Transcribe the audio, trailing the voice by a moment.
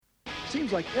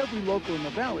seems like every local in the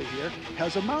valley here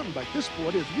has a mountain bike. This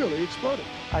sport is really exploding.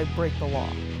 I break the law.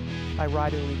 I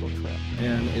ride a legal trail.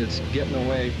 And it's getting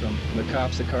away from the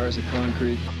cops, the cars, the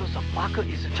concrete. Is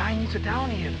the Chinese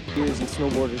down here. Skiers and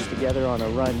snowboarders together on a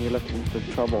run, you're looking for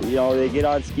trouble. You know, they get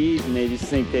on skis and they just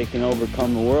think they can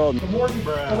overcome the world. The more you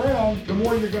around, the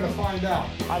more you're going to find out.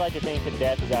 I like to think that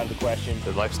death is out of the question.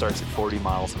 Their life starts at 40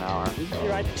 miles an hour. You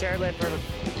ride the chairlift for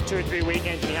 2 or 3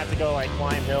 weekends and you have to go like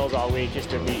climb hills all week just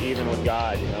to be even with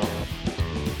God, you know.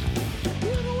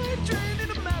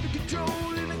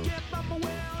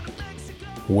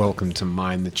 Welcome to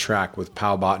Mind the Track with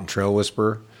Powbot and Trail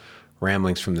Whisperer.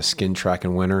 Ramblings from the skin track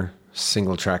in winter,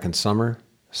 single track in summer,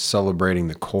 celebrating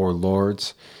the core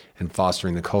lords, and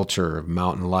fostering the culture of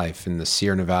mountain life in the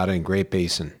Sierra Nevada and Great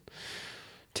Basin.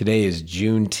 Today is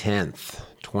June 10th,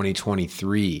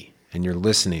 2023, and you're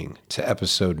listening to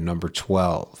episode number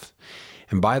 12.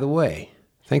 And by the way,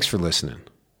 thanks for listening.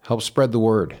 Help spread the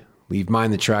word. Leave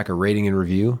Mind the Track a rating and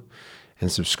review,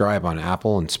 and subscribe on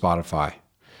Apple and Spotify.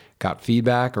 Got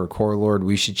feedback or core lord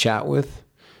we should chat with?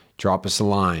 Drop us a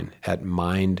line at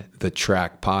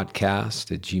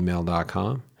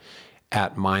mindthetrackpodcast@gmail.com,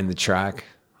 at mindthetrack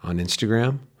on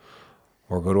Instagram,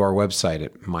 or go to our website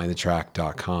at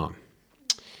mindthetrack.com.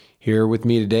 Here with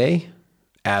me today,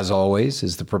 as always,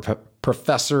 is the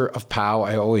professor of POW.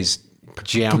 I always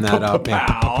jam that up.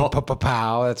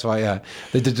 POW. That's why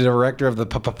the director of the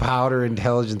Powder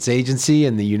Intelligence Agency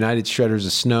and the United Shredders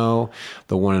of Snow,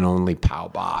 the one and only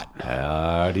Powbot.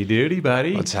 Howdy doody,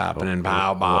 buddy. What's happening,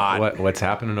 Powbot? What's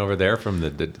happening over there from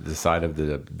the side of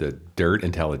the Dirt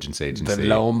Intelligence Agency? The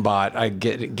loam bot. I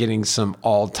getting some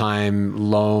all-time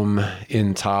loam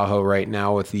in Tahoe right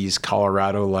now with these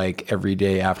Colorado-like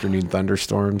everyday afternoon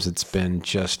thunderstorms. It's been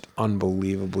just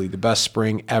unbelievably the best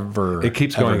spring ever. It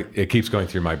keeps going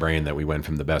through my brain that we went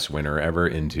from the best winter ever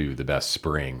into the best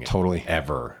spring totally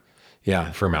ever.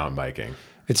 Yeah, for mountain biking.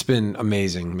 It's been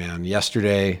amazing, man.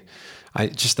 Yesterday,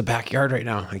 just the backyard right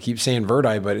now. I keep saying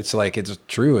verdi, but it's like, it's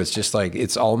true. It's just like,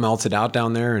 it's all melted out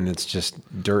down there and it's just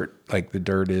dirt. Like the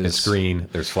dirt is. It's green.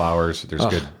 There's flowers.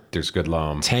 There's good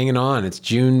loam. It's hanging on. It's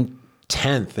June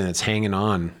 10th and it's hanging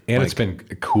on. And it's been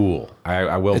cool.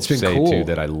 I will say cool. Too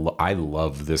that I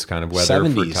love this kind of weather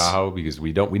 70s. For Tahoe because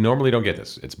we normally don't get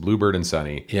this. It's bluebird and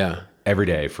sunny. Yeah. Every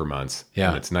day for months. Yeah.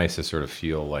 And it's nice to sort of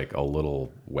feel like a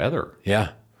little weather.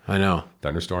 Yeah. I know.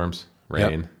 Thunderstorms,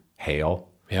 rain, hail.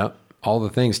 Yep. All the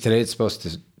things. Today it's supposed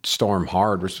to storm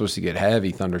hard. We're supposed to get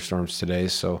heavy thunderstorms today.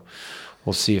 So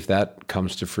we'll see if that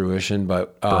comes to fruition.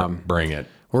 But bring it.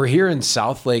 We're here in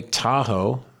South Lake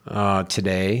Tahoe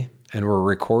today, and we're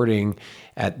recording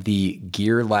at the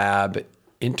Gear Lab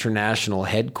International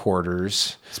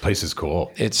Headquarters. This place is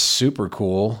cool. It's super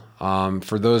cool.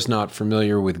 For those not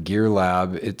familiar with Gear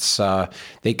Lab, it's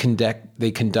they conduct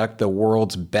the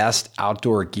world's best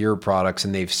outdoor gear products,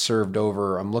 and they've served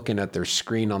over, I'm looking at their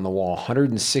screen on the wall,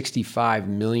 165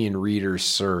 million readers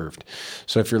served.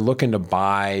 So if you're looking to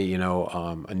buy,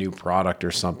 a new product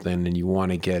or something, and you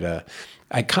want to get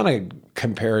I kind of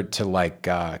compare it to like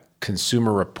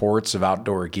Consumer Reports of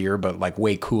outdoor gear, but like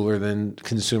way cooler than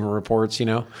Consumer Reports,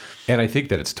 And I think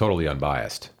that it's totally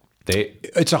unbiased.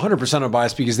 It's 100%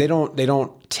 unbiased because they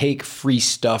don't take free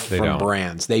stuff from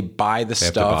brands. They buy the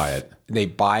stuff. They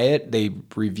buy it. They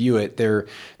review it. Their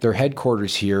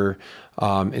headquarters here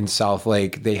in South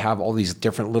Lake, they have all these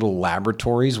different little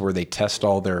laboratories where they test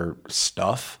all their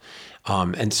stuff.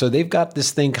 And so they've got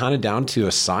this thing kind of down to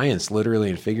a science, literally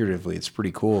and figuratively. It's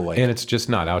pretty cool. And it's just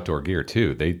not outdoor gear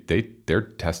too. They're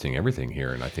testing everything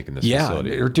here, and I think in this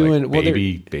facility, they're doing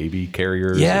baby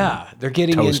carriers. Yeah, they're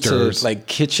getting toasters. Into like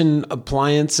kitchen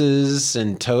appliances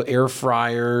and air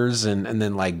fryers, and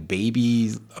then like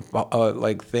baby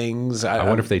like things. I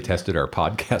wonder if they tested our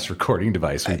podcast recording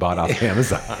device we bought off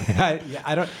Amazon. I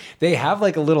don't. They have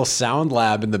like a little sound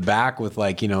lab in the back with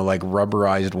like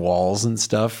rubberized walls and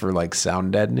stuff for like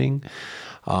sound deadening.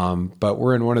 But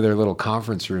we're in one of their little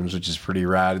conference rooms, which is pretty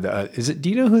rad. Do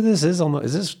you know who this is?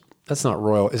 That's not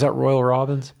Royal. Is that Royal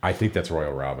Robbins? I think that's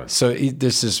Royal Robbins. So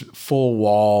this is full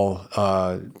wall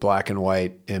black and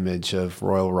white image of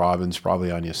Royal Robbins,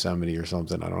 probably on Yosemite or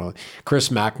something. I don't know. Chris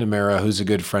McNamara, who's a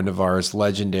good friend of ours,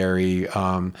 legendary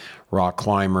rock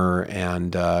climber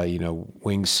and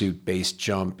wingsuit base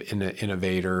jump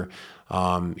innovator.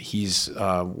 He's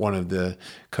one of the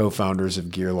co-founders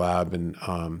of Gear Lab, and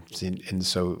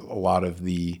so a lot of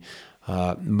the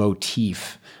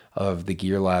motif of the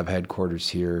Gear Lab headquarters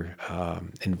here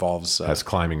involves has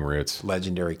climbing roots.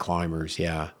 Legendary climbers,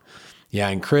 yeah.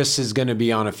 And Chris is going to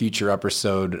be on a future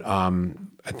episode. I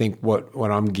think what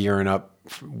I'm gearing up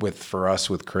with for us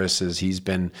with Chris is he's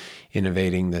been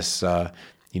innovating this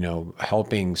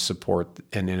helping support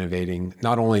and innovating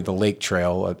not only the lake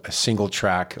trail, a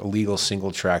legal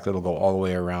single track that'll go all the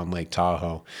way around Lake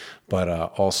Tahoe, but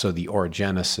also the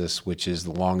Orogenesis, which is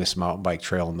the longest mountain bike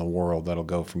trail in the world that'll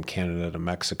go from Canada to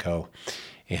Mexico.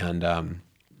 And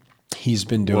he's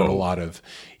been doing a lot of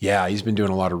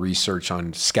research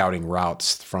on scouting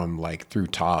routes from like through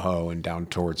Tahoe and down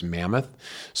towards Mammoth.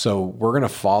 So we're going to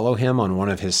follow him on one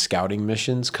of his scouting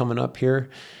missions coming up here.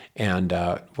 And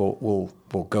we'll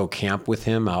go camp with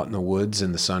him out in the woods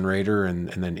in the Sunraider and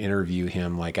then interview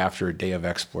him like after a day of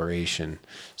exploration.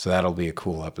 So that'll be a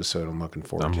cool episode. I'm looking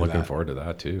forward to that. I'm looking forward to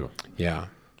that too. Yeah.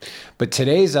 But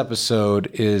today's episode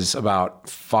is about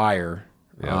fire,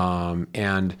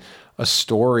 and a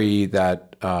story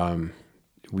that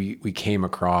we came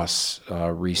across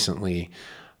recently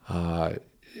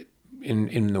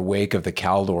in the wake of the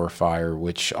Caldor fire,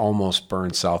 which almost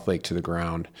burned South Lake to the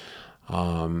ground.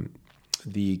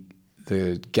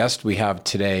 The guest we have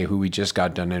today, who we just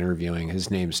got done interviewing,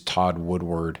 his name's Todd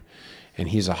Woodward, and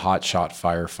he's a hotshot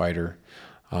firefighter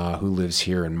who lives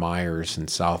here in Myers in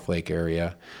South Lake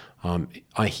area.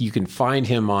 You can find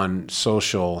him on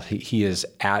social. He is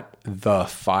at The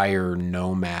Fire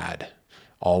Nomad,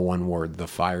 all one word, The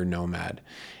Fire Nomad.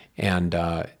 And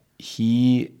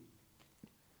his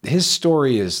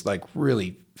story is like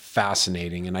really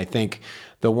fascinating. And I think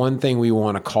the one thing we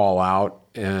want to call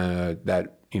out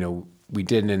that, we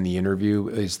did in the interview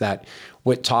is that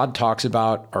what Todd talks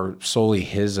about are solely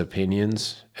his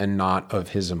opinions and not of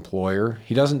his employer.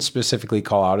 He doesn't specifically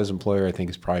call out his employer. I think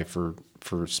it's probably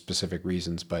for specific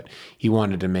reasons, but he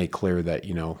wanted to make clear that,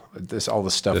 all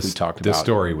the stuff we talked about. This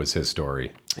story was his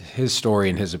story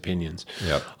And his opinions.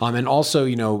 Yep. And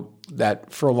also,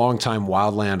 that for a long time,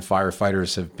 wildland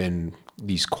firefighters have been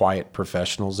these quiet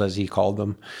professionals, as he called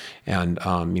them. And,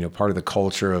 part of the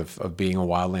culture of being a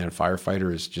wildland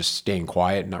firefighter is just staying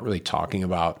quiet and not really talking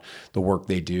about the work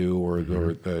they do or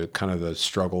the kind of the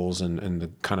struggles and the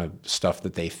kind of stuff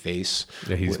that they face.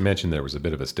 Yeah, he's mentioned there was a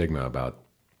bit of a stigma about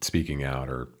speaking out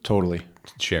or totally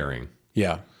sharing.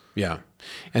 Yeah. Yeah.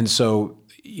 And so,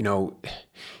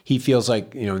 he feels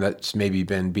like, that's maybe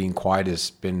being quiet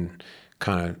has been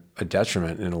kind of a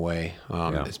detriment in a way,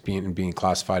 as being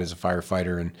classified as a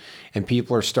firefighter, and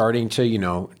people are starting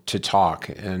to, to talk.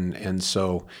 And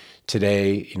so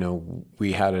today,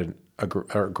 we had a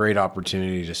great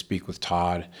opportunity to speak with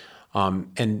Todd.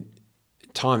 And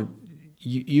Tom,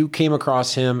 you came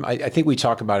across him. I think we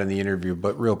talked about it in the interview,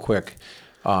 but real quick,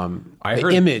 the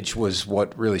image was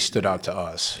what really stood out to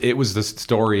us. It was the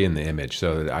story in the image.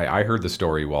 So I heard the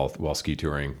story while ski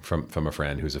touring from a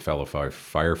friend who's a fellow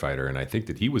firefighter, and I think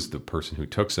that he was the person who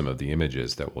took some of the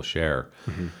images that we'll share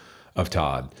of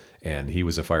Todd. And he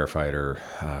was a firefighter.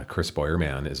 Chris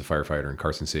Boyerman is a firefighter in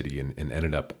Carson City, and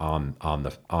ended up on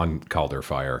Caldor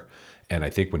fire. And I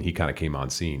think when he kind of came on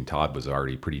scene, Todd was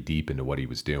already pretty deep into what he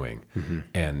was doing.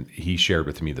 And he shared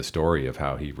with me the story of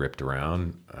how he ripped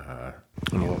around.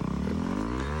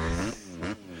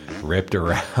 Ripped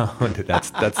around. That's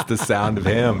the sound of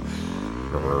him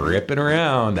ripping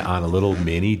around on a little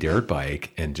mini dirt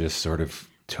bike and just sort of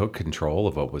took control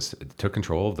of of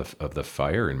the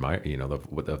fire in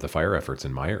of the fire efforts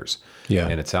in Myers. Yeah.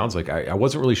 And it sounds like I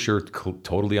wasn't really sure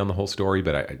totally on the whole story,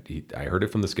 but I heard it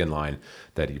from the skin line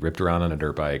that he ripped around on a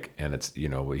dirt bike, and it's,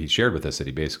 he shared with us that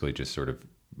he basically just sort of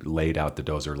laid out the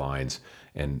dozer lines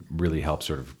and really helped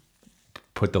sort of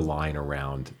put the line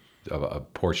around a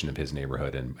portion of his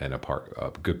neighborhood and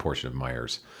a good portion of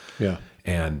Myers. Yeah.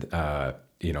 And,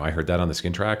 I heard that on the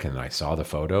skin track, and I saw the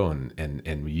photo,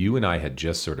 and you and I had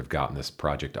just sort of gotten this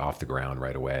project off the ground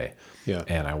right away. Yeah.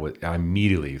 And I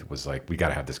immediately was like, we got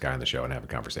to have this guy on the show and have a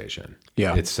conversation.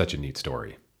 Yeah. It's such a neat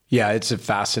story. Yeah. It's a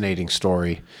fascinating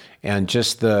story. And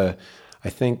just I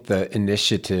think the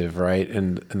initiative, right.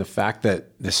 And the fact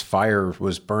that this fire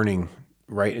was burning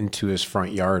right into his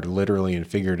front yard, literally and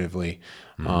figuratively.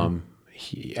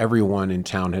 Everyone in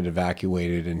town had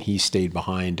evacuated, and he stayed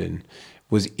behind and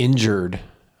was injured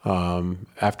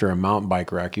after a mountain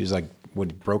bike wreck. He was like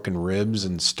with broken ribs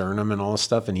and sternum and all this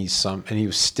stuff, and he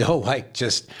was still like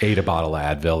just ate a bottle of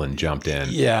Advil and jumped in.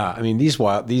 Yeah, I mean these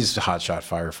hotshot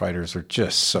firefighters are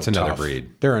just so tough. It's another breed.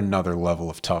 They're another level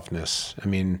of toughness. I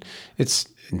mean, it's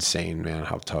insane, man,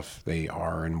 how tough they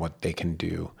are and what they can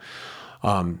do.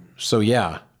 So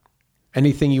yeah.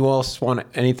 Anything else you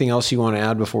want to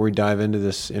add before we dive into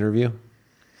this interview?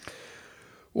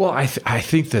 Well, I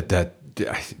think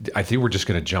I think we're just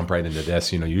going to jump right into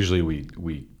this. Usually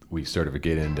we sort of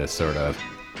get into sort of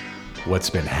what's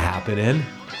been happening,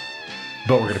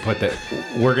 but we're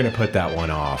going to put that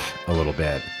one off a little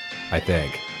bit, I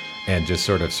think. and just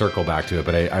sort of circle back to it.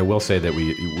 But I will say that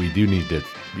we do need to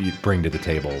bring to the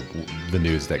table the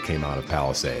news that came out of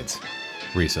Palisades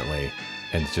recently,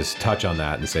 and just touch on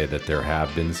that and say that there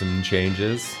have been some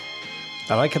changes.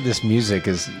 I like how this music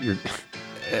is.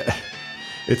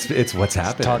 It's what's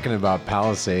happening. Talking about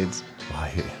Palisades.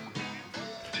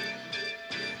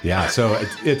 Yeah, so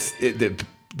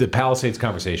the Palisades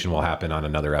conversation will happen on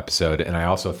another episode, and I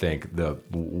also think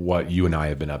what you and I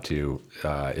have been up to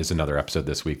is another episode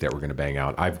this week that we're going to bang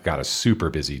out. I've got a super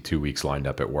busy 2 weeks lined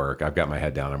up at work. I've got my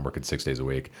head down. I'm working 6 days a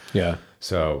week. Yeah.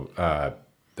 So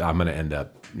I'm going to end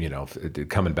up,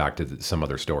 coming back to some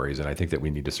other stories, and I think that we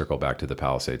need to circle back to the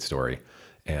Palisades story,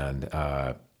 and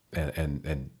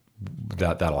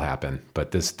that'll happen.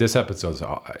 But this episode's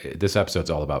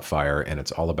all about fire, and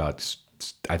it's all about,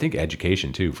 I think,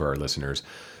 education too for our listeners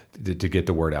to get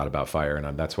the word out about fire.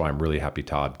 And that's why I'm really happy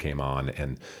Todd came on,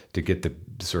 and to get the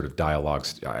sort of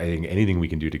dialogues. I think anything we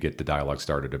can do to get the dialogue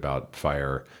started about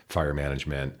fire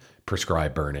management,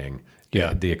 prescribed burning,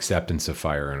 the acceptance of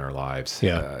fire in our lives.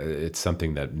 It's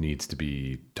something that needs to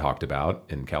be talked about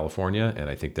in California, and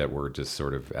I think that we're just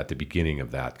sort of at the beginning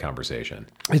of that conversation.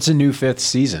 It's a new fifth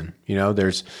season.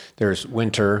 There's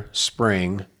winter,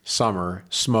 spring, summer,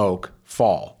 smoke,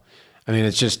 fall. I mean,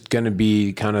 it's just going to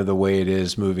be kind of the way it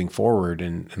is moving forward.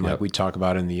 And like we talk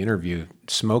about in the interview,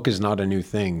 smoke is not a new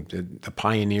thing. The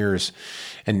pioneers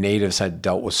and natives had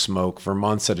dealt with smoke for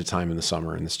months at a time in the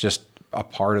summer, and it's just a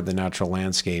part of the natural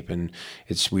landscape. And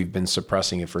we've been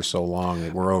suppressing it for so long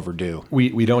that we're overdue.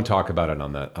 We don't talk about it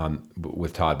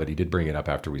with Todd, but he did bring it up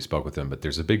after we spoke with him. But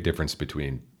there's a big difference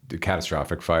between the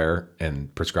catastrophic fire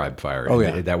and prescribed fire. Oh,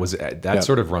 and that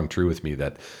sort of rung true with me,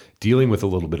 that dealing with a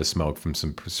little bit of smoke from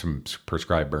some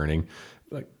prescribed burning,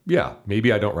 like,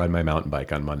 maybe I don't ride my mountain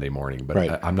bike on Monday morning,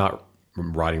 but I'm not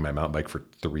riding my mountain bike for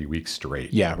 3 weeks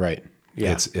straight. Yeah, right.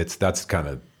 Yeah. That's kind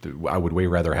of, I would way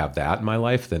rather have that in my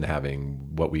life than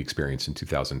having what we experienced in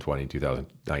 2020,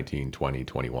 2019, 20,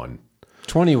 21.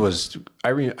 20 was,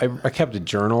 I kept a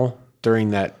journal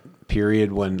during that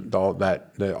period when all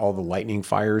the lightning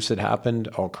fires had happened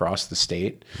all across the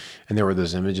state, and there were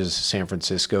those images of San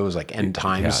Francisco, it was like end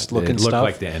times looking stuff. It looked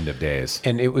like the end of days.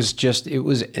 And it was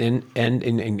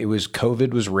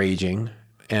COVID was raging,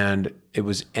 and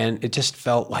it just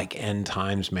felt like end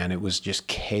times, man. It was just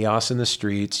chaos in the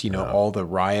streets, all the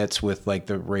riots with like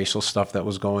the racial stuff that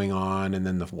was going on, and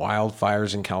then the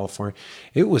wildfires in California.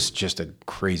 It was just a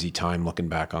crazy time looking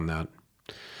back on that.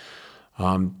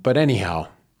 But anyhow,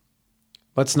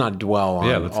 let's not dwell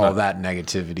on all that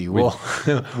negativity.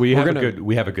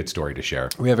 We have a good story to share.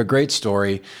 We have a great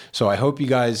story. So I hope you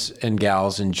guys and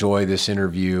gals enjoy this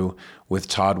interview with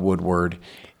Todd Woodward,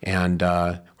 and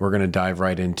we're going to dive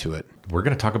right into it. We're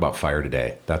going to talk about fire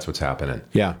today. That's what's happening.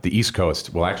 Yeah. The East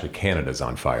Coast, well, actually Canada's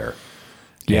on fire.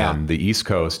 Yeah. And the East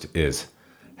Coast is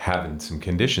having some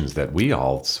conditions that we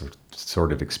all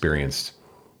sort of experienced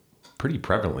pretty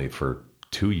prevalently for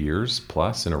 2 years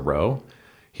plus in a row.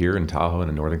 Here in Tahoe and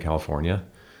in Northern California,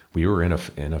 we were in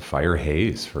a fire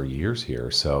haze for years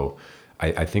here. So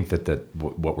I think that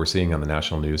what we're seeing on the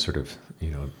national news sort of,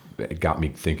 it got me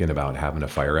thinking about having a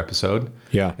fire episode.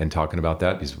 Yeah. And talking about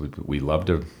that, because we love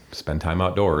to spend time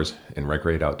outdoors and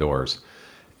recreate outdoors.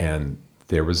 And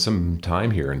there was some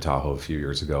time here in Tahoe a few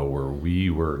years ago where we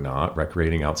were not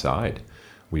recreating outside.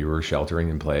 We were sheltering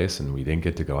in place, and we didn't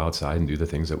get to go outside and do the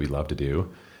things that we love to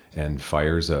do. And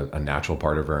fire's a natural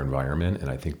part of our environment, and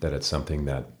I think that it's something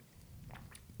that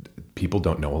people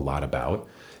don't know a lot about,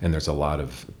 and there's a lot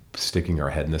of sticking our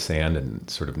head in the sand and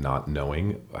sort of not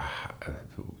knowing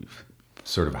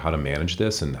sort of how to manage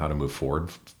this and how to move forward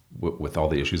with all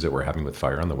the issues that we're having with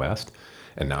fire on the West,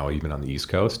 and now even on the East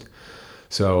Coast.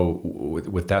 So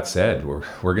with that said,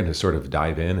 we're going to sort of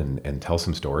dive in and tell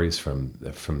some stories from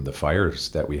the fires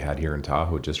that we had here in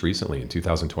Tahoe just recently in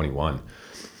 2021.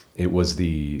 It was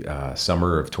the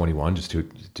summer of 21,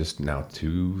 just now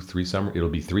 3 summers. It'll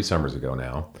be 3 summers ago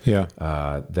now. Yeah.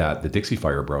 That the Dixie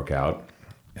Fire broke out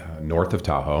north of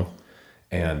Tahoe,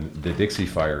 and the Dixie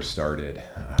Fire started.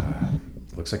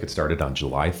 Looks like it started on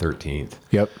July 13th.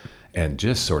 Yep. And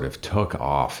just sort of took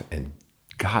off and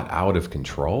got out of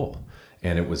control.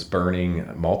 And it was burning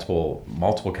multiple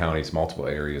counties, multiple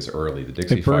areas early. The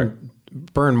Dixie Fire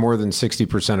burned more than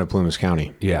 60% of Plumas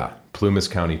County. Yeah, Plumas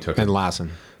County took and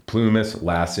Lassen. Plumas,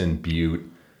 Lassen, Butte,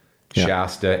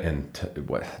 Shasta, and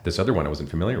this other one I wasn't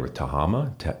familiar with,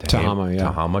 Tahoma.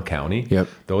 Tahoma County. Yep.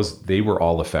 They were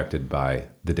all affected by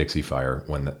the Dixie Fire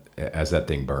as that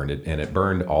thing burned. And it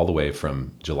burned all the way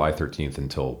from July 13th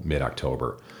until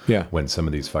mid-October. Yeah. When some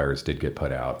of these fires did get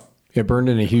put out. It burned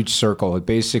in a huge circle. It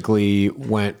basically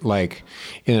went like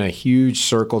in a huge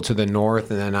circle to the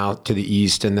north and then out to the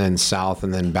east and then south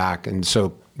and then back. And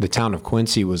so the town of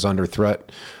Quincy was under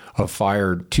threat of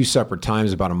fire 2 separate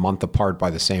times about a month apart by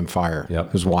the same fire. Yep.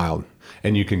 It was wild.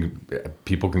 And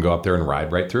people can go up there and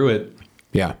ride right through it.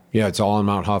 Yeah. Yeah. It's all on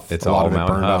Mount Huff. It's a lot all of Mount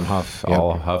it burned Huff. on Huff.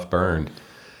 All Huff burned.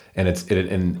 And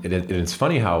it's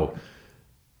funny how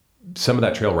some of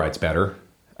that trail ride's better.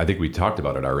 I think we talked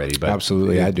about it already, but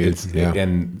absolutely, I do.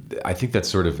 And I think that's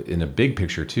sort of in a big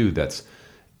picture too.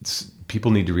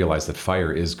 People need to realize that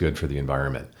fire is good for the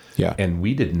environment. Yeah. And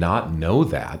we did not know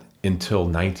that until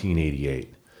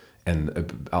 1988.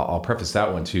 And I'll preface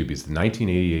that one too, because the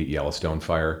 1988 Yellowstone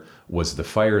fire was the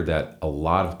fire that a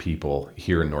lot of people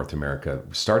here in North America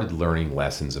started learning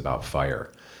lessons about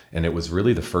fire. And it was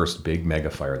really the first big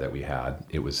mega fire that we had.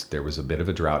 There was a bit of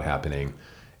a drought happening,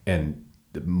 and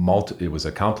it was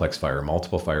a complex fire.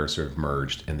 Multiple fires sort of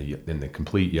merged, and the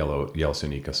complete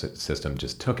Yellowstone ecosystem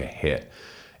just took a hit.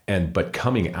 But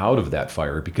coming out of that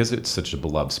fire, because it's such a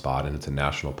beloved spot and it's a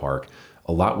national park,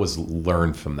 a lot was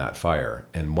learned from that fire.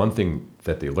 And one thing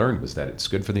that they learned was that it's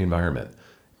good for the environment.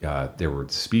 There were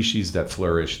species that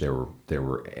flourished. There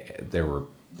were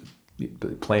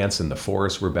plants in the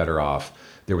forest were better off.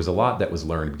 There was a lot that was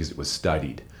learned because it was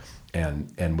studied.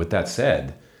 And with that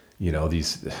said, the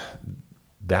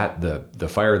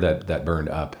fire that burned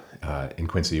up in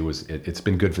Quincy it's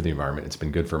been good for the environment. It's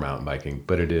been good for mountain biking,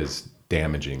 but it is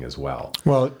damaging as well.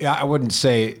 Well, I wouldn't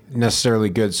say necessarily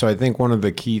good. So I think one of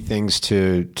the key things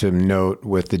to note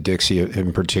with the Dixie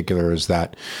in particular is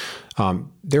that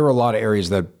there were a lot of areas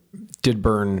that did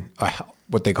burn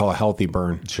what they call a healthy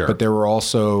burn. Sure. But there were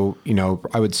also,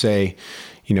 I would say,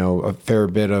 a fair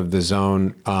bit of the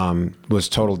zone was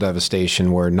total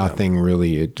devastation where nothing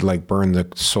really, it like burned the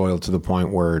soil to the point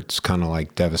where it's kind of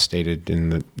like devastated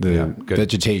and the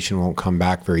vegetation won't come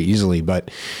back very easily.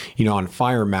 But, on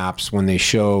fire maps, when they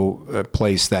show a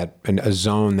place a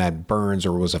zone that burns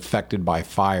or was affected by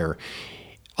fire,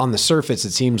 on the surface,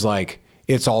 it seems like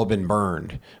it's all been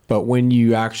burned. But when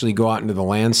you actually go out into the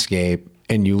landscape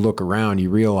and you look around, you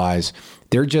realize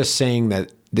they're just saying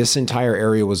that this entire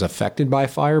area was affected by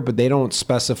fire, but they don't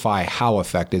specify how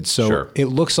affected. So Sure. It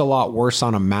looks a lot worse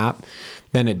on a map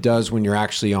than it does when you're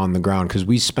actually on the ground. Because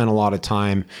we spent a lot of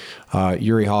time,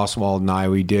 Yuri Oswald and I,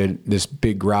 we did this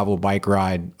big gravel bike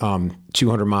ride,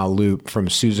 200-mile loop from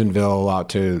Susanville out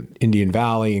to Indian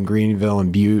Valley and Greenville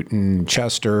and Butte and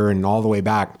Chester and all the way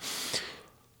back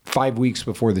 5 weeks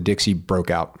before the Dixie broke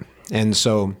out. And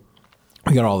so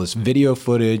we got all this video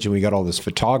footage and we got all this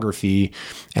photography.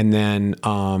 And then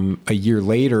a year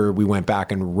later, we went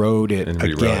back and rode it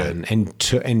again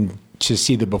and to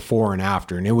see the before and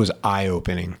after. And it was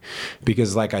eye-opening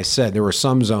because, like I said, there were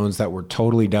some zones that were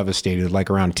totally devastated,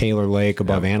 like around Taylor Lake,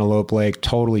 above Antelope Lake,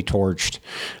 totally torched.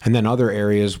 And then other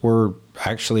areas were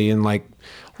actually in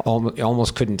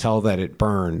almost couldn't tell that it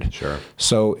burned. Sure.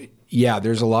 So, yeah,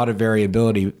 there's a lot of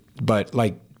variability. But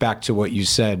back to what you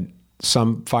said,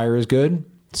 some fire is good,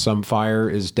 some fire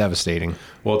is devastating.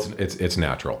 Well, it's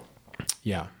natural.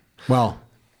 Yeah. Well,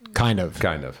 kind of.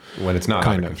 When it's not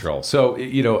under control. So,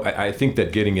 I think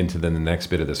that getting into the next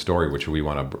bit of the story, which we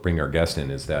want to bring our guest in,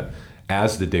 is that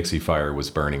as the Dixie fire was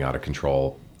burning out of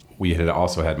control, we had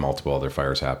also had multiple other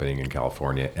fires happening in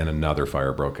California, and another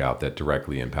fire broke out that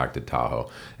directly impacted Tahoe,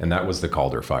 and that was the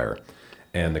Caldor fire.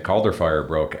 And the Caldor fire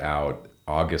broke out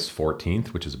August 14th,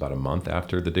 which is about a month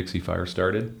after the Dixie fire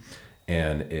started.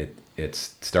 And it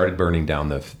started burning down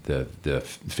the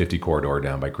 50 corridor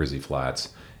down by Grizzly Flats,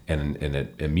 and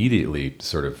it immediately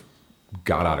sort of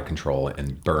got out of control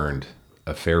and burned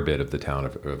a fair bit of the town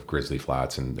of Grizzly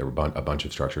Flats, and there were a bunch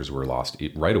of structures were lost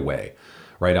right away,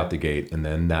 right out the gate. And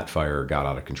then that fire got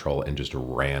out of control and just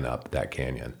ran up that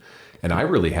canyon. And I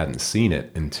really hadn't seen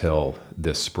it until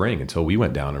this spring, until we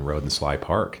went down and rode in Sly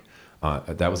Park.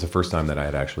 That was the first time that I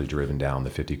had actually driven down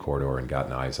the 50 corridor and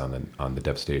gotten eyes on the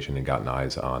devastation and gotten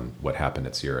eyes on what happened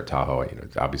at Sierra Tahoe.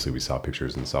 Obviously we saw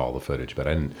pictures and saw all the footage, but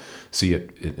I didn't see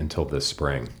it until this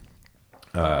spring.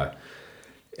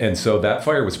 And so that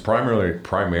fire was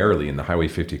primarily in the Highway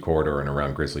 50 corridor and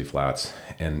around Grizzly Flats,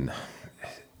 and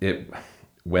it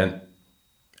went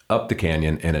up the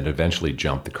canyon and it eventually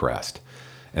jumped the crest.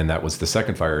 And that was the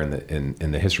second fire in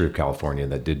the history of California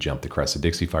that did jump the crest. The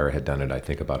Dixie fire had done it, I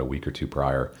think, about a week or two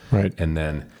prior. Right. And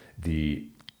then the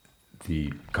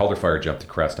Caldor fire jumped the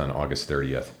crest on August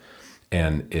 30th.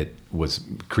 And it was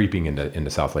creeping into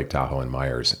South Lake Tahoe and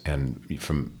Myers. And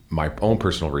from my own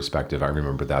personal perspective, I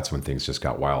remember that's when things just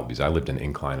got wild, because I lived in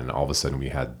Incline, and all of a sudden we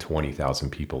had 20,000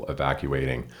 people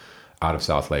evacuating out of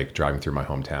South Lake, driving through my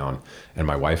hometown, and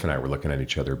my wife and I were looking at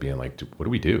each other being like, what do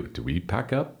we do? Do we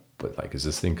pack up? But like, is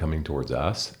this thing coming towards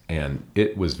us? And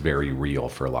it was very real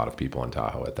for a lot of people in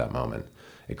Tahoe at that moment,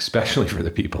 especially for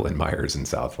the people in Myers and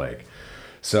South Lake.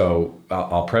 So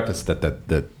I'll preface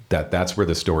that's where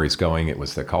the story's going. It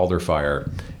was the Caldor fire,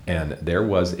 and there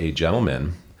was a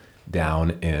gentleman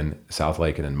down in South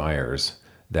Lake and in Myers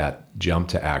that jumped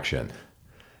to action.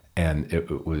 And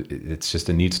it's just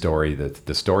a neat story.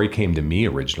 The story came to me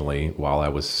originally while I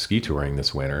was ski touring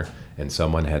this winter, and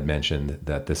someone had mentioned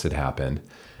that this had happened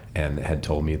and had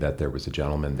told me that there was a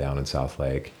gentleman down in South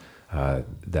Lake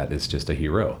that is just a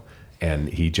hero. And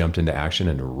he jumped into action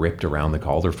and ripped around the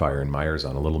Caldor fire in Myers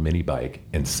on a little mini bike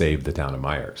and saved the town of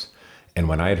Myers. And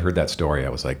when I had heard that story, I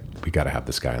was like, we got to have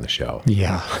this guy on the show.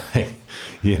 Yeah.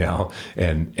 You know,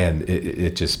 and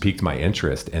it just piqued my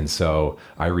interest. And so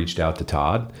I reached out to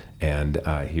Todd, and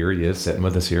here he is sitting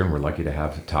with us here. And we're lucky to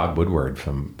have Todd Woodward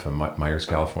from Myers,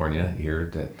 California here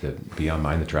to be on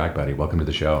Mind the Track, buddy. Welcome to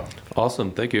the show.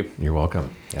 Awesome. Thank you. You're welcome.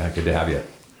 Yeah, good to have you.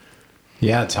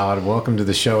 Yeah, Todd, welcome to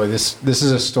the show. This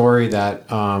is a story that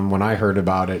when I heard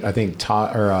about it, I think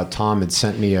Tom had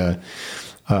sent me a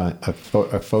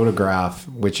photograph,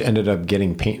 which ended up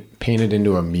getting painted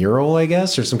into a mural, I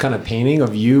guess, or some kind of painting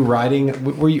of you riding. It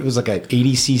was like an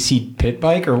 80cc pit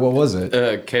bike, or what was it?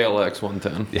 KLX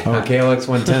 110. Yeah. Oh, KLX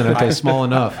 110. Okay, small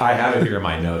enough. I have it here in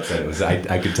my notes that it was.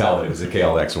 I could tell it was a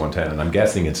KLX 110, and I'm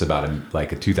guessing it's about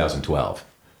a 2012.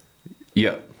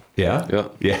 Yeah. Yeah?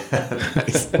 Yeah.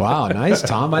 Nice. Wow, nice,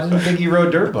 Tom. I didn't think you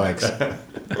rode dirt bikes.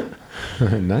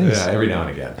 Nice. Yeah, every now and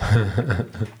again.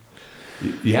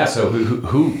 Yeah, so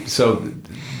who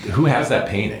has that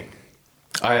painting?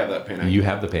 I have that painting. You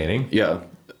have the painting? Yeah.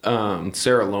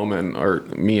 Sarah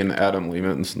Lohman, me and Adam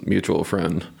Lehman's mutual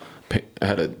friend,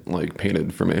 had it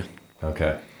painted for me.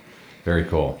 Okay. Very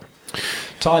cool.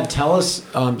 Todd, tell us,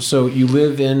 so you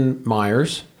live in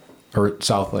Myers or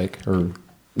South Lake or...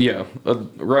 Yeah,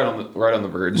 right on the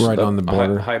verge. Right on the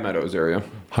border. High Meadows area.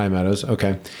 High Meadows,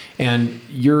 okay. And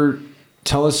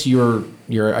tell us your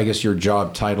I guess your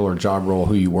job title or job role,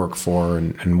 who you work for,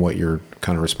 and what your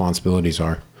kind of responsibilities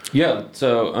are. Yeah,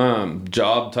 so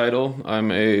job title,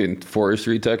 I'm a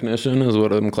forestry technician is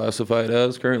what I'm classified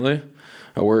as currently.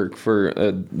 I work for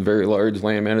a very large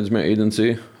land management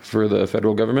agency for the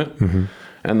federal government. Mm-hmm.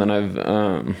 And then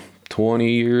I've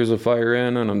 20 years of fire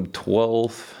in, and I'm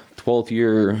 12th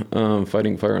year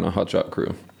fighting fire in a hotshot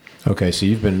crew. Okay, so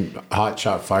you've been a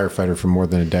hotshot firefighter for more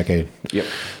than a decade. Yep.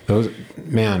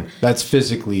 That's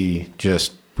physically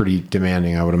just pretty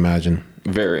demanding, I would imagine.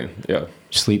 Very, yeah.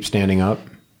 Sleep standing up?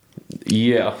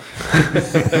 Yeah.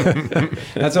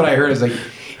 That's what I heard. Is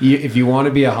if you want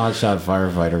to be a hotshot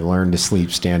firefighter, learn to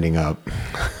sleep standing up.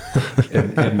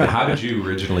 And how did you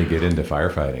originally get into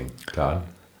firefighting, Todd?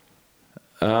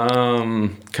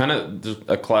 Kind of just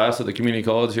a class at the community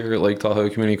college here at Lake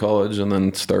Tahoe Community College, and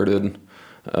then started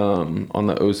on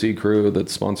the OC crew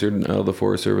that's sponsored out of the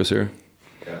Forest Service here.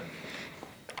 Yeah.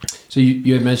 So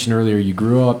you had mentioned earlier you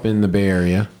grew up in the Bay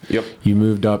Area. Yep. You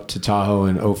moved up to Tahoe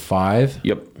in 2005.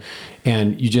 Yep.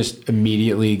 And you just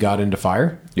immediately got into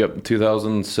fire? Yep,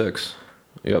 2006.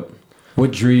 Yep.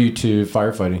 What drew you to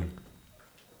firefighting?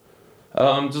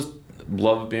 Just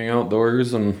love being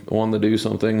outdoors and wanted to do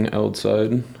something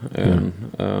outside,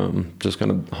 and just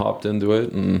kind of hopped into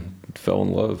it and fell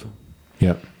in love.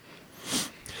 Yep.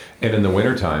 And in the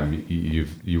wintertime,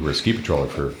 you were a ski patroller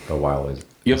for a while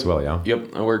as well, yeah?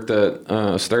 Yep. I worked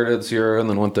started at Sierra and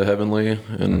then went to Heavenly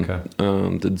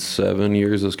and did 7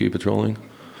 years of ski patrolling.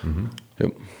 Mm-hmm.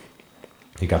 Yep.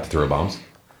 You got to throw bombs?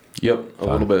 Yep, a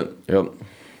little bit. Yep.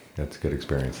 That's a good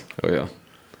experience. Oh, yeah.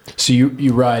 So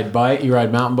you ride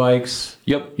mountain bikes?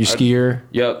 Yep. You skier?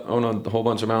 Yep. Own a whole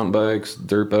bunch of mountain bikes,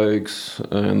 dirt bikes,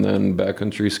 and then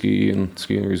backcountry ski and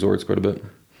skiing resorts quite a bit.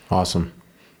 Awesome.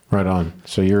 Right on.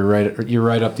 So you're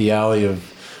right up the alley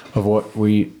of what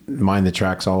we Mind the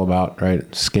Track's all about,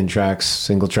 right? Skin tracks,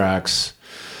 single tracks,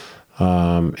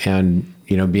 and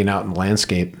being out in the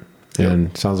landscape.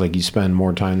 And sounds like you spend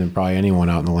more time than probably anyone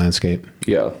out in the landscape.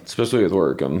 Yeah, especially with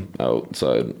work. I'm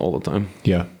outside all the time.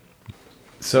 Yeah.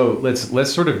 So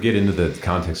let's sort of get into the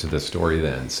context of this story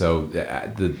then. So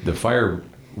the fire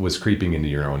was creeping into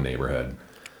your own neighborhood.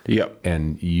 Yep.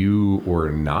 And you were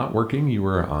not working. You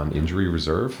were on injury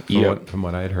reserve. From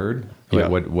what I had heard. Yeah.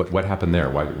 What happened there?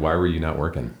 Why were you not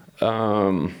working?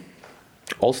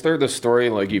 I'll start the story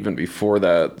even before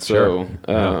that. So,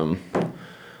 Sure.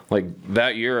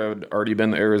 That year, I had already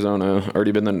been to Arizona,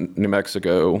 already been to New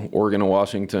Mexico, Oregon and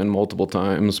Washington multiple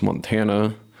times,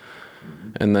 Montana,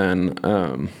 and then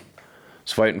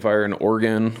was fighting fire in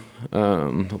Oregon,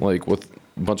 with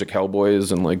bunch of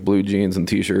cowboys and like blue jeans and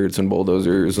t-shirts and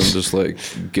bulldozers and just like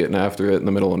getting after it in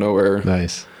the middle of nowhere.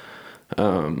 Nice.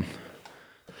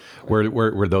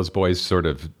 Were those boys sort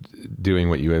of doing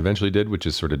what you eventually did, which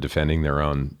is sort of defending their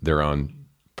own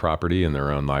property and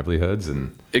their own livelihoods?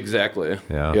 And exactly.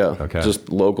 Yeah. Okay. Just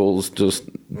locals, just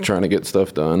trying to get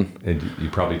stuff done. And you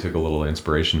probably took a little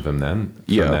inspiration from them.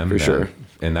 For sure.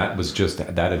 And that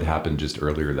had happened just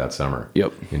earlier that summer.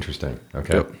 Yep. Interesting.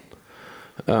 Okay.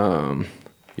 Yep.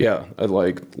 Yeah, I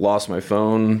like lost my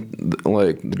phone.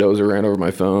 Like the dozer ran over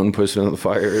my phone, pushed it into the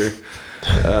fire.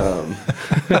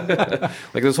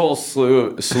 Like this whole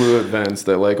slew of events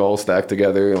that like all stacked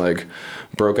together. Like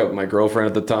broke up with my girlfriend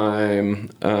at the time.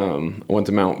 Went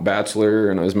to Mount Bachelor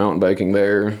and I was mountain biking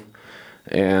there.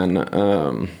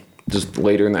 And just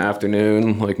later in the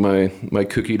afternoon, like my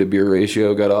cookie to beer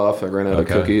ratio got off. I ran out of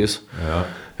cookies.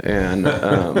 Yeah. And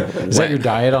is that your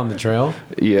diet on the trail?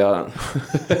 Yeah.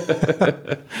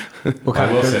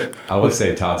 I will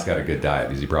say Todd's got a good diet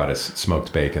because he brought us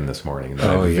smoked bacon this morning that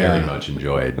I very much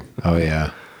enjoyed. Oh yeah.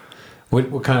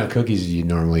 What kind of cookies do you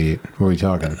normally eat? What are we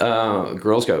talking?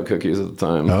 Girl Scout cookies at the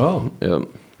time. Oh. Yep.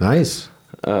 Nice.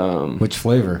 Which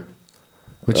flavor?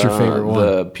 What's your favorite one?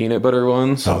 The peanut butter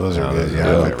ones. Oh, those are good. Yeah,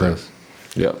 I like those.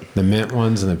 Yep. The mint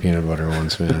ones and the peanut butter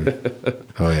ones, man.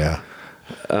 Oh yeah.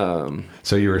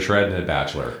 So you were shredding at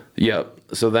Bachelor. Yep.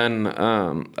 So then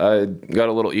I got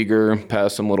a little eager,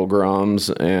 passed some little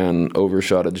groms, and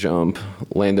overshot a jump.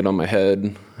 Landed on my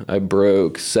head. I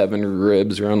broke 7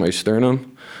 ribs around my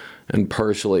sternum and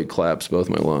partially collapsed both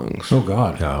my lungs. Oh,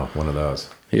 God. Oh, one of those.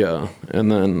 Yeah.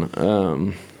 And then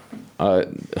I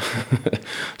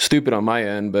stupid on my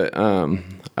end, but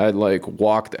I like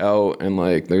walked out and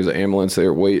like there's an ambulance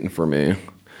there waiting for me.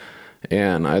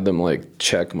 And I had them like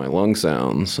check my lung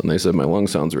sounds, and they said my lung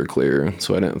sounds were clear.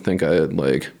 So I didn't think I had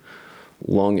like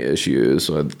lung issues.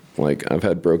 So I've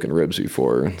had broken ribs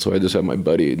before. So I just had my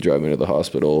buddy drive me to the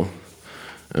hospital,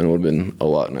 and it would have been a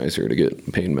lot nicer to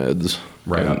get pain meds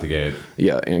right out the gate.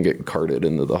 Yeah, and get carted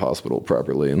into the hospital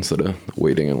properly instead of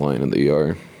waiting in line in the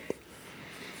ER.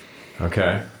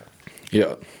 Okay.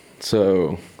 Yeah.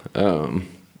 So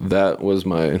that was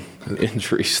my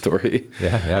injury story.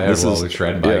 Yeah. With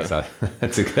shred bikes. Yeah.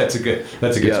 That's a good story.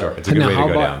 It's a good way to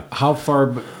go down. How far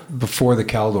before the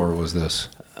Caldor was this?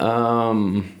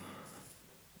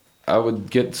 I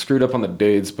would get screwed up on the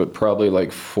dates, but probably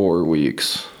like 4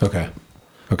 weeks. Okay.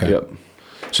 Yep.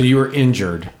 So you were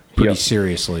injured pretty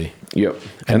seriously. Yep.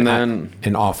 And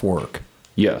then off work.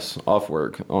 Yes, off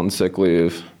work, on sick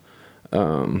leave.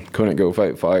 Couldn't go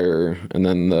fight fire, and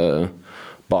then the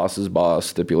boss's boss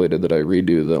stipulated that I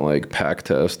redo the like pack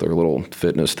test, or little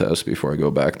fitness test, before I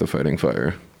go back to fighting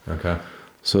fire. Okay.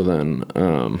 So then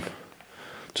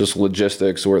just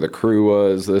logistics, where the crew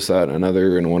was, this, that, and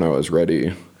another, and when I was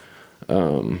ready,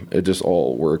 it just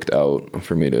all worked out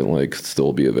for me to like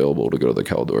still be available to go to the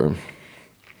Caldor.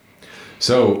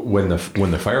 So when the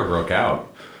fire broke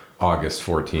out, August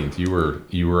 14th,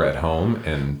 you were at home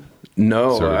and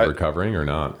sort of recovering or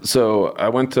not? So I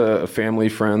went to a family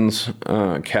friend's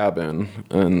cabin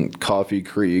in Coffee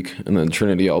Creek and then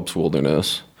Trinity Alps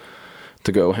Wilderness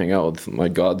to go hang out with my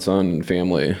godson and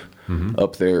family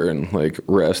up there and like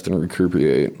rest and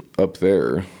recuperate up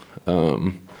there.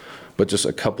 But just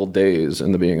a couple days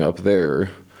into being up there,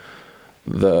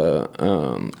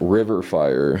 the river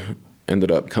fire ended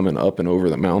up coming up and over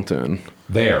the mountain.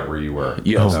 There where you were?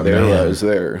 Yes, I was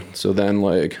there. So then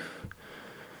like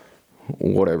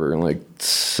whatever, in like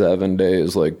 7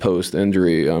 days, like post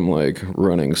injury, I'm like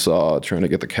running saw, trying to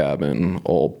get the cabin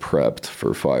all prepped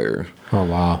for fire. Oh,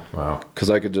 wow. Because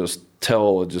I could just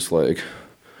tell, just like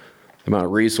the amount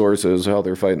of resources, how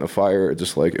they're fighting the fire,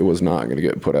 just like it was not going to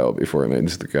get put out before I made it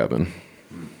to the cabin.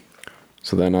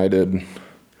 So then I did a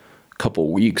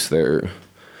couple weeks there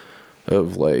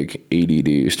of like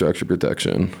ADD, structure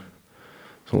protection.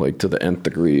 So like to the nth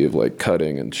degree of like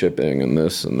cutting and chipping and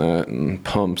this and that and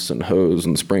pumps and hose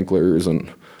and sprinklers and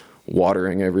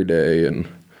watering every day and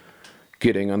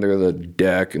getting under the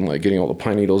deck and like getting all the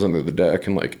pine needles under the deck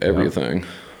and like everything.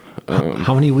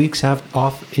 How many weeks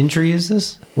off injury is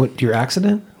this? What, your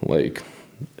accident? Like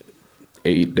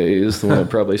 8 days when I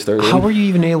probably started. How were you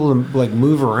even able to like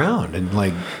move around and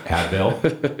like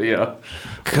Advil? Yeah.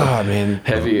 God, man.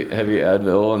 Heavy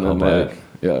Advil and then like,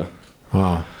 yeah.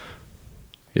 Wow.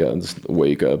 Yeah, and just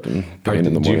wake up and pain in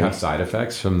the morning. Do you have side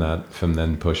effects from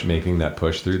then making that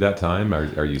push through that time?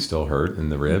 Are you still hurt in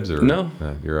the ribs or no?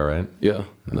 You're all right. Yeah,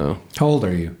 no. How old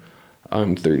are you?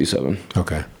 I'm 37.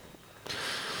 Okay.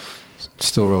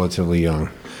 Still relatively young.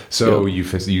 So you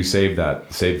saved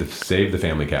the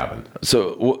family cabin.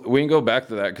 So we can go back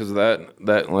to that because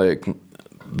that like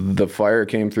the fire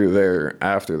came through there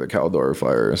after the Caldor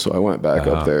fire, so I went back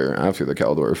up there after the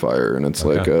Caldor fire, and it's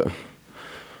like,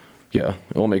 yeah,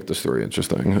 it'll make the story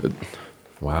interesting.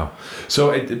 Wow.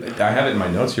 So I have it in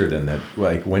my notes here then that,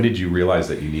 like, when did you realize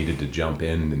that you needed to jump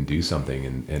in and do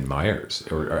something in Myers?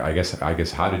 Or I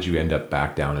guess how did you end up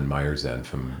back down in Myers then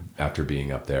from after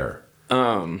being up there?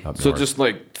 So just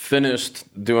like finished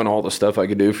doing all the stuff I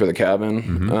could do for the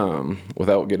cabin,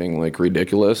 without getting like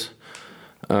ridiculous.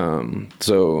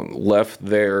 So left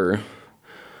there,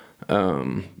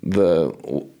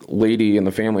 the lady in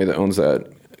the family that owns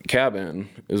that cabin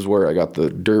is where I got the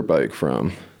dirt bike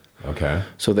from. Okay.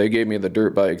 So they gave me the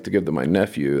dirt bike to give to my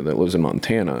nephew that lives in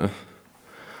Montana.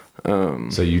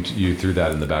 So you threw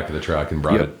that in the back of the truck and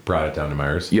brought it down to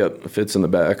Myers? Yep, it fits in the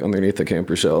back underneath the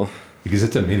camper shell. Because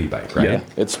it's a mini bike, right? Yeah,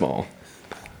 it's small.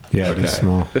 Yeah, Okay. it's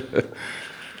small.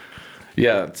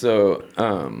 Yeah, so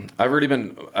I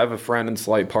have a friend in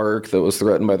Slight Park that was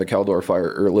threatened by the Caldor fire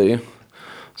early.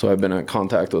 So I've been in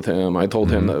contact with him. I told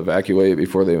him to evacuate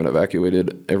before they even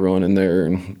evacuated everyone in there.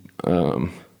 And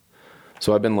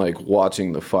so I've been like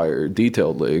watching the fire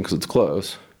detailedly because it's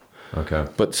close. Okay.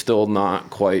 But still not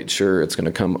quite sure it's going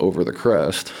to come over the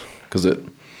crest because it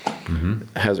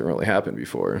hasn't really happened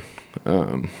before.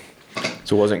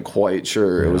 So wasn't quite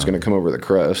sure it was going to come over the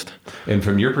crest. And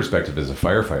from your perspective as a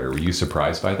firefighter, were you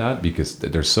surprised by that? Because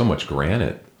there's so much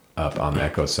granite up on the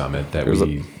Echo Summit that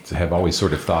we have always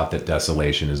sort of thought that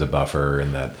desolation is a buffer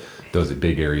and that those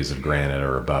big areas of granite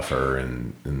are a buffer,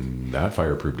 and that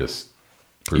fire proved us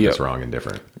wrong and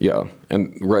different. Yeah,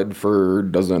 and red fir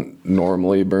doesn't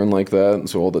normally burn like that, and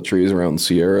so all the trees around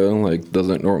Sierra like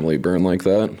doesn't normally burn like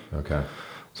that. Okay.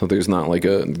 So there's not like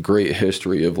a great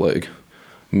history of like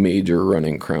major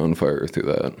running crown fire through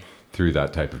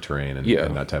that type of terrain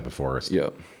and that type of forest. Yeah.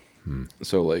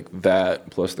 So like that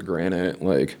plus the granite,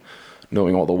 like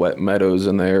knowing all the wet meadows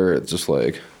in there, it's just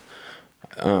like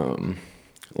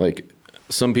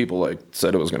some people like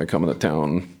said it was going to come into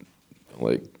town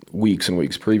like weeks and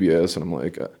weeks previous, and I'm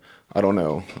like, I don't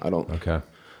know. Okay.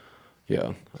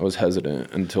 Yeah, I was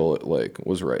hesitant until it like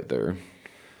was right there.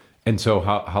 And so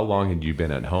how long had you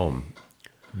been at home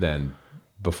then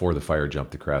before the fire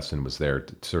jumped the crest and was there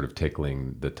sort of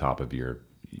tickling the top of your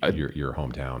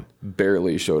hometown?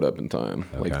 Barely showed up in time.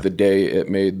 Okay. Like the day it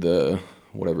made the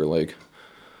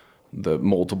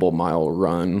multiple mile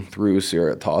run through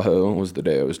Sierra Tahoe was the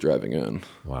day I was driving in.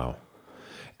 Wow.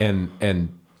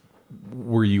 And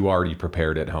were you already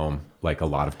prepared at home? Like a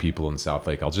lot of people in South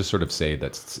Lake, I'll just sort of say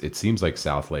that it seems like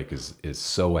South Lake is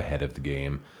so ahead of the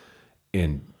game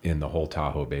in the whole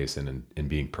Tahoe Basin and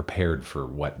being prepared for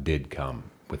what did come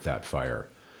with that fire,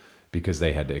 because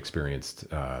they had to experience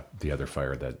the other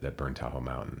fire that burned Tahoe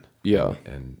Mountain. Yeah.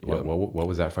 And what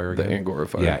was that fire again? The Angora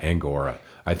fire. Yeah, Angora.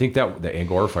 I think that the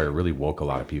Angora fire really woke a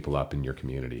lot of people up in your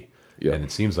community. Yeah. And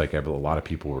it seems like a lot of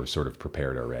people were sort of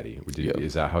prepared already.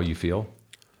 Is that how you feel?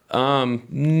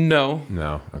 No.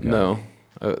 No. Okay. No.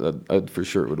 I for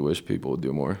sure would wish people would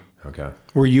do more. Okay.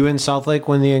 Were you in South Lake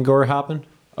when the Angora happened?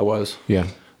 I was. Yeah.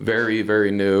 Very,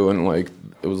 very new, and like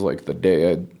it was like the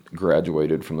day I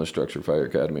graduated from the Structure Fire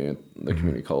Academy at the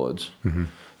community college.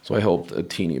 So I helped a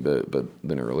teeny bit, but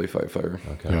didn't really fight fire.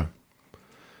 Okay. Yeah.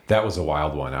 That was a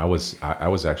wild one. I was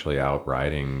actually out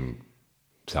riding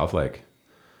South Lake.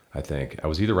 I think I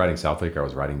was either riding South Lake or I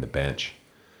was riding the bench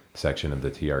section of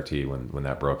the TRT when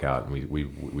that broke out, and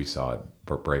we saw it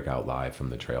break out live from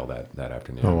the trail that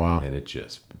afternoon. Oh wow! And it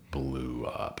just blew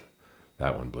up.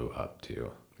 That one blew up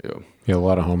too. Yeah, a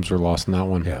lot of homes were lost in that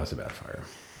one. Yeah, it was a bad fire.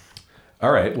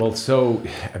 All right. Well, so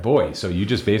you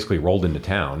just basically rolled into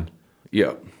town.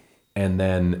 Yeah. And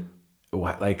then,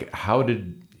 how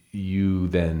did you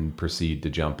then proceed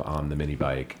to jump on the mini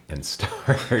bike and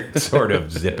start sort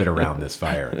of zipping around this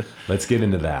fire? Let's get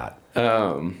into that.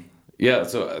 Yeah,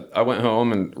 so I went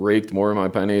home and raked more of my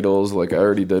pine needles. Like I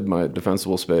already did my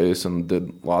defensible space and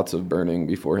did lots of burning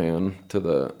beforehand to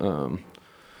the,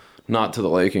 not to the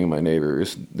liking of my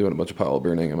neighbors, doing a bunch of pile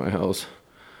burning in my house.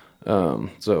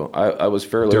 So I was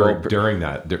fairly during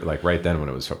that, like right then when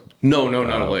it was no,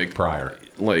 like prior,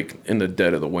 like in the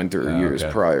dead of the winter years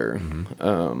okay. prior.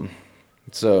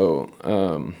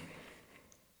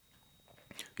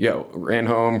 Yeah, ran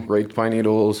home, raked pine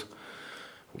needles,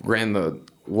 ran the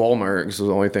Walmart because it was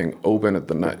the only thing open at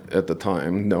the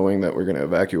time, knowing that we are going to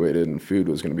evacuate it and food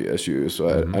was going to be an issue. So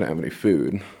I didn't have any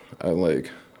food. I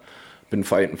been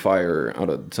fighting fire out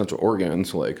of Central Oregon,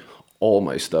 so like all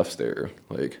my stuff's there,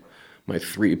 like my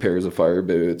 3 pairs of fire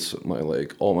boots, my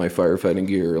all my firefighting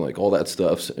gear, like all that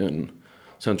stuff's in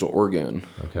Central Oregon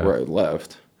where I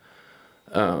left.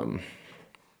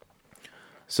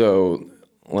 So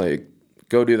like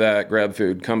go do that, grab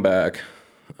food, come back,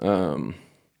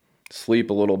 sleep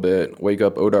a little bit, wake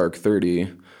up dark 30,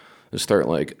 and start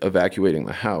like evacuating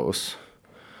the house.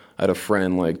 I had a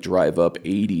friend like drive up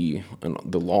 80 and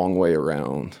the long way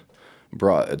around,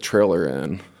 brought a trailer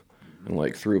in, and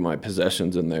like threw my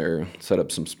possessions in there, set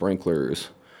up some sprinklers,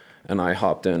 and I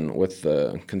hopped in with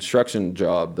the construction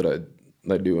job that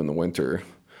I do in the winter.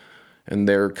 And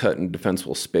they're cutting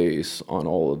defensible space on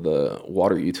all of the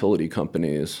water utility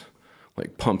companies,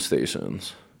 like pump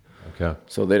stations. Okay.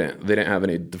 So they didn't have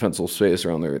any defensible space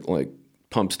around their like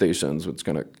pump stations, which is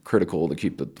kind of critical to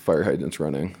keep the fire hydrants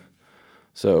running.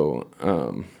 So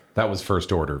that was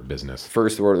first order business.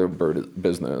 First order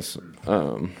business.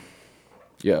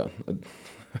 Yeah.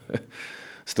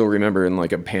 Still remember in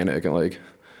like a panic at like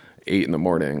 8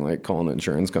 a.m, like calling the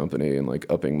insurance company and like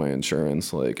upping my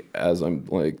insurance, like as I'm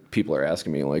like people are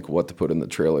asking me like what to put in the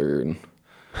trailer and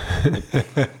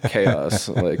chaos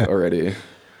like already.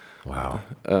 Wow.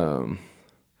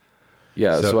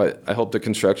 Yeah. So I helped a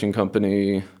construction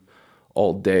company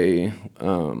all day.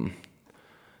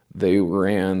 They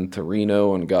ran to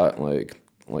Reno and got like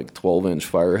 12-inch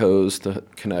fire hose to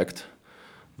connect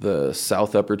the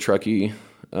South Upper Truckee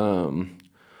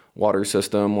water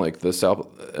system. Like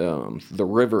the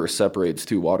river separates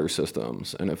two water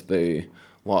systems, and if they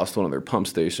lost one of their pump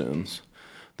stations,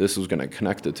 this was going to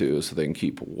connect the two so they can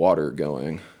keep water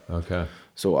going. Okay.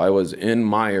 So I was in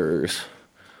Myers,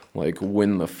 like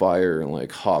when the fire, and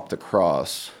like hopped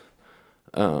across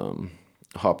town,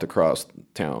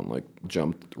 like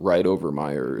jumped right over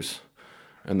Myers,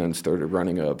 and then started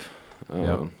running up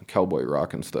Cowboy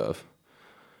Rock and stuff.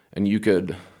 And you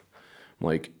could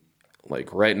like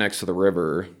right next to the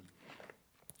river,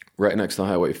 right next to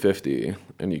Highway 50,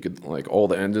 and you could like all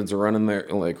the engines are running there,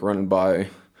 like running by,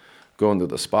 going to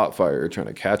the spot fire trying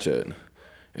to catch it,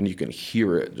 and you can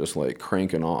hear it just like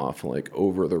cranking off like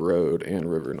over the road and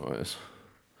river noise.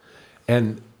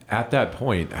 And at that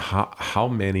point, how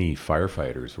many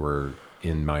firefighters were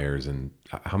in Myers, and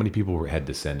how many people had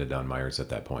descended on Myers at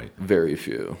that point? Very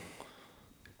few.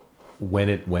 When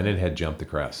it had jumped the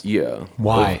crest? Yeah.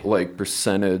 Why? Like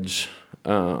percentage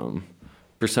of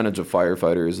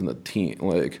firefighters in the team,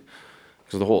 like,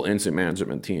 because the whole incident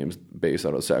management team's based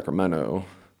out of Sacramento,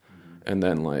 and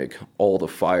then like all the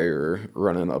fire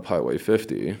running up Highway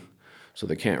 50, so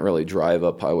they can't really drive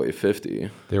up Highway 50.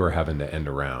 They were having to end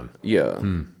around. Yeah.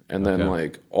 And then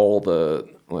like all the,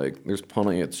 like there's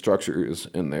plenty of structures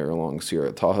in there along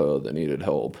Sierra Tahoe that needed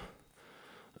help.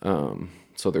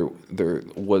 So there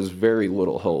was very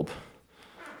little help.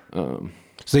 So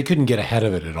they couldn't get ahead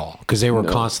of it at all because they were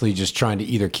constantly just trying to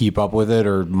either keep up with it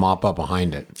or mop up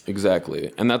behind it.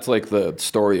 Exactly. And that's like the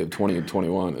story of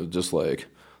 2021. It's just like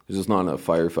there's just not enough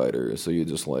firefighters, so you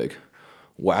just like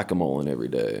whack-a-mole in every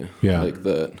day. Yeah. Like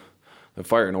the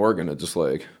fire in Oregon, it just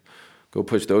like go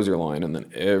push dozer line, and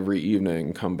then every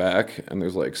evening come back and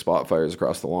there's like spot fires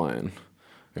across the line.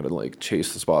 Got to like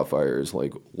chase the spot fires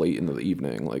like late into the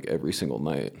evening, like every single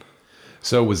night.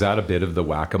 So was that a bit of the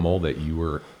whack-a-mole that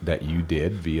you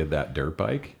did via that dirt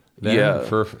bike? Then? Yeah.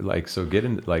 For like, so get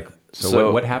in like,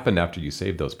 so what happened after you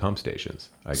saved those pump stations?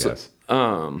 I guess.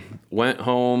 Went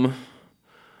home,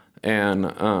 and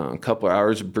a couple of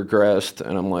hours progressed,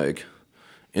 and I'm like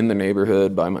in the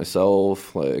neighborhood by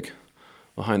myself, like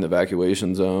behind the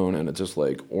evacuation zone, and it's just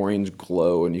like orange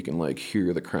glow, and you can like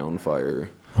hear the crown fire.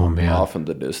 Oh man! Off in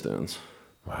the distance.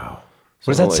 Wow.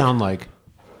 What does that sound like?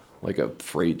 Like a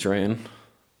freight train.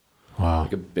 Wow.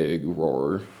 Like a big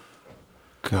roar.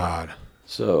 God.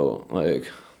 So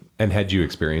like. And had you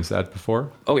experienced that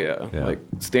before? Oh yeah. Like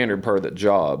standard part of the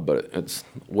job, but it's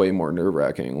way more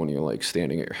nerve-wracking when you're like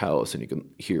standing at your house and you can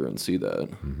hear and see that.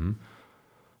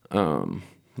 Mm-hmm.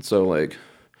 So like,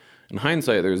 in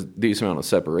hindsight, there's a decent amount of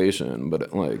separation,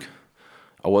 but like,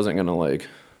 I wasn't gonna like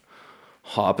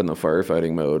hop in the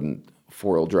firefighting mode and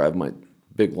four-wheel drive my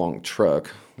big long truck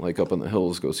like up in the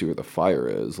hills, go see where the fire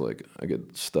is. Like I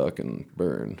get stuck and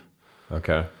burned.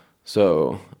 Okay.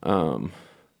 So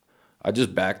I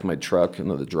just backed my truck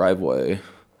into the driveway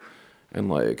and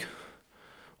like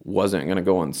wasn't gonna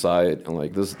go inside, and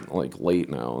like this like late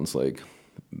now, it's like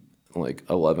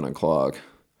 11 o'clock,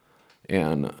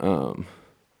 and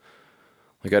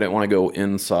like I didn't want to go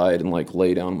inside and like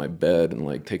lay down in my bed and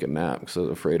like take a nap because I was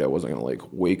afraid I wasn't gonna like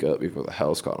wake up before the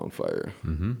house caught on fire.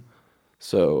 Mm-hmm.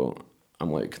 So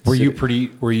I'm like, were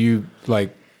you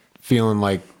like feeling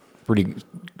like pretty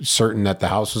certain that the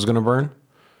house was gonna burn?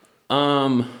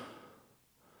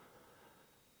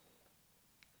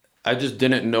 I just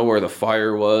didn't know where the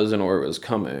fire was and where it was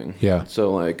coming. Yeah.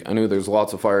 So like I knew there's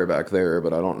lots of fire back there,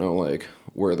 but I don't know like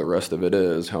where the rest of it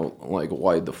is, how like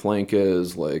wide the flank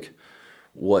is, like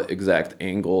what exact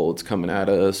angle it's coming at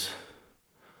us.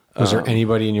 Was there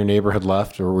anybody in your neighborhood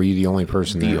left, or were you the only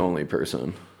person there? The only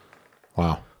person.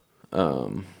 Wow.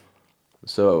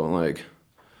 So like,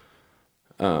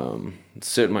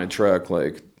 sit in my truck,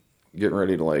 like getting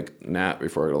ready to like nap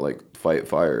before I go like fight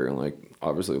fire, and like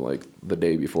obviously like the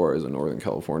day before I was in Northern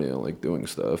California, like doing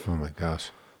stuff. Oh my gosh.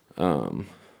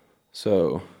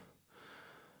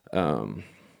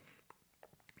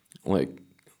 Like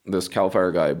this CAL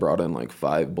FIRE guy brought in like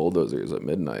 5 bulldozers at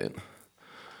midnight,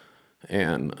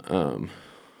 and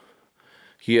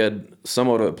he had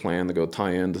somewhat of a plan to go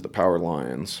tie into the power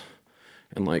lines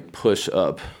and like push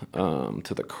up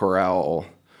to the corral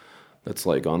that's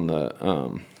like on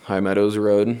the High Meadows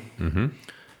Road. Mm-hmm.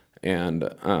 And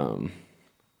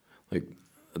like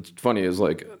it's funny is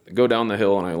like go down the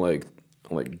hill and I like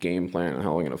game plan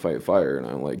how I'm gonna fight fire, and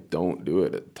I like don't do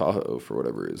it at Tahoe for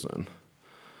whatever reason.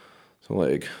 So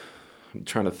like I'm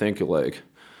trying to think of like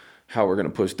how we're gonna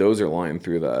push dozer line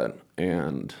through that,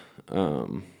 and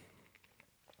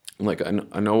like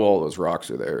I know all those rocks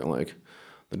are there, and like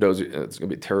the dozer, it's gonna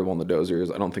be terrible on the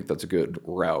dozers. I don't think that's a good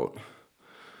route.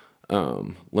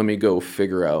 Let me go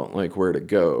figure out like where to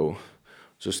go.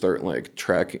 Just start like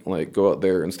tracking, like go out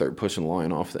there and start pushing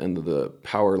line off the end of the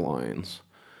power lines.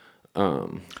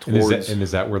 And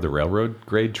is that where the railroad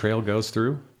grade trail goes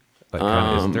through? Like,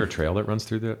 isn't there a trail that runs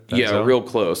through that yeah, zone? real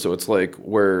close. So it's like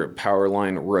where power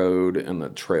line road and the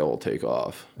trail take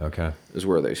off. Okay. Is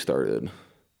where they started.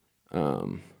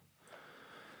 So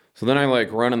then I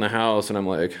like run in the house and I'm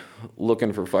like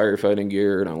looking for firefighting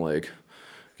gear, and I'm like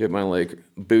get my like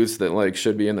boots that like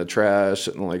should be in the trash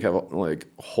and like have like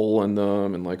a hole in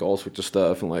them and like all sorts of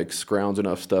stuff, and like scrounge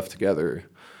enough stuff together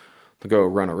to go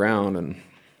run around, and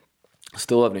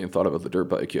still haven't even thought about the dirt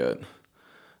bike yet.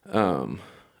 And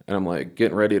I'm like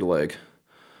getting ready to like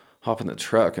hop in the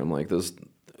truck, and I'm like this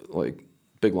like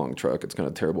big long truck, it's kind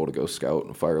of terrible to go scout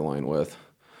and fire line with.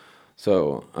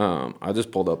 So I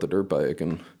just pulled out the dirt bike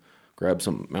and grabbed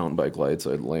some mountain bike lights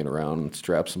I'd laying around and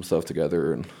strapped some stuff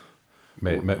together and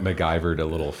MacGyvered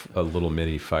a little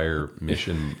mini fire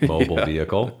mission mobile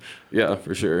vehicle. Yeah,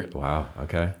 for sure. Wow.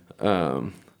 Okay.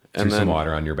 And Threw some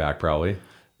water on your back, probably.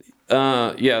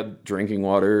 Yeah, drinking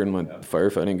water and my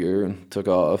firefighting gear, and took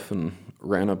off and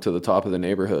ran up to the top of the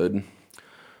neighborhood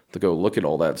to go look at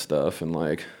all that stuff. And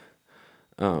like,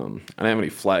 I didn't have any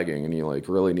flagging, and you like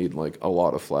really need like a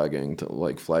lot of flagging to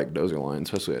like flag dozer line,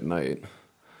 especially at night.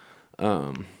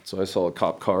 So I saw a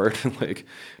cop car, and like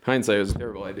hindsight, it was a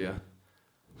terrible idea.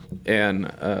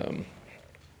 And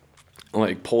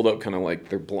like pulled up kind of like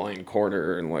their blind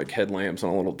corner and like headlamps on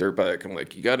a little dirt bike. I'm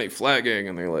like, you got any flagging?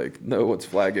 And they're like, no, what's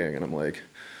flagging? And I'm like,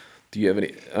 do you have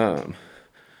any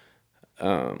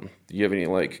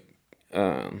like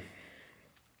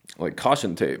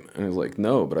caution tape? And he's like,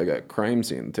 no, but I got crime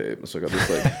scene tape. So I got this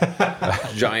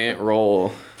like giant roll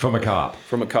from a cop.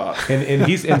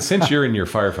 And since you're in your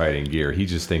firefighting gear, he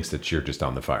just thinks that you're just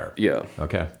on the fire. Yeah.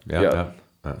 Okay. Yeah.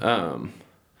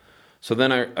 So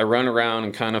then I run around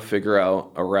and kind of figure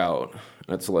out a route.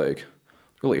 And it's like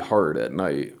really hard at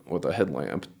night with a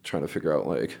headlamp trying to figure out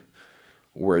like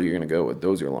where you're going to go with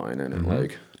dozer line. And it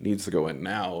like needs to go in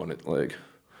now. And it like,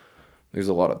 there's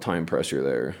a lot of time pressure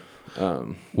there.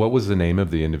 What was the name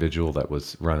of the individual that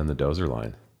was running the dozer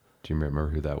line? Do you remember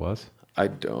who that was? I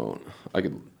don't. I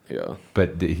could, yeah.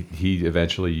 But he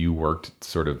eventually, you worked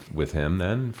sort of with him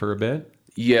then for a bit?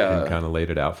 Yeah. And kind of laid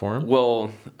it out for him?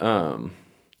 Well,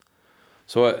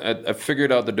 so I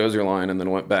figured out the dozer line and then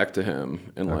went back to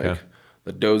him, and like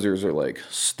the dozers are like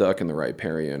stuck in the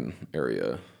riparian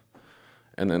area,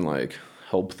 and then like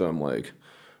help them like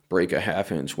break a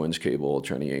 1/2-inch winch cable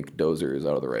trying to yank dozers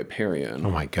out of the riparian. Oh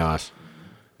my gosh.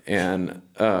 And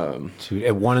dude,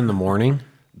 at 1 a.m?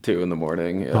 2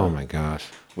 a.m, yeah. Oh my gosh.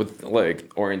 With like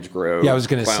Orange Grove, yeah, I was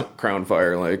gonna say Crown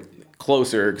Fire, like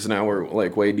closer because now we're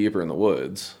like way deeper in the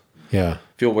woods. Yeah,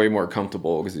 feel way more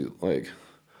comfortable because like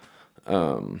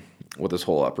with this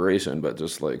whole operation, but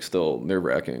just like still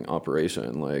nerve-wracking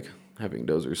operation, like having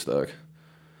dozers stuck.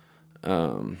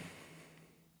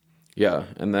 Yeah,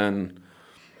 and then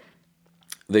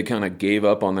they kind of gave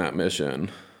up on that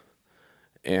mission,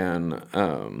 and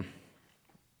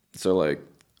so like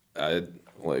I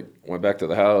like went back to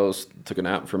the house, took a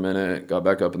nap for a minute, got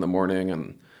back up in the morning,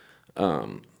 and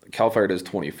CAL FIRE does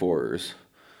 24s,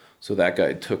 so that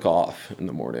guy took off in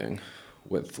the morning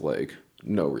with like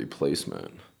no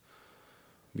replacement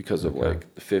because of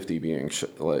like the 50 being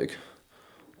like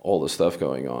all the stuff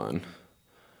going on.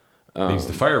 Because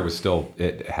the fire was still,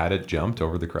 had it jumped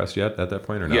over the crest yet at that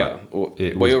point or not? Yeah, well,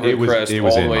 it way was, over it the was, crest, it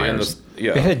was all in the way in Myers. the,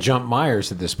 yeah. It had jumped Myers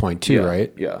at this point too, Yeah,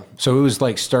 right? yeah. So it was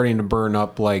like starting to burn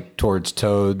up like towards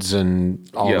Toads and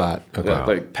all that. Okay. Yeah,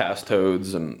 like past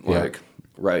Toads and Yeah. like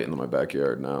right into my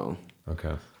backyard now.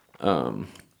 Okay.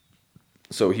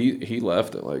 So he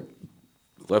left in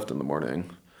the morning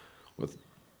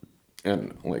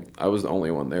and like I was the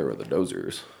only one there with the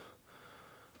dozers.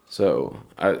 So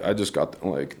I just got the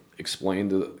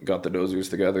dozers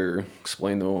together,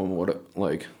 explained to them what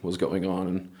like was going on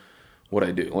and what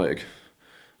I do. Like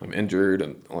I'm injured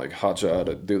and like hotshot.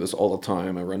 I do this all the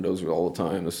time. I run dozers all the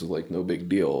time. This is like no big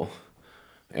deal.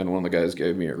 And one of the guys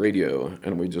gave me a radio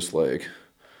and we just like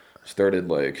started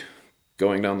like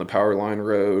going down the power line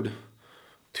road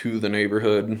to the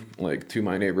neighborhood, like to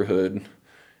my neighborhood,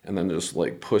 and then just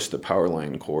like push the power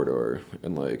line corridor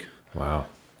and like Wow.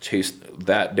 chase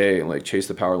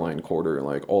the power line corridor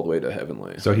like all the way to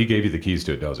Heavenly. So he gave you the keys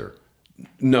to a dozer?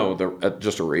 No,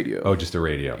 just a radio. Oh, just a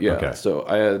radio. Yeah. Okay. So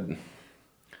I had,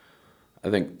 I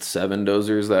think 7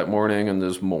 dozers that morning, and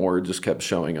there's more just kept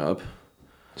showing up.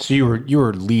 So you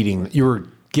were leading. You were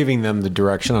giving them the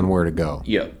direction on where to go.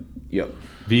 Yep.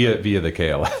 Via the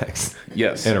KLX.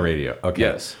 Yes. And a radio. Okay.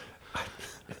 Yes.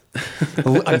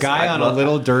 A guy on a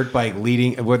little dirt bike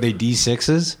leading. Were they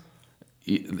D6s?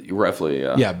 Roughly,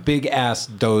 yeah. Yeah, big ass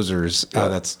dozers. Oh,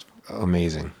 that's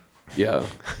amazing. Yeah.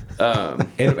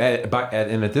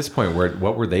 And at this point,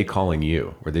 what were they calling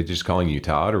you? Were they just calling you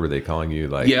Todd, or were they calling you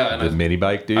like the mini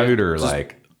bike dude, or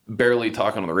like barely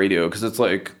talking on the radio because it's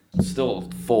like still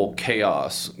full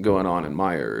chaos going on in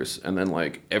Myers, and then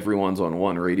like everyone's on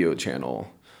one radio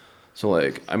channel. So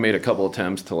like I made a couple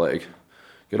attempts to like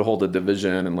get a hold of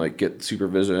division and like get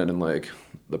supervision and like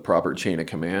the proper chain of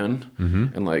command,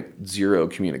 and like zero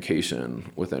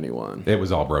communication with anyone. It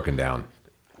was all broken down.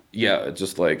 Yeah, it's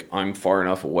just like I'm far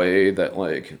enough away that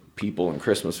like people in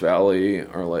Christmas Valley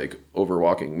are like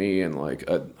overwalking me, and like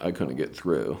I couldn't get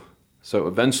through. So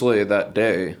eventually that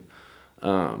day,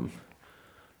 a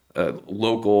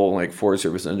local like Forest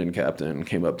Service engine captain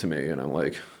came up to me, and I'm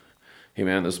like, "Hey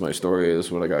man, this is my story. This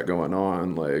is what I got going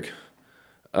on. Like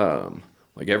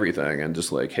everything." And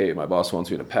just like, "Hey, my boss wants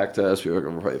me to pack test. We're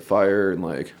going to fight fire." And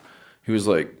like, he was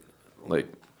like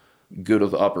good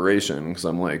with the operation because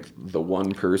I'm like the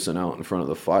one person out in front of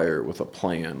the fire with a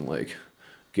plan, like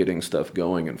getting stuff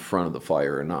going in front of the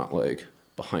fire and not like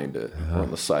behind it or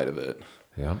on the side of it.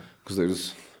 Yeah. Because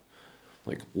there's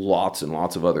like lots and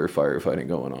lots of other firefighting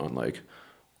going on. Like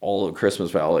all of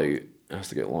Christmas Valley has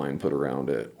to get line put around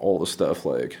it. All the stuff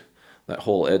like that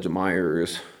whole edge of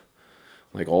Myers,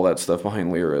 like all that stuff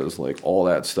behind Lyra's, like all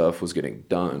that stuff was getting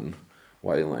done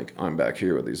while like I'm back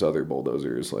here with these other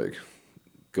bulldozers like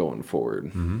going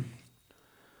forward.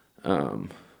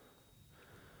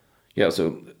 Yeah,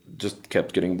 so just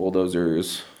kept getting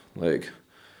bulldozers, like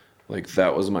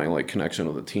that was my like connection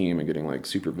with the team and getting like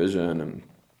supervision, and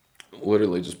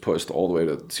literally just pushed all the way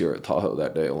to Sierra Tahoe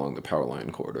that day along the power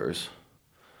line corridors.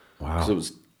 Wow. Because it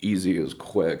was easy, it was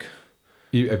quick.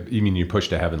 You mean you pushed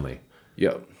to Heavenly?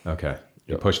 Yep. Okay.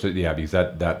 You pushed it, yeah, because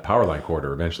that power line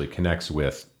corridor eventually connects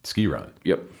with Ski Run.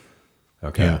 Yep.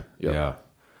 Okay. Yeah. Yeah.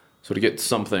 So to get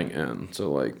something in,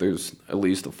 so like there's at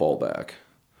least a fallback.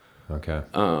 Okay.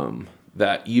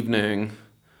 That evening,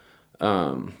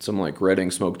 some like Redding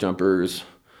smoke jumpers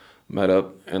met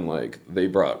up, and like they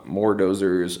brought more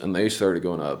dozers, and they started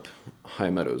going up High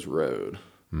Meadows Road.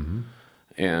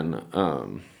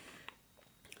 And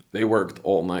they worked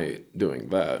all night doing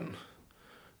that.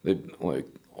 They like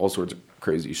all sorts of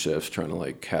crazy shifts trying to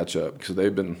like catch up because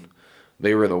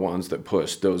they were the ones that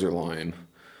pushed dozer line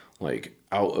like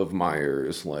out of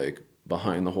Myers, like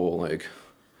behind the whole like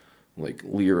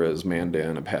Lyra's,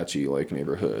 Mandan, Apache like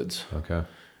neighborhoods. Okay.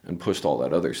 And pushed all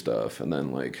that other stuff, and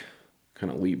then like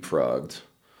kind of leapfrogged,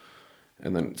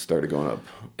 and then started going up.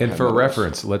 And for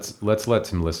reference, let's let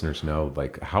some listeners know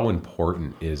like how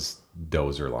important is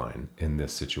dozer line in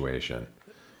this situation.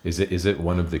 Is it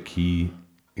one of the key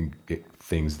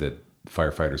things that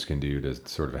firefighters can do to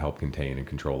sort of help contain and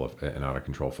control an out of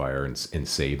control fire and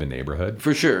save a neighborhood?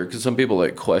 For sure, because some people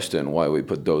like question why we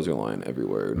put dozer line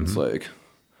everywhere, and it's like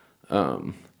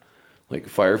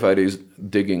firefighters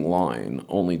digging line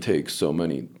only takes so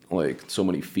many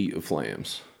feet of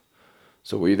flames.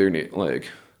 So we either need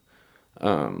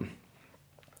so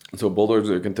a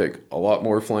bulldozer can take a lot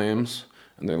more flames,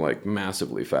 and they're like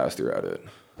massively faster at it.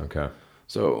 Okay.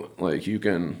 So like you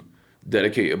can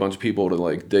dedicate a bunch of people to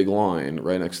like dig line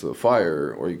right next to the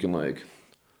fire, or you can like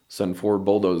send 4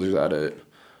 bulldozers at it.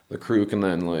 The crew can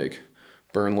then like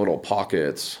burn little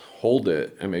pockets, hold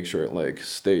it, and make sure it like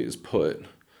stays put.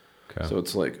 Okay. So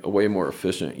it's like a way more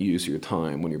efficient use of your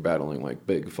time when you're battling like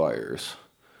big fires.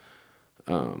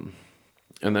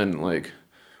 And then like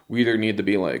we either need to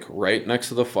be like right next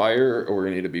to the fire or we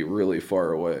need to be really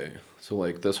far away. So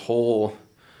like this whole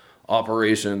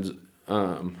operations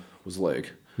was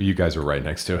like, You guys were right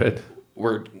next to it.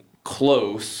 we're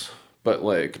close, but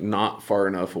like not far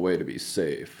enough away to be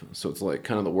safe. So it's like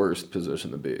kind of the worst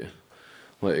position to be.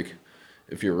 Like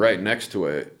if you're right next to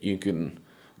it, you can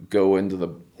go into the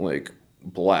like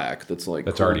black that's like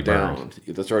That's cooled already down. burned.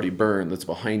 That's already burned, that's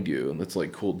behind you, and that's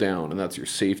like cooled down, and that's your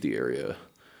safety area.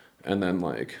 And then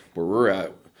like where we're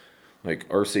at, like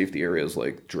our safety area is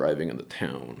like driving into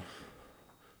town,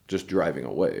 just driving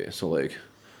away. So like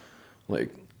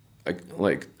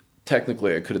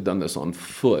technically I could have done this on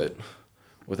foot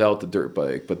without the dirt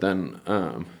bike, but then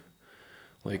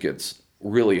like it's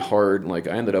really hard. Like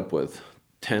I ended up with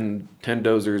 10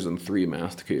 dozers and 3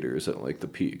 masticators at like the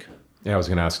peak. Yeah, I was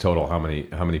going to ask total how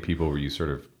many people were you sort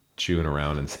of chewing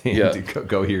around and saying, Yeah.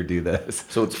 go here, do this.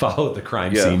 So it's follow the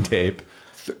crime scene tape.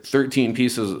 13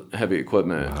 pieces of heavy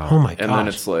equipment. Oh my And then gosh.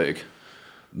 it's like,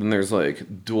 then there's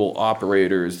like dual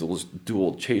operators, there's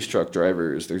dual chase truck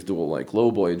drivers, there's dual like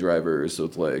lowboy drivers. So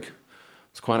it's like,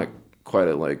 it's quite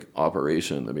a like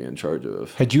operation to be in charge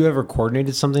of. Had you ever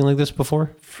coordinated something like this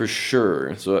before? For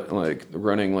sure. So like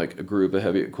running like a group of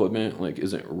heavy equipment like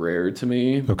isn't rare to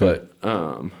me, Okay.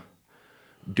 but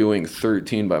doing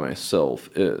 13 by myself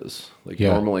is. Like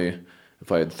Yeah. normally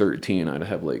if I had 13, I'd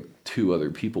have like 2 other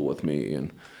people with me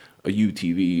and a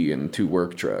UTV and 2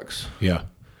 work trucks. Yeah.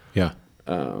 Yeah.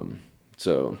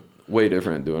 So way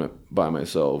different doing it by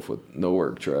myself with no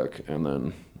work truck and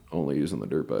then only using the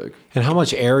dirt bike. And how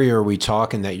much area are we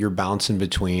talking that you're bouncing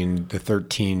between the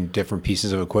 13 different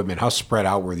pieces of equipment? How spread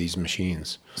out were these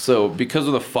machines? So because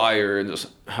of the fire and just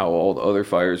how all the other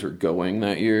fires were going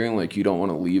that year, like you don't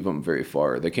want to leave them very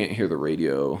far. They can't hear the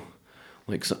radio.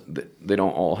 Like they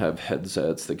don't all have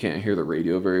headsets. They can't hear the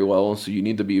radio very well. So you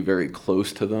need to be very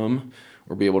close to them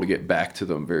or be able to get back to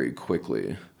them very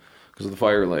quickly. Because the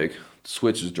fire like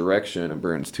switches direction and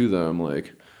burns to them.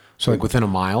 Like, So like within a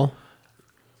mile?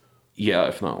 yeah,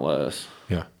 if not less.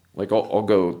 Yeah. Like I'll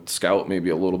go scout maybe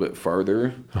a little bit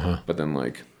farther, but then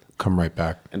like Come right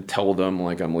back. and tell them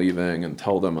like I'm leaving and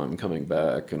tell them I'm coming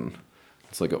back, and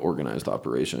it's like an organized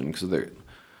operation because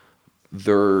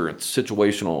their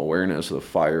situational awareness of the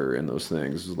fire and those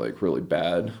things is like really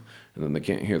bad, and then they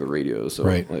can't hear the radio, so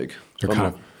Right. like They're I'm-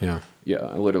 kind of, yeah. yeah,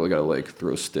 I literally got to like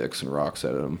throw sticks and rocks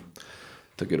at them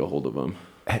to get a hold of them.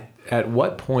 At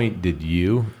what point did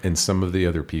you and some of the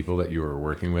other people that you were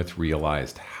working with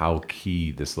realized how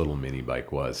key this little mini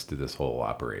bike was to this whole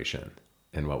operation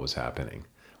and what was happening?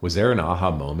 Was there an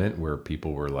aha moment where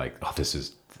people were like, "Oh, this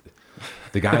is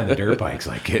the guy on the dirt bike's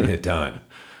like getting it done,"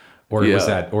 or was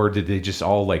that, or did they just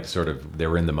all like sort of they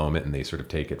were in the moment and they sort of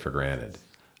take it for granted?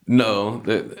 No,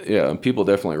 yeah, people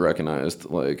definitely recognized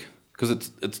like because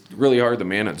it's really hard to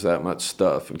manage that much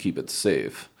stuff and keep it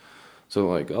safe. So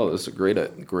like, oh, this is a great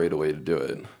way to do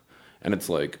it, and it's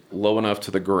like low enough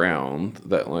to the ground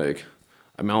that like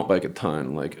I mountain bike a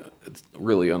ton. Like it's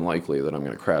really unlikely that I'm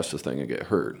going to crash this thing and get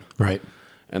hurt. Right.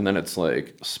 And then it's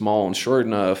like small and short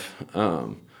enough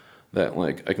that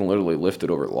like I can literally lift it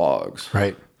over logs.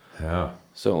 Right. Yeah.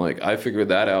 So like I figured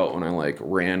that out when I like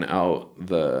ran out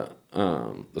the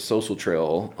social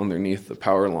trail underneath the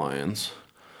power lines,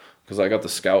 because I got to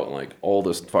scout like all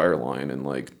this fire line in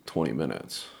like 20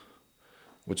 minutes,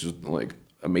 which is like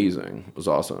amazing. It was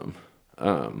awesome.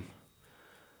 So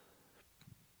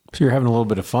you're having a little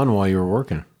bit of fun while you were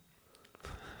working.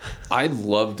 I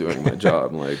love doing my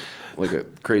job like a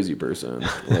crazy person.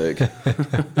 Like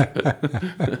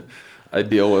I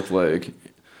deal with like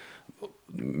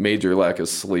major lack of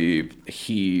sleep,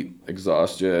 heat,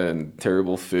 exhaustion,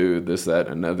 terrible food, this, that,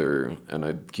 and another, and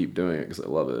I keep doing it because I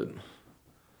love it.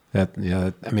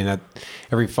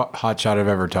 Every hot shot I've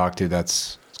ever talked to,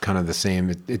 that's kind of the same.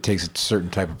 It takes a certain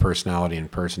type of personality and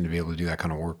person to be able to do that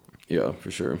kind of work. Yeah, for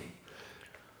sure.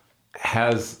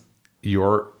 Has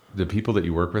the people that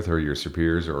you work with or your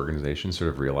superiors or organizations sort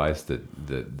of realized that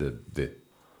the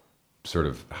sort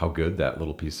of how good that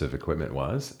little piece of equipment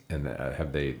was, and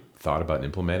have they thought about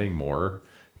implementing more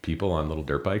people on little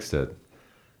dirt bikes to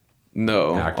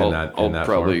No, act in that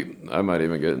probably form? I might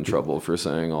even get in trouble for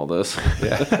saying all this.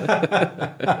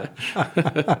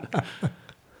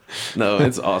 No,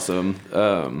 it's awesome.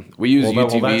 We use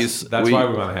UTVs. That's why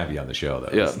we want to have you on the show,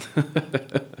 though.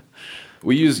 Yeah.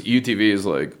 We use UTVs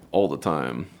like all the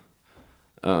time.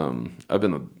 I've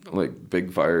been to like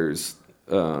big fires,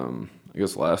 I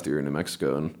guess last year in New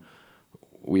Mexico, and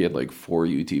we had like 4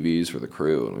 UTVs for the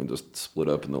crew, and we just split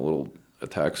up into little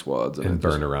attack squads and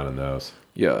burn around in those.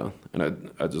 Yeah,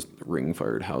 and I just ring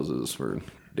fired houses for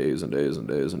days and days and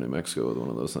days in New Mexico with one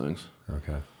of those things.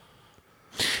 Okay.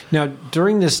 Now,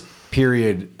 during this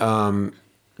period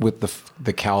with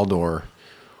the Caldor,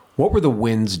 what were the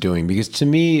winds doing? Because to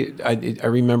me, I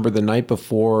remember the night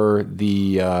before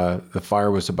the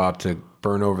fire was about to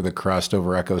burn over the crest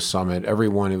over Echo Summit,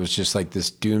 everyone, it was just like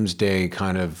this doomsday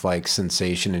kind of like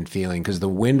sensation and feeling, because the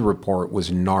wind report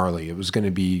was gnarly. It was going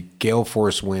to be gale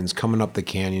force winds coming up the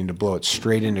canyon to blow it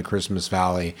straight into Christmas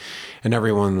Valley. And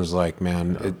everyone was like,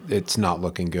 man, it's not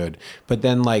looking good. But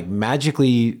then like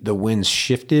magically the winds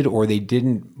shifted, or they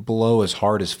didn't blow as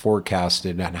hard as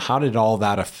forecasted. And how did all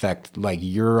that affect like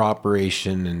your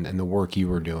operation and the work you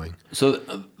were doing? So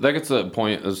that gets to the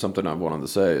point of something I wanted to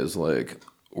say is like,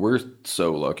 we're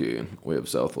so lucky we have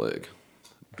South Lake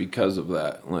because of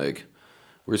that. Like,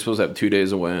 we're supposed to have 2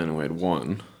 days of wind, and we had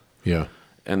one. Yeah.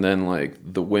 And then, like,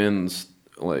 the winds,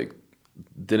 like,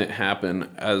 didn't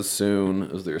happen as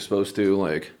soon as they were supposed to.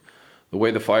 Like, the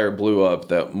way the fire blew up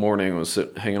that morning was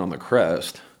hanging on the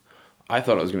crest. I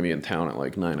thought I was going to be in town at,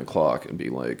 like, 9 o'clock and be,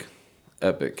 like,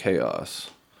 epic chaos.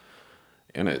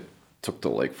 And it took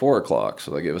till, like, 4 o'clock,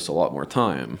 so that gave us a lot more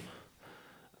time.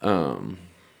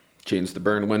 Changed the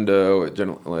burn window. It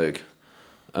generally, like,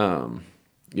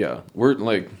 yeah, we're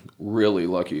like really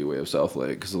lucky we have South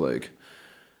Lake, because like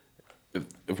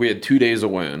if we had 2 days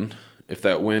of wind, if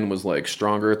that wind was like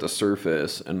stronger at the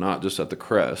surface and not just at the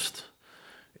crest,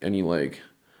 and you like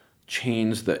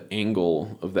change the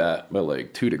angle of that by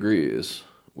like 2 degrees,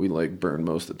 we like burned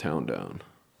most of the town down.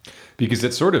 Because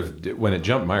it sort of, when it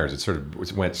jumped Myers, it sort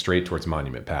of went straight towards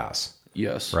Monument Pass.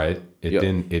 Yes. Right?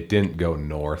 It didn't go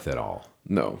north at all.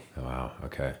 No. Oh, wow.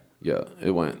 Okay. Yeah, it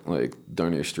went like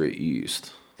darn near straight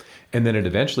east. And then it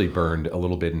eventually burned a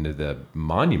little bit into the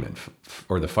monument,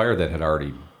 or the fire that had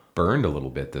already burned a little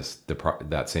bit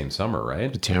that same summer,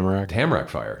 right? The Tamarack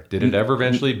fire. Did it ever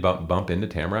eventually bump into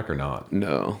Tamarack or not?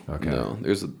 No. Okay. No.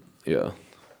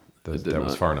 That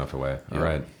was far enough away. Yeah. All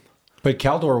right. But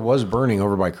Caldor was burning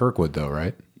over by Kirkwood, though,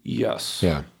 right? Yes.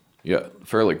 Yeah. Yeah,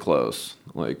 fairly close.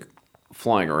 Like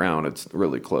flying around, it's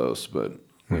really close, but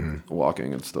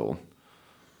walking, it's still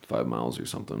 5 miles or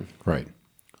something. Right.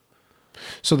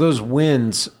 So those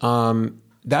winds,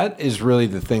 that is really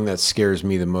the thing that scares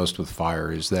me the most with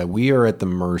fire, is that we are at the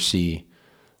mercy,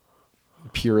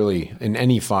 purely in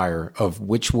any fire, of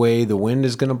which way the wind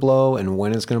is going to blow and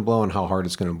when it's going to blow and how hard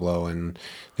it's going to blow. And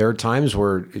there are times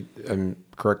where, and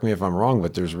correct me if I'm wrong,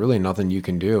 but there's really nothing you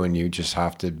can do, and you just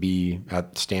have to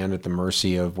stand at the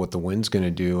mercy of what the wind's going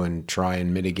to do and try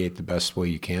and mitigate the best way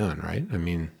you can, right? I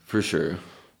mean, for sure.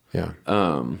 Yeah.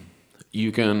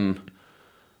 You can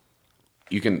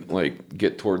like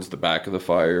get towards the back of the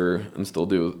fire and still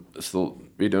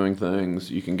be doing things.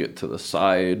 You can get to the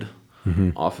side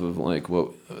off of like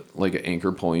an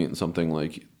anchor point and something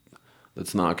like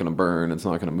that's not going to burn. It's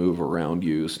not going to move around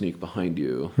you, sneak behind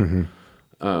you.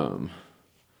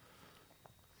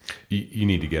 You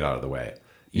need to get out of the way.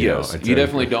 Yes, you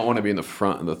definitely don't want to be in the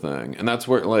front of the thing, and that's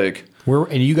where like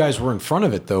and you guys were in front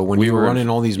of it though when you were running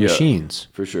all these machines,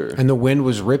 for sure. And the wind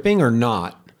was ripping or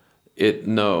not?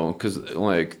 No, because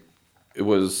like it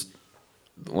was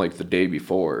like the day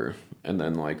before, and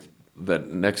then like the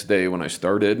next day when I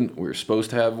started, we were supposed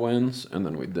to have winds, and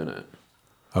then we didn't.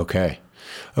 Okay.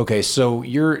 So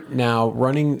you're now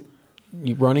running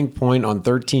point on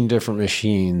 13 different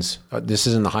machines. This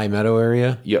is in the High Meadow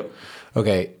area? Yep.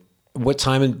 Okay. What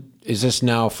time is this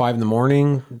now? 5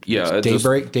 a.m? Yeah.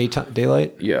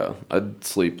 Daylight? Yeah. I'd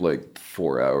sleep like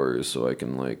 4 hours so I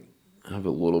can like have a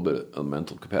little bit of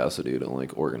mental capacity to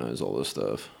like organize all this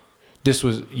stuff.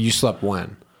 You slept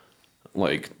when?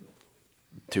 Like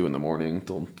 2 a.m.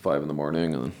 till 5 a.m,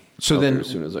 and so then as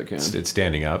soon as I can. It's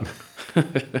standing up or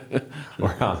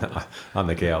on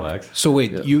the KLX. So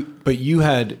wait, yeah.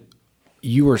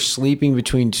 You were sleeping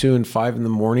between 2 and 5 in the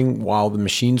morning while the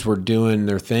machines were doing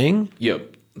their thing?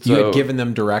 Yep. You had given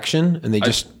them direction, and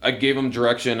I gave them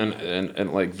direction,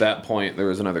 and like that point, there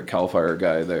was another CAL FIRE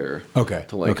guy there. Okay.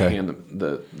 To like hand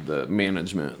the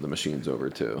management of the machines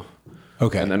over to.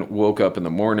 Okay. And then woke up in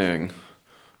the morning,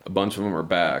 a bunch of them were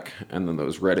back, and then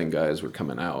those Redding guys were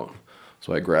coming out.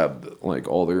 So I grabbed like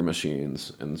all their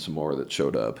machines and some more that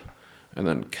showed up, and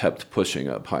then kept pushing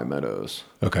up High Meadows.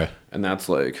 Okay. And that's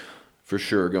like for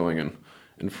sure going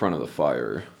in front of the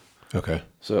fire. Okay.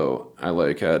 So I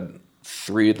like had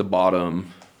 3 at the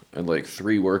bottom and like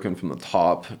 3 working from the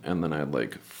top, and then I had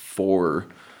like 4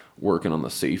 working on the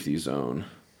safety zone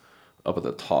up at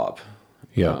the top.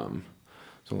 Yeah.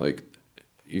 So like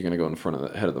you're gonna go in front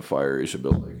of the head of the fire, you should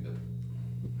build like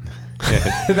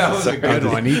That was a good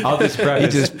one. I'll just He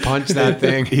preface. just punched that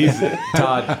thing.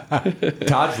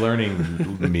 Todd's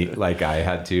learning me like I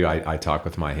had to. I talk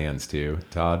with my hands too,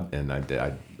 Todd, and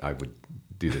I would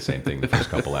do the same thing the first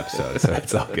couple episodes. So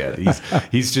it's all good.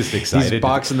 He's just excited. He's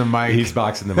boxing the mic. He's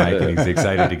boxing the mic, and he's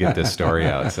excited to get this story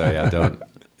out. So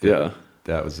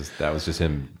that was just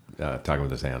him talking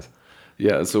with his hands.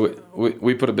 Yeah, so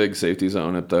we put a big safety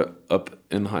zone up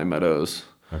in High Meadows.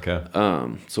 Okay.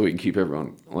 So we can keep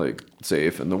everyone like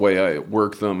safe. And the way I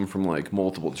work them from like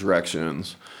multiple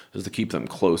directions is to keep them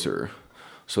closer.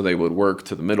 So they would work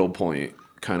to the middle point,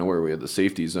 kind of where we had the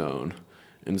safety zone,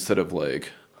 instead of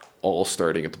like all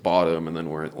starting at the bottom and then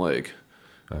we're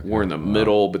in the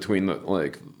middle between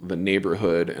the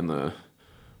neighborhood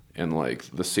and like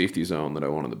the safety zone that I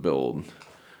wanted to build.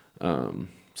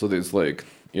 So there's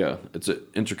it's an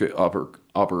intricate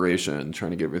operation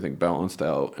trying to get everything balanced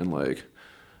out and like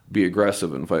be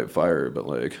aggressive and fight fire, but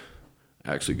like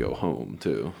actually go home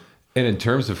too. And in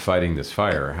terms of fighting this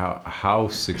fire, how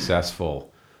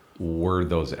successful were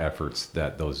those efforts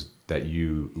that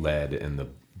you led and the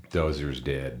dozers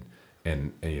did?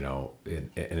 And you know,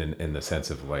 in the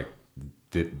sense of like,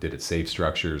 did it save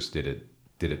structures? Did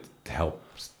it help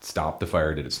stop the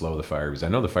fire? Did it slow the fire? Because I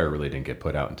know the fire really didn't get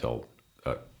put out until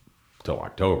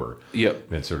October. Yep.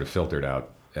 And it sort of filtered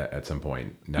out at some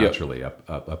point naturally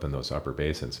up in those upper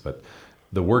basins. But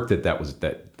the work that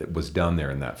was done there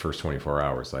in that first 24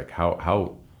 hours, like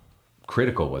how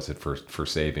critical was it for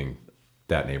saving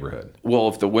that neighborhood? Well,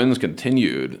 if the winds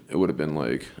continued, it would have been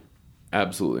like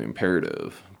absolutely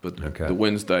imperative. But the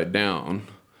winds died down,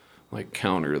 like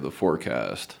counter to the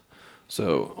forecast.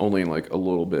 So only like a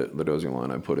little bit the dozing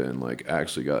line I put in like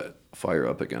actually got fire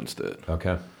up against it.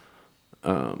 Okay.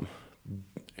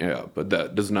 Yeah, but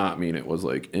that does not mean it was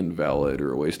like invalid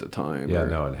or a waste of time. Yeah,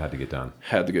 no, it had to get done.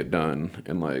 Had to get done,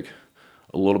 and like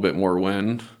a little bit more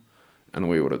wind, and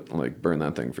we would have like burned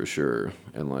that thing for sure.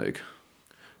 And like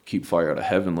keep fire out of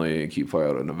Heavenly, keep fire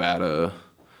out of Nevada,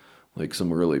 like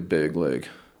some really big like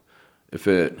if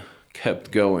it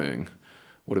kept going,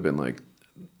 would have been like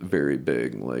very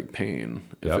big like pain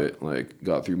if it like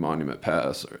got through Monument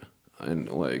Pass and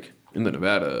like in the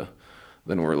Nevada.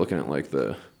 Then we're looking at like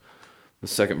the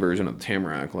second version of the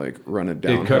Tamarack, like running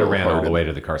down. It could have ran all the way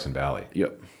to the Carson Valley.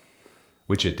 Yep.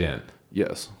 Which it didn't.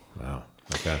 Yes. Wow.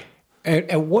 Okay.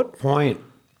 At what point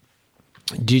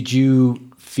did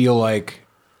you feel like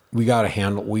we got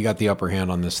the upper hand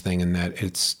on this thing, and that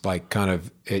it's like kind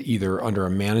of either under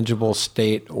a manageable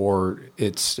state or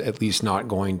it's at least not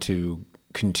going to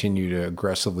continue to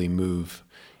aggressively move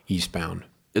eastbound?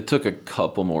 It took a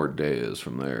couple more days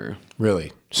from there.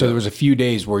 Really? So there was a few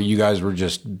days where you guys were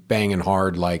just banging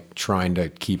hard, like trying to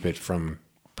keep it from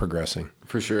progressing.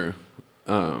 For sure.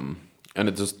 And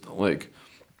it just like,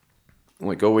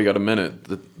 oh, we got a minute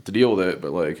to deal with it,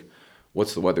 but like,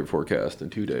 what's the weather forecast in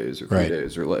 2 days or 3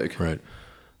 days or like, right.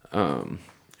 And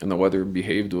the weather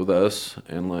behaved with us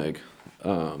and like,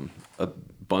 a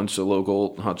bunch of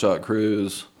local hotshot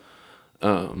crews,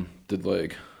 did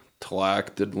like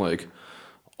Tlac did like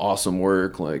awesome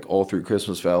work, like all through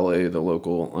Christmas Valley, the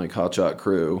local like hotshot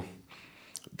crew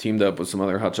teamed up with some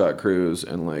other hotshot crews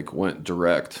and like went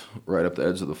direct right up the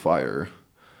edge of the fire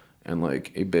and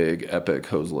like a big epic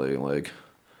hose lay, like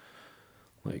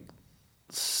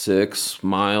 6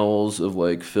 miles of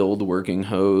like filled working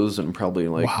hose and probably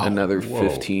like another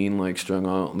 15 like strung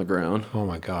out on the ground. Oh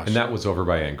my gosh. And that was over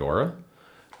by Angora?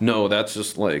 No, that's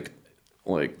just like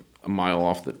a mile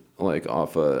off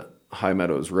High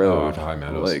Meadows Road. Oh, off High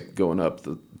Meadows. Like going up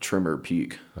the Trimmer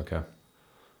Peak. Okay.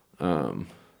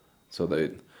 So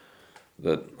the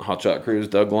hotshot crews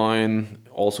dug line,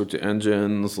 all sorts of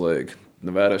engines, like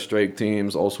Nevada strike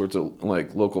teams, all sorts of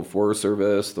like local Forest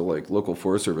Service. The like local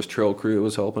Forest Service trail crew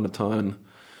was helping a ton,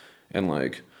 and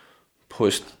like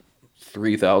pushed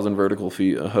 3,000 vertical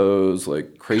feet of hose,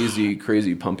 like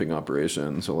crazy pumping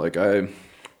operation. So like I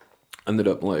ended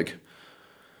up like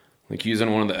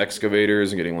using one of the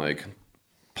excavators and getting like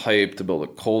pipe to build a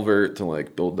culvert to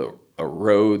like build a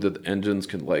road that the engines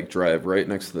could like drive right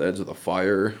next to the edge of the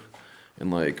fire, and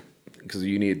like because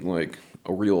you need like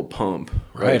a real pump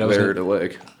right there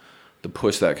to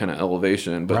push that kind of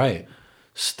elevation, but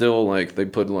still like they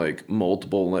put like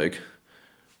multiple like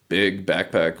big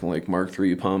backpack like Mark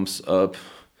III pumps up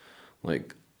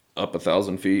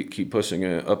 1,000 feet, keep pushing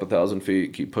it up 1,000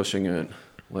 feet, keep pushing it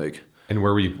like. And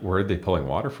where are they pulling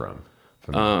water from?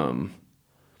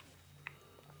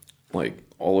 Like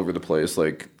all over the place,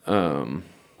 like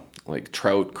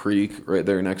Trout Creek right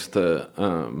there next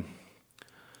to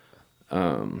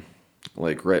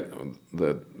like right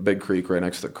the big creek right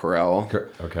next to the corral.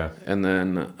 Okay. And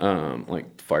then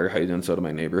like fire hydrants out of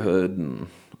my neighborhood and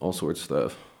all sorts of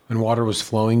stuff. And water was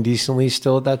flowing decently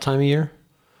still at that time of year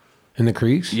in the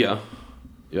creeks? Yeah.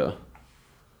 Wow.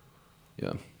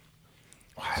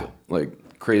 So,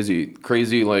 like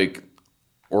crazy like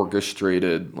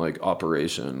orchestrated like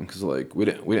operation, because like we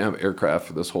didn't have aircraft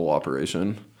for this whole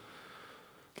operation.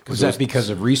 Was that because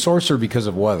of resource or because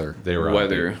of weather? They were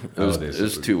weather. It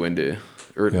was too windy,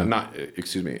 or not.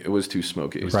 Excuse me. It was too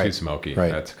smoky. It was too smoky.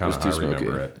 Right. That's kind of how I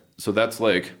remember it. So that's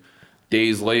like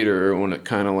days later when it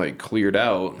kind of like cleared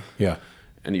out. Yeah.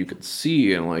 And you could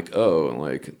see and like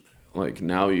like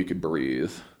now you could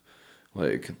breathe,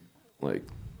 like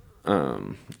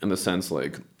in the sense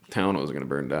like town wasn't gonna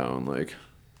burn down. Like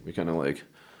we kind of like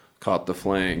caught the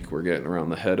flank. We're getting around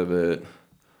the head of it.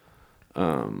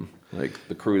 Like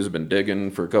the crew's been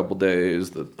digging for a couple days.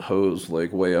 The hose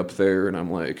like way up there, and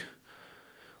I'm like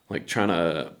trying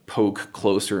to poke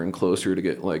closer and closer to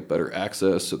get like better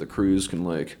access so the crews can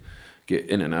like get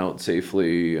in and out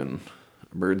safely, and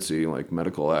emergency like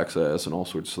medical access and all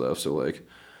sorts of stuff. So like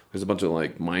there's a bunch of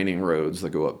like mining roads that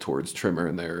go up towards Trimmer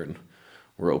in there, and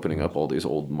we're opening up all these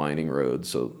old mining roads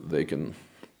so they can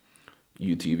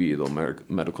UTV the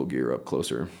medical gear up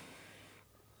closer.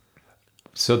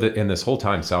 So in this whole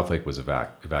time, South Lake was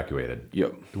evacuated.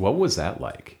 Yep. What was that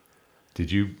like? Did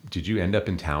you end up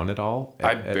in town at all?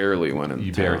 I barely went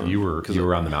in town. You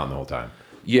were on the mountain the whole time.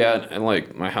 Yeah, and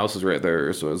like my house is right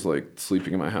there, so I was like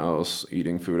sleeping in my house,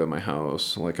 eating food at my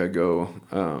house. Like I go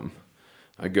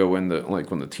in the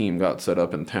like when the team got set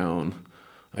up in town,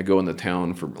 I go into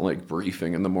town for like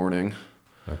briefing in the morning.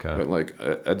 Okay. But like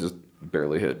I just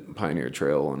barely hit Pioneer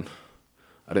Trail, and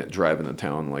I didn't drive into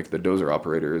town. Like the dozer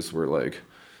operators were like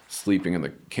sleeping in the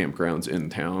campgrounds in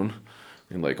town,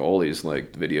 and like all these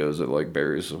like videos of like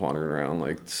bears wandering around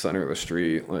like center of the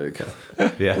street, like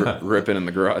ripping in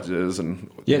the garages. And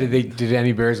did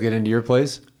any bears get into your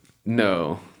place?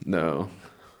 No,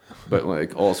 but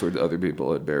like all sorts of other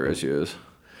people had bear issues.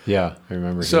 Yeah, I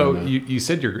remember. So you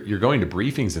said you're going to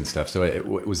briefings and stuff. So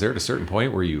was there at a certain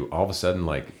point where you all of a sudden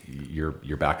like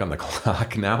you're back on the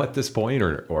clock now at this point,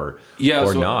 or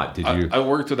not? Did you? I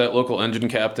worked with that local engine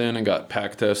captain and got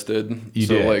pack tested. You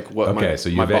did? Like what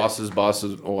my boss's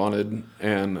bosses wanted,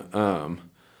 and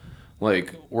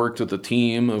like worked with the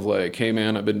team of like, hey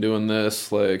man, I've been doing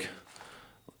this, like,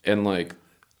 and like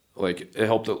it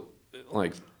helped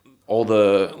like. All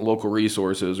the local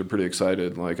resources are pretty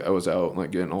excited. Like I was out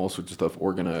like getting all sorts of stuff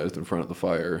organized in front of the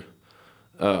fire,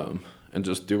 and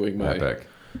just doing my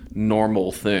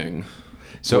normal thing.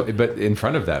 So, but in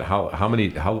front of that,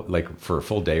 how like for a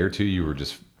full day or two, you were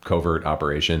just covert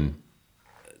operation?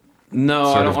 No,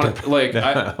 I don't want to like.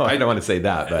 I don't want to say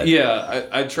that, but yeah,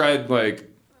 I tried like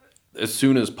as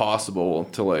soon as possible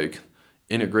to like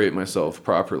integrate myself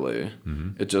properly.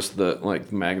 Mm-hmm. It just the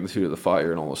like magnitude of the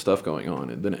fire and all the stuff going on,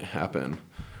 it didn't happen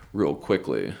real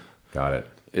quickly. Got it.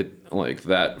 It like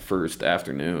that first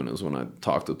afternoon is when I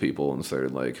talked to people and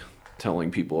started like telling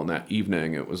people, and that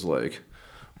evening it was like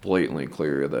blatantly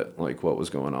clear that like what was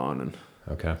going on and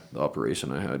the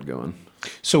operation I had going.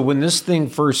 So when this thing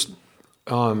first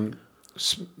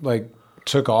like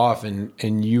took off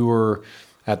and you were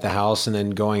at the house and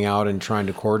then going out and trying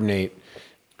to coordinate,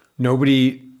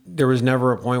 there was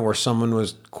never a point where someone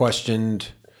was questioned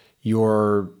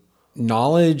your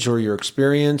knowledge or your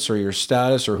experience or your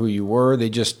status or who you were. They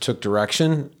just took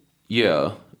direction.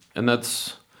 Yeah. And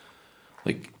that's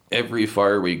like every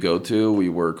fire we go to, we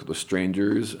work with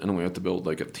strangers, and we have to build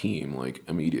like a team like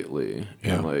immediately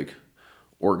and like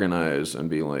organize and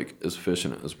be like as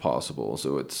efficient as possible.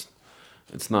 So it's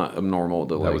not abnormal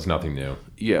to that was nothing new.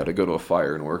 Yeah. To go to a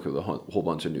fire and work with a whole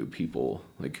bunch of new people.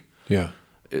 Like,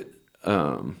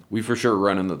 we for sure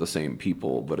run into the same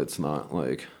people, but it's not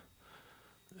like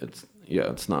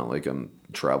it's not like I'm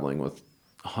traveling with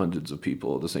hundreds of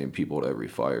people, the same people at every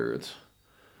fire. It's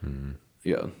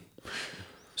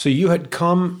So you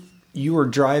were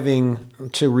driving,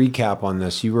 to recap on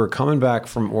this, you were coming back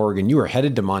from Oregon. You were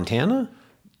headed to Montana?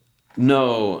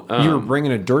 No. You were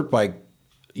bringing a dirt bike.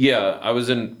 Yeah, I was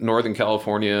in Northern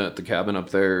California at the cabin up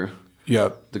there.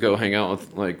 Yep. To go hang out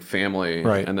with like family,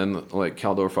 right? And then like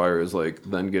Caldor fire is like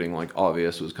then getting like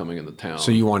obvious was coming into town.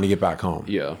 So you wanted to get back home?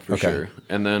 Yeah, for sure.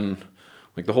 And then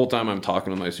like the whole time I'm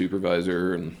talking to my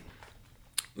supervisor, and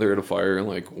they're at a fire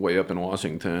like way up in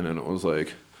Washington, and it was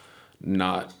like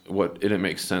it didn't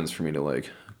make sense for me to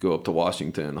like go up to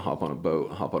Washington, hop on a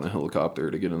boat, hop on a helicopter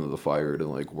to get into the fire to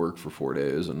like work for 4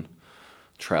 days and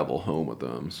travel home with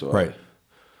them. So right.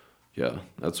 Yeah,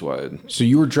 that's why. So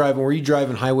you were driving, were you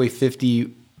driving Highway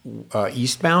 50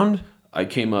 eastbound? I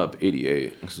came up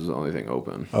 88. This is the only thing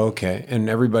open. Okay. And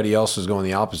everybody else was going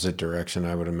the opposite direction,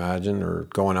 I would imagine, or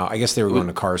going out. I guess they were going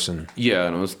to Carson. Yeah,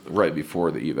 and it was right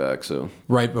before the evac. So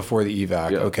right before the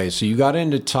evac. Yeah. Okay. So you got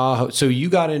into Tahoe. So you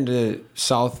got into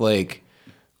South Lake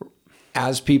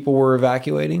as people were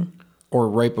evacuating, or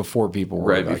right before people were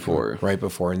Right evacuating? before. Right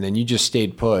before. And then you just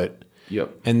stayed put.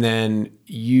 Yep. And then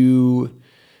you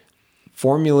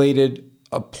formulated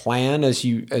a plan as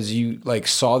you like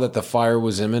saw that the fire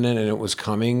was imminent and it was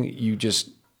coming. You just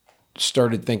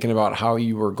started thinking about how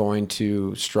you were going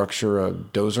to structure a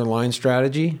dozer line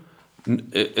strategy.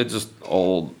 It just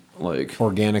all like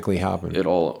organically happened. It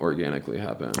all organically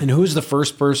happened. And who was the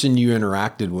first person you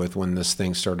interacted with when this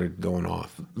thing started going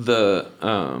off? The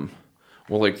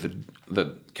like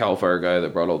the Cal Fire guy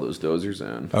that brought all those dozers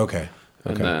in. Okay.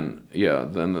 And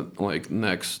then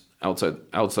next outside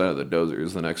of the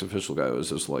dozers, the next official guy was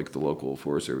just like the local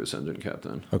Forest Service engine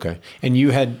captain. Okay. And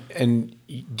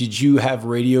did you have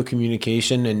radio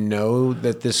communication and know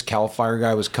that this Cal Fire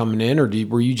guy was coming in, or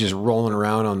were you just rolling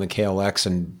around on the KLX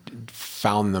and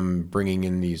found them bringing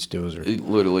in these dozers? It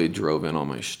literally drove in on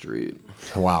my street.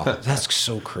 Wow. That's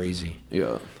so crazy.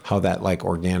 Yeah. How that like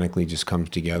organically just comes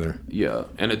together. Yeah.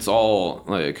 And it's all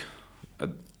like,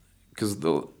 because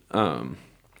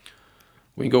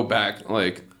we go back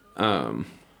like,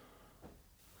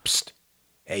 Psst.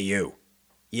 Hey, you.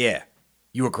 Yeah,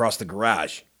 you across the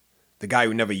garage. The guy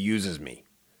who never uses me.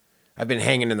 I've been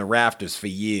hanging in the rafters for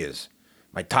years.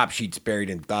 My top sheet's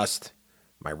buried in dust.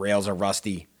 My rails are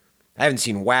rusty. I haven't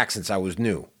seen wax since I was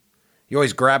new. You're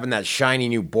always grabbing that shiny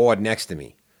new board next to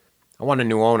me. I want a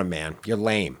new owner, man. You're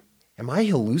lame. Am I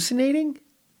hallucinating?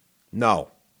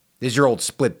 No. There's your old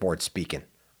split board speaking.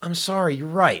 I'm sorry, you're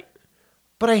right.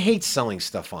 But I hate selling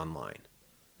stuff online.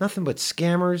 Nothing but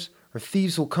scammers or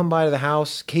thieves will come by to the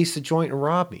house, case the joint, and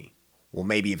rob me. Well,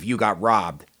 maybe if you got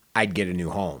robbed, I'd get a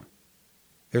new home.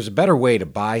 There's a better way to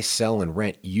buy, sell, and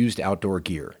rent used outdoor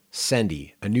gear.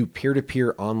 Sendy, a new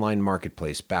peer-to-peer online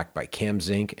marketplace backed by Cam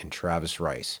Zink and Travis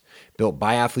Rice. Built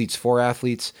by athletes for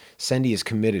athletes, Sendy is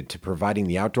committed to providing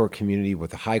the outdoor community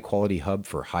with a high-quality hub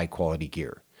for high-quality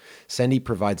gear. Sendy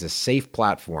provides a safe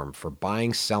platform for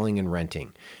buying, selling, and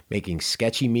renting, making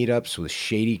sketchy meetups with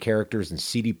shady characters and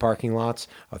seedy parking lots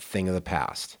a thing of the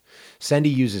past.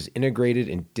 Sendy uses integrated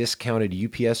and discounted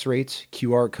UPS rates,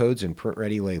 QR codes, and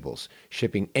print-ready labels,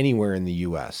 shipping anywhere in the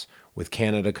U.S., with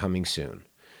Canada coming soon.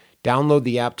 Download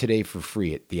the app today for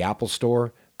free at the Apple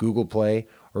Store, Google Play,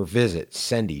 or visit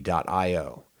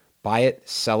sendy.io. Buy it,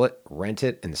 sell it, rent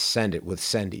it, and send it with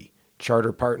Sendy,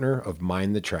 charter partner of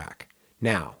Mind the Track.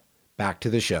 Now, back to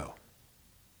the show.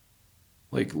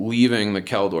 Like leaving the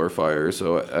Caldor fire,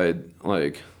 so I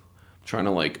like trying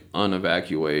to like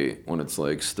unevacuate when it's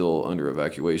like still under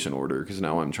evacuation order, because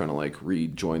now I'm trying to like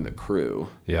rejoin the crew.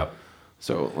 Yeah.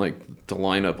 So like to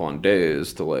line up on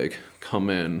days to like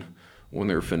come in when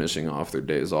they're finishing off their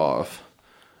days off.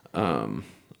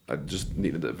 I just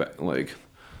needed to like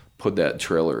put that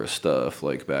trailer of stuff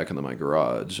like back into my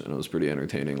garage, and it was pretty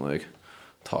entertaining. Like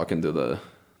talking to the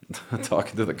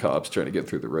cops, trying to get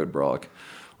through the roadblock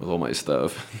with all my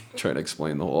stuff, trying to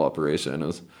explain the whole operation.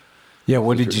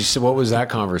 What was that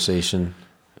conversation?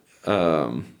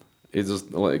 He's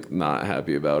just like not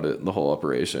happy about it, the whole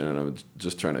operation, and I was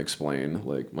just trying to explain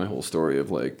like my whole story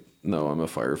of like, no, I'm a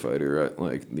firefighter. I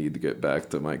like need to get back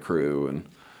to my crew and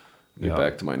get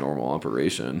back to my normal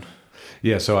operation.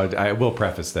 Yeah, so I will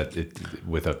preface that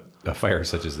with a fire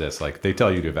such as this, like they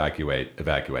tell you to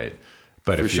evacuate.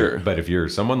 But if you're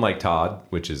someone like Todd,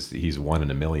 he's 1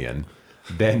 in a million,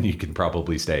 then you can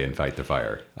probably stay and fight the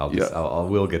fire.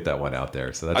 We'll get that one out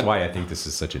there. So that's why I think this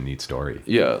is such a neat story.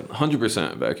 Yeah,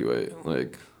 100% evacuate.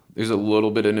 Like there's a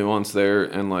little bit of nuance there,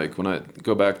 and like when I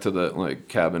go back to the like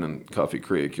cabin in Coffee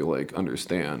Creek, you'll like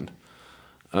understand.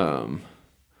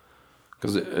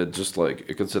 Because it just like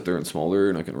it could sit there and smolder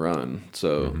and I can run.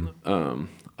 So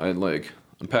I like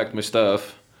unpacked my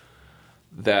stuff.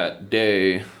 That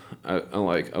day, I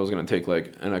was gonna take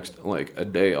like a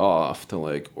day off to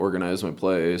like organize my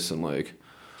place and like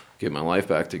get my life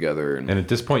back together. And at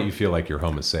this point, you feel like your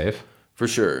home is safe? For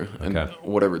sure. Okay. And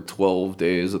whatever 12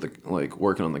 days of the like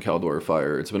working on the Caldor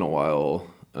fire, it's been a while.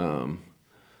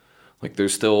 Like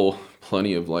there's still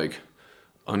plenty of like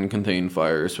uncontained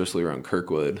fire, especially around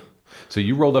Kirkwood. So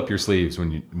you rolled up your sleeves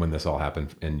when this all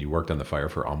happened, and you worked on the fire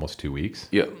for almost 2 weeks?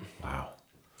 Yeah. Wow.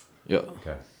 Yeah.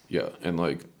 Okay. Yeah, and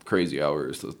like crazy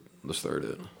hours to start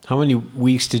it. How many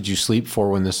weeks did you sleep for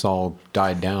when this all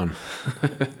died down?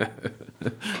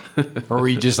 Or were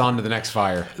you just on to the next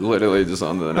fire? Literally just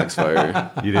on to the next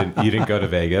fire. You didn't go to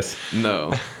Vegas?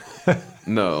 No.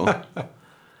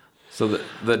 So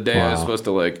the day I was supposed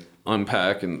to like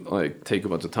unpack and like take a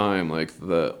bunch of time, like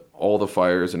all the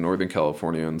fires in Northern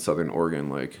California and Southern Oregon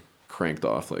like cranked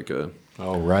off like a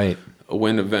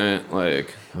wind event,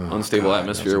 like unstable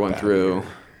atmosphere went through,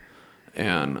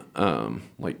 and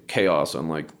like chaos on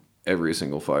like every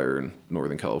single fire in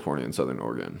Northern California and Southern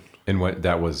Oregon. And when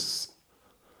was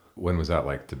that,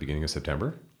 like the beginning of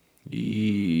September?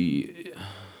 Yeah.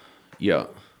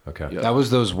 Okay. Yeah. That was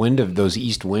those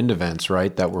east wind events,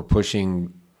 right? That were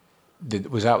pushing.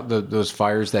 Was that those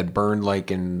fires that burned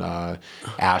like in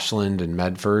Ashland and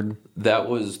Medford? That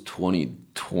was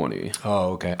 2020.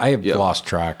 Oh, okay. I have lost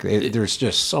track. There's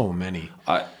just so many.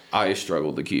 I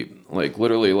struggled to keep, like,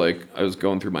 literally, like, I was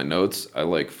going through my notes. I,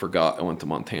 like, forgot I went to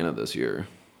Montana this year.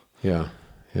 Yeah.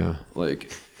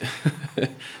 Like,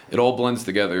 it all blends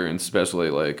together, and especially,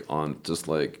 like, on just,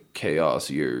 like, chaos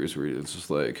years where it's just,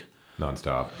 like...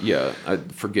 Nonstop. Yeah. I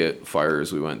forget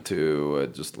fires we went to. I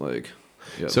just, like...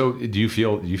 Yeah. So do you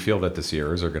feel that the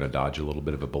Sierras are going to dodge a little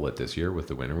bit of a bullet this year with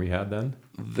the winter we had then?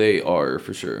 They are,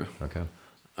 for sure. Okay.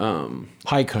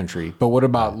 High country. But what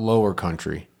about lower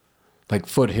country? Like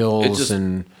foothills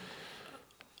and...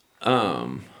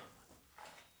 I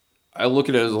look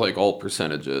at it as like all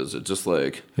percentages. It's just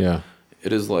like... Yeah.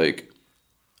 It is like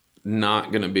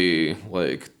not going to be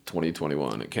like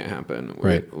 2021. It can't happen.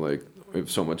 Right. Like we have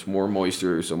so much more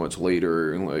moisture, so much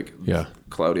later, and like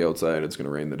cloudy outside. It's going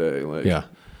to rain the day. Like,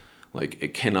 like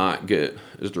it cannot get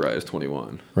as dry as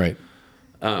 21. Right.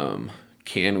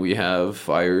 Can we have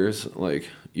fires? Like,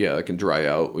 yeah, it can dry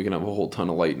out. We can have a whole ton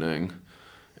of lightning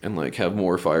and like have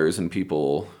more fires than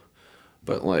people,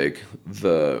 but like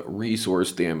the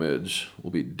resource damage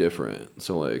will be different.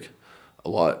 So like a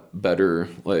lot better,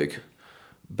 like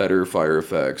better fire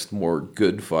effects, more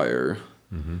good fire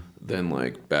than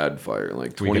like bad fire.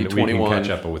 Like 2021, we can catch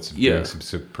up with doing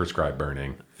some prescribed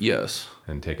burning. Yes,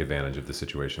 and take advantage of the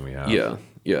situation we have.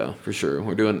 Yeah, for sure.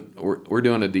 We're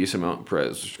doing a decent amount of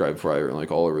prescribed fire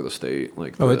like all over the state.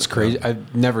 Like it's crazy.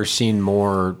 I've never seen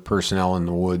more personnel in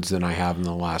the woods than I have in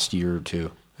the last year or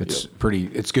two. It's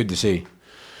it's good to see.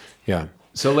 Yeah.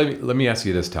 So let me ask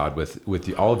you this, Todd,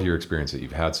 with all of your experience that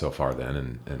you've had so far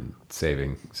then and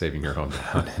saving your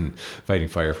hometown and fighting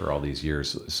fire for all these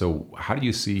years. So how do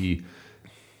you see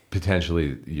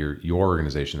potentially your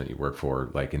organization that you work for,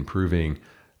 like improving,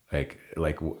 like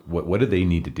what do they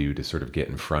need to do to sort of get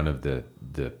in front of the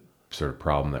sort of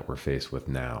problem that we're faced with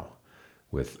now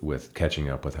with catching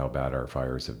up with how bad our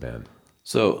fires have been?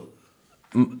 So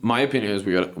my opinion is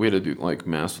we had to do like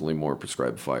massively more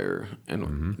prescribed fire,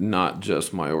 and not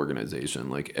just my organization,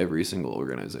 like every single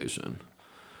organization.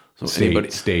 So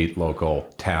state,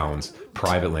 local, towns,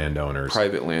 private landowners,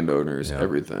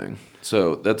 everything.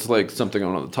 So that's like something I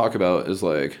want to talk about is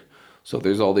like, so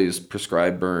there's all these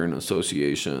prescribed burn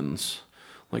associations,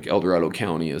 like El Dorado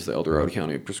County is the El Dorado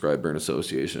County Prescribed Burn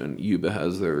Association. Yuba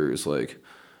has theirs, like,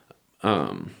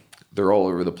 they're all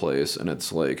over the place, and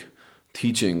it's like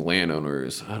teaching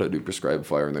landowners how to do prescribed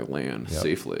fire in their land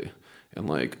safely, and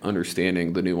like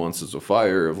understanding the nuances of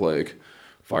fire, of like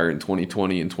fire in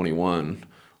 2020 and 21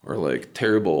 are like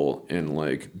terrible in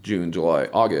like June, July,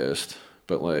 August,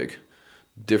 but like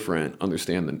different,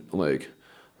 understand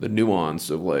the nuance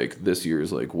of like this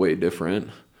year's like way different,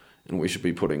 and we should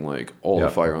be putting like all the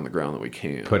fire on the ground that we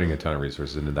can. Putting a ton of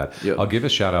resources into that. I'll give a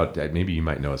shout out, maybe you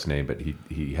might know his name, but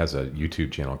he has a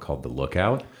YouTube channel called The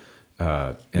Lookout.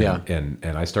 And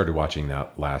I started watching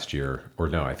that last year, or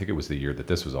no, I think it was the year that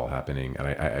this was all happening.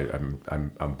 And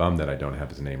I'm bummed that I don't have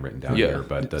his name written down here.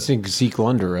 But Zeke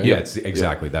Lunder, right? Yeah, it's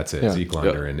exactly that's it, Zeke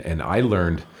Lunder. And I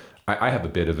learned. I have a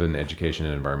bit of an education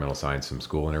in environmental science from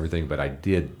school and everything, but I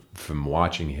did, from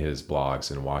watching his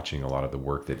blogs and watching a lot of the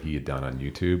work that he had done on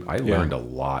YouTube, I learned a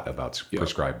lot about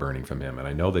prescribed burning from him. And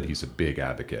I know that he's a big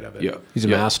advocate of it. Yeah. He's a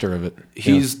master of it.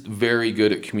 He's very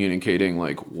good at communicating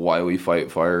like why we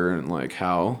fight fire and like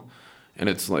how. And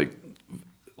it's like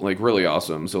really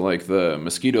awesome. So like the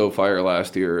mosquito fire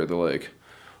last year, they're like,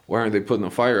 why aren't they putting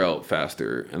the fire out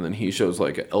faster? And then he shows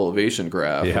like an elevation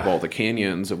graph of all the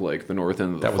canyons of like the north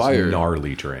end of the fire. That was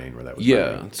gnarly terrain where that was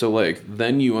burning. So like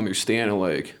then you understand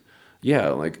like,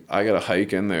 like I got to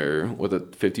hike in there with a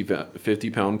 50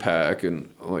 pound pack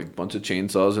and like a bunch of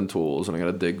chainsaws and tools, and I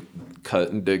got to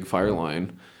cut and dig fire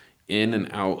line in and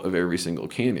out of every single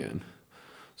canyon.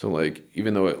 So like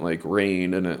even though it like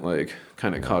rained and it like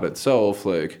kind of caught itself,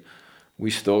 like we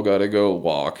still got to go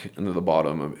walk into the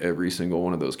bottom of every single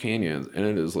one of those canyons. And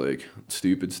it is like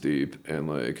stupid steep and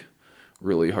like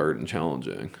really hard and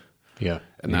challenging. Yeah.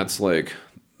 And that's like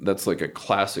a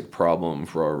classic problem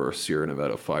for all of our Sierra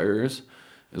Nevada fires,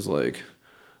 is like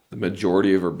the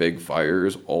majority of our big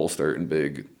fires all start in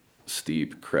big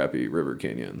steep, crappy river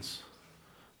canyons.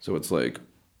 So it's like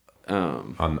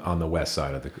on the west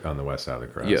side of the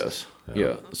crest. Yes.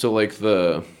 Yeah. So like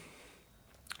the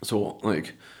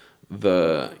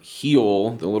heel,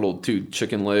 the little two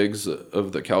chicken legs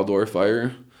of the Caldor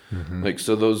fire, like,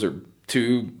 so those are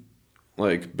two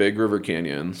like big river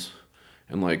canyons,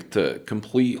 and like to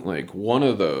complete like one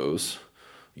of those,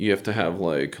 you have to have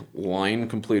like line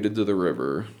completed to the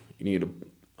river. You need a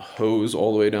hose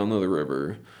all the way down to the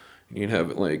river. You need to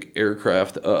have like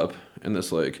aircraft up and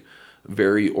this like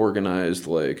very organized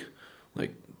like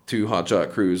two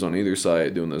hotshot crews on either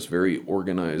side doing this very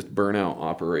organized burnout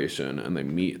operation, and they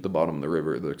meet at the bottom of the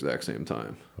river at the exact same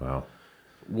time. Wow.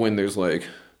 When there's like,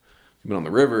 even on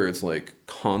the river, it's like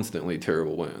constantly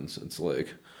terrible winds. It's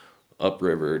like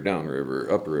upriver, downriver,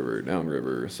 upriver,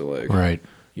 downriver. So like, right.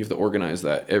 You have to organize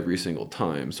that every single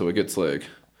time. So it gets like,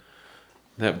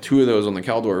 they have two of those on the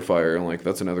Caldor fire, and like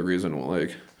that's another reason why,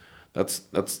 like that's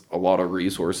a lot of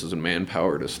resources and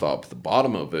manpower to stop the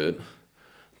bottom of it,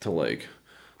 to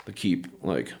keep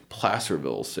like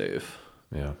Placerville safe.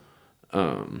 Yeah.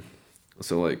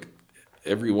 So like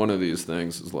every one of these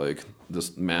things is like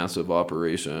this massive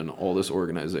operation, all this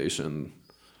organization.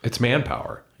 It's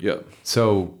manpower. Yeah.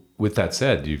 So with that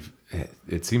said,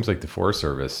 it seems like the Forest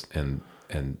Service and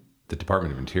the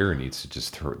Department of Interior needs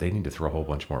to they need to throw a whole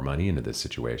bunch more money into this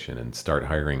situation and start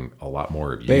hiring a lot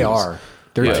more of you. They are.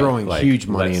 They're throwing huge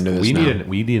money into this.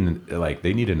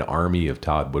 They need an army of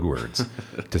Todd Woodwards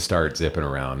to start zipping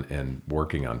around and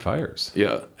working on fires.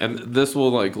 Yeah, and this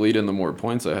will like lead into more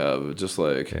points I have. Just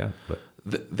like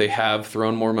they have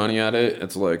thrown more money at it.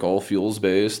 It's like all fuels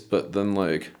based, but then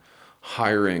like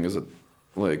hiring is a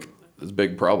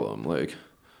big problem. Like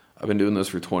I've been doing this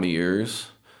for 20 years.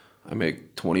 I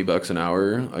make $20 an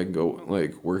hour. I can go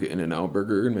like work at In-N-Out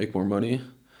Burger and make more money.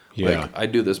 Yeah. Like I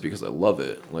do this because I love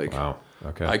it. Like wow.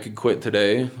 Okay. I could quit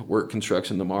today, work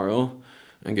construction tomorrow,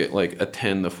 and get like a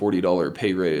 $10 to $40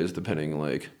 pay raise depending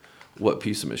like what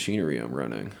piece of machinery I'm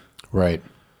running. Right.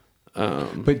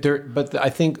 But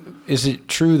I think, is it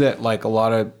true that like a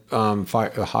lot of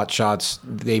hot shots,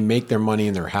 they make their money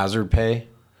in their hazard pay?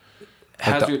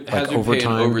 Hazard pay and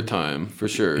overtime for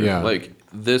sure. Yeah. Like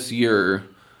this year,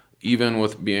 even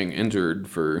with being injured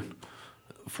for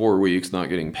 4 weeks, not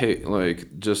getting paid,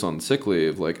 like just on sick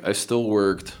leave, like I still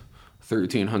worked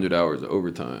 1,300 hours of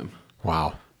overtime.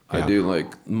 Wow. Yeah. I do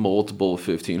like multiple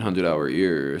 1,500 hour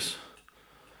years.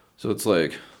 So it's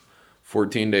like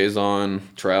 14 days on,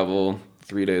 travel,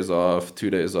 3 days off, 2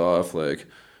 days off,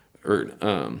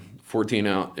 14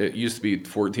 out. It used to be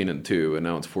 14 and 2, and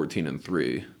now it's 14 and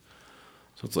 3.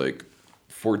 So it's like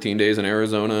 14 days in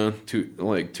Arizona,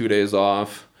 2 days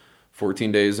off,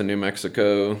 14 days in New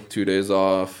Mexico, 2 days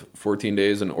off, 14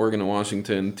 days in Oregon and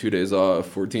Washington, 2 days off,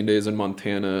 14 days in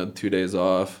Montana, 2 days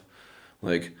off,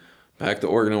 like back to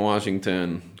Oregon and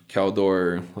Washington,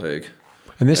 Caldor,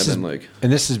 and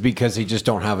this is because they just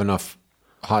don't have enough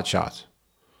hot shots.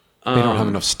 They don't have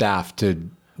enough staff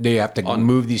they have to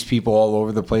move these people all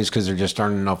over the place because there just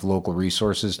aren't enough local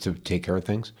resources to take care of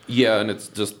things. Yeah, and it's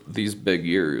just these big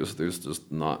years. There's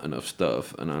just not enough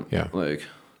stuff, and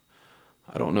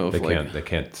I don't know if they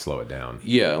can't slow it down.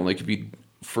 Yeah, like if you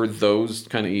for those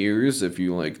kind of years, if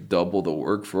you like double the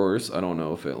workforce, I don't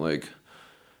know if it like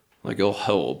it'll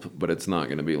help, but it's not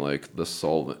going to be like it's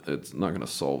not going to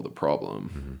solve the problem.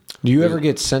 Mm-hmm. Do you ever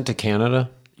get sent to Canada?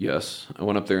 Yes, I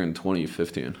went up there in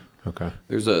 2015. Okay.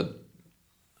 There's at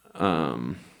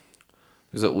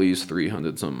least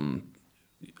 300 something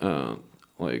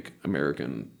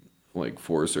American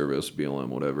Forest Service, BLM,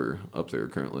 whatever, up there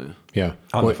currently. Yeah.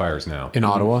 On the fires now. In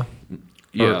Ottawa?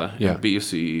 Yeah. In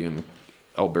BC and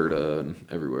Alberta and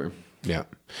everywhere. Yeah.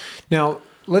 Now,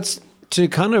 to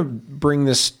kind of bring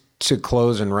this to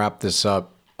close and wrap this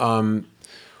up,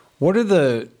 what are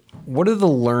the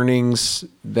learnings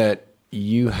that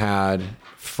you had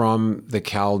from the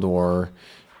Caldor,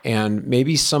 and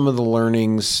maybe some of the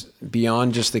learnings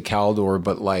beyond just the Caldor,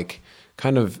 but like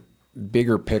kind of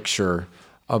bigger picture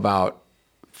about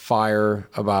fire,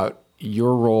 about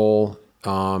your role,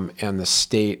 and the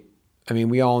state? I mean,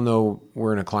 we all know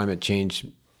we're in a climate change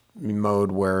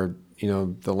mode where,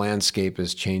 the landscape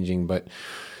is changing, but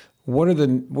what are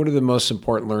the most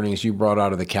important learnings you brought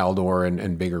out of the Caldor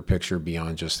and bigger picture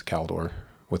beyond just the Caldor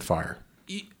with fire?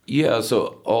 Yeah,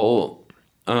 so I'll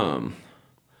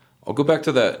go back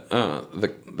to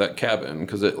that cabin,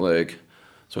 because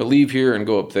so I leave here and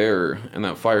go up there, and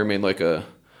that fire made like a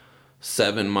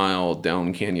 7-mile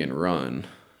down canyon run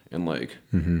and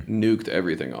nuked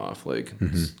everything off,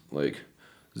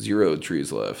 0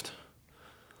 trees left.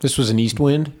 This was an east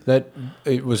wind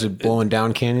was it blowing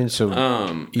down canyon? So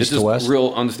east it's to west?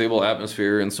 Real unstable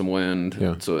atmosphere and some wind.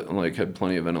 Yeah. So it like had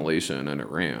plenty of ventilation and it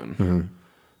ran. Mm-hmm.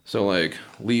 So like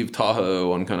leave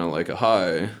Tahoe on kind of like a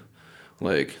high,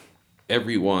 like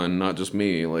everyone, not just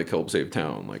me, like help save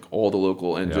town. Like all the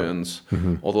local engines,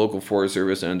 all the local Forest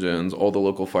Service engines, all the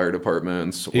local fire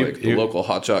departments, the local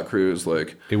hotshot crews.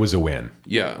 Like it was a win.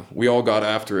 Yeah, we all got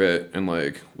after it and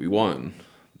like we won.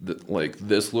 Like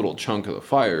this little chunk of the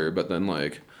fire, but then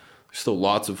like there's still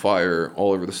lots of fire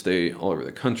all over the state, all over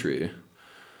the country.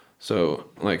 So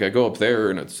like I go up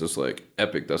there and it's just like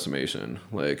epic decimation.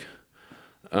 Like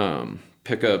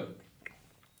pick up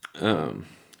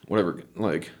whatever,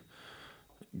 like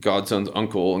godson's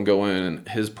uncle and go in and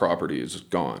his property is just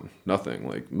gone. Nothing.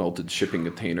 Like melted shipping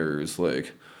containers,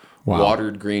 like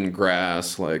watered green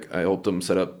grass. Like I helped them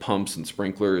set up pumps and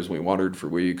sprinklers. We watered for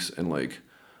weeks and like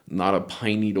not a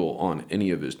pine needle on any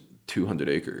of his 200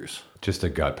 acres. Just a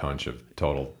gut punch of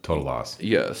total loss.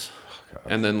 Yes. Oh,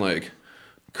 and then like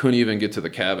couldn't even get to the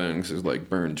cabin because there's like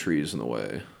burned trees in the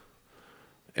way.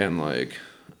 And like,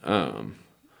 so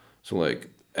like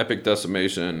epic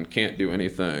decimation, can't do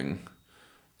anything,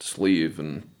 just leave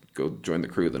and go join the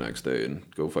crew the next day and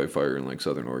go fight fire in like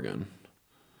Southern Oregon.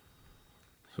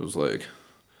 So it was like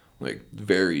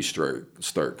very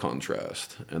stark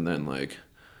contrast. And then like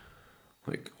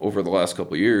over the last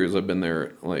couple of years, I've been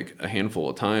there like a handful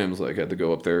of times. Like I had to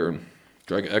go up there and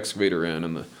drag an excavator in,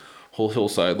 and the whole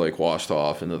hillside like washed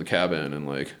off into the cabin, and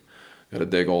like got to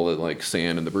dig all the like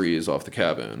sand and debris off the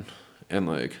cabin. And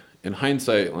like in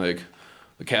hindsight, like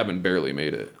the cabin barely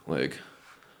made it. Like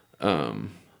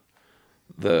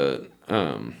the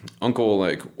uncle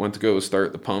like went to go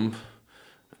start the pump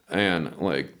and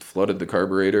like flooded the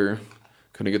carburetor,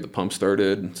 couldn't get the pump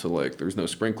started, so like there's no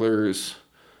sprinklers.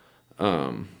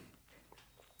 And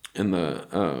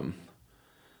the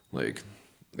like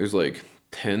there's like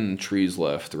 10 trees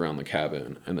left around the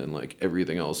cabin, and then like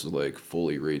everything else is like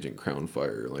fully raging crown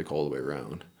fire like all the way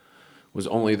around. It was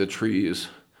only the trees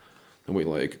and we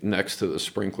like next to the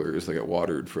sprinklers that got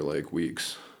watered for like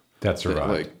weeks. That survived.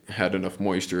 That, like had enough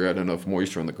moisture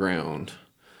on the ground,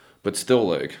 but still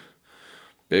like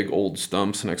big old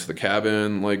stumps next to the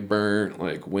cabin like burnt,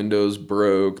 like windows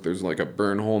broke, there's like a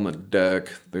burn hole in the deck,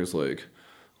 there's like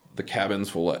the cabin's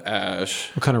full of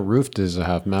ash. What kind of roof does it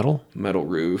have? Metal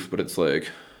roof, but it's like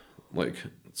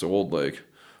it's old, like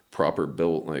proper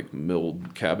built, like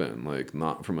milled cabin, like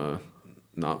not from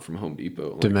Home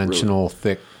Depot. Like dimensional really,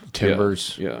 thick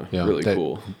timbers. Yeah, really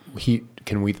cool. Heat,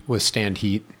 can we withstand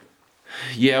heat?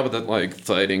 Yeah, but that like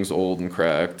siding's old and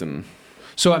cracked. And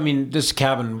so I mean this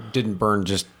cabin didn't burn,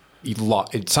 just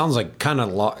it sounds like kind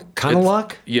of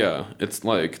luck. Yeah, it's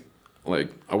like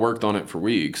I worked on it for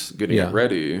weeks getting it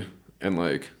ready, and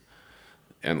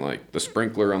the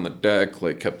sprinkler on the deck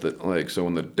like kept it like, so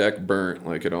when the deck burnt,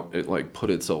 like it like put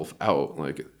itself out,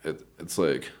 like it's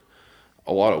like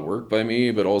a lot of work by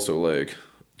me, but also like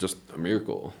just a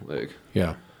miracle, like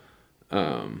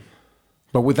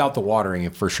but without the watering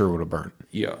it for sure would have burned.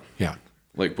 Yeah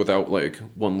like without like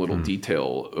one little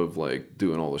detail of like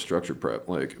doing all the structure prep,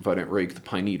 like if I didn't rake the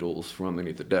pine needles from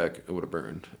underneath the deck, it would have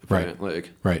burned. If I didn't,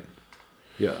 right.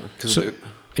 Yeah. So,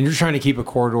 and you're trying to keep a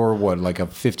corridor, what, like a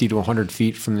 50 to 100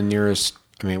 feet from the nearest,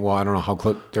 I mean, well, I don't know how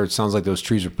close, there, it sounds like those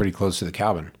trees are pretty close to the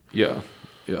cabin. Yeah.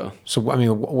 So, I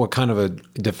mean, what kind of a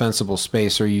defensible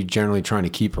space are you generally trying to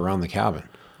keep around the cabin?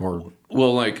 Or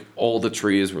well, like all the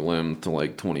trees were limbed to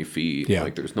like 20 feet. Yeah.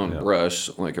 Like there's no brush,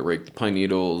 like I raked the pine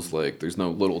needles, like there's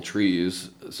no little trees.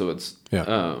 So it's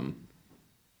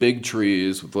big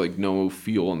trees with like no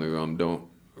fuel in them don't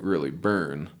really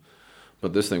burn.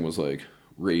 But this thing was like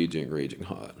raging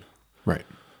hot. Right.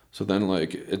 So then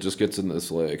like it just gets in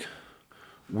this like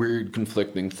weird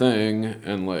conflicting thing,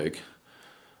 and like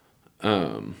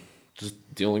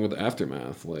just dealing with the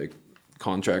aftermath. Like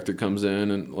contractor comes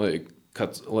in and like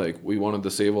cuts, like we wanted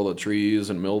to save all the trees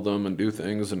and mill them and do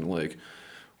things and like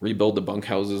rebuild the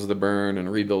bunkhouses that burn and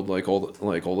rebuild like all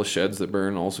the sheds that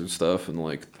burn, all sorts of stuff, and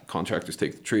like contractors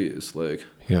take the trees, like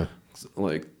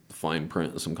like fine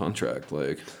print of some contract,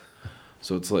 like.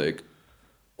 So it's like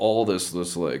all this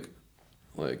like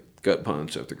gut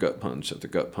punch after gut punch after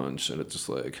gut punch, and it's just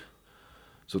like,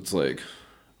 so it's like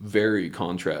very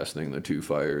contrasting, the two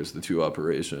fires, the two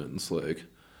operations. Like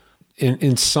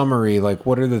in summary, like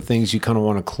what are the things you kind of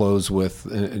want to close with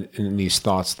in these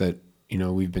thoughts that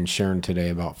we've been sharing today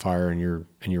about fire and your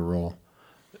role?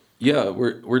 Yeah,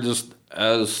 we're just,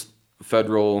 as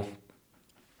federal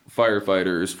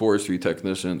firefighters, forestry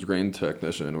technicians, grain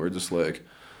technician, we're just like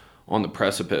on the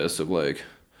precipice of like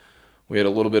we had a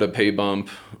little bit of pay bump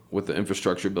with the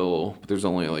infrastructure bill, but there's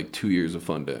only like 2 years of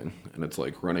funding, and it's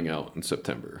like running out in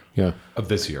September. Yeah. Of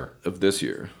this year.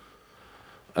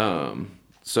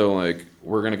 So like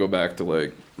we're gonna go back to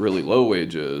like really low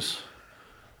wages,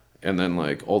 and then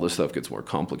like all this stuff gets more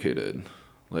complicated.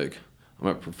 Like I'm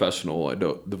a professional, I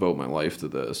don't devote my life to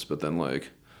this, but then I'm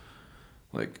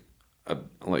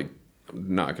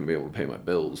not gonna be able to pay my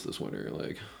bills this winter.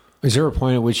 Like, is there a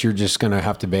point at which you're just going to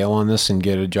have to bail on this and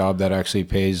get a job that actually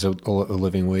pays a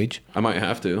living wage? I might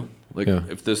have to. Like,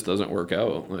 if this doesn't work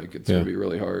out, like it's gonna be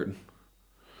really hard.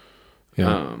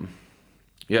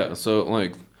 Yeah. So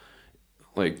like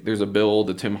there's a bill,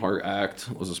 the Tim Hart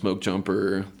Act was a smoke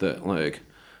jumper that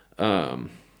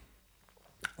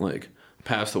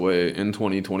passed away in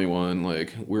 2021.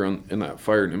 Like we were in that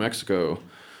fire in New Mexico.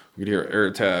 We could hear air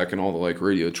attack and all the like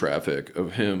radio traffic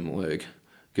of him like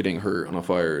getting hurt on a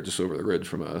fire just over the ridge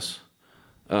from us.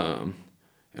 And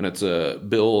it's a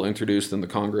bill introduced in the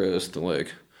Congress to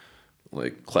like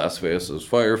classify us as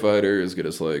firefighters, get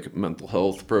us like mental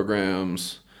health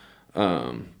programs,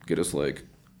 get us like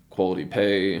quality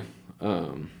pay.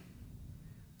 So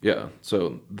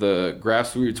the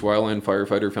Grassroots Wildland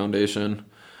Firefighter Foundation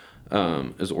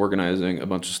is organizing a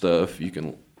bunch of stuff. You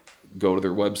can go to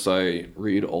their website,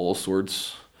 read all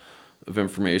sorts of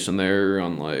information there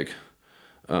on like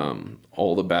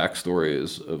all the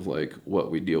backstories of like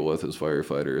what we deal with as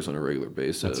firefighters on a regular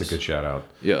basis. That's a good shout out.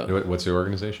 Yeah. What's the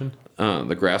organization?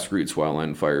 The Grassroots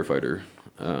Wildland Firefighter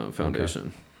Foundation.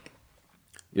 Okay.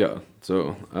 Yeah.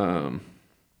 So we'll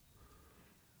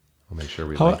make sure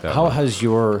we link that. How has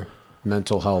your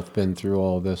mental health been through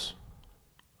all of this?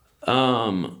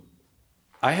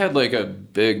 I had like a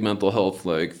big mental health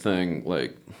like thing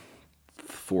like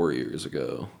 4 years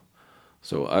ago.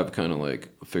 So I've kind of like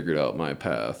figured out my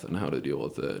path and how to deal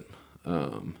with it.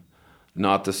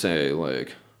 Not to say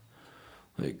like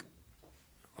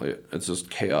it's just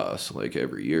chaos like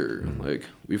every year. Mm-hmm. Like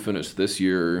we finished this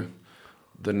year,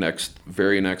 the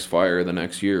very next fire the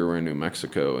next year we're in New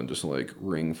Mexico and just like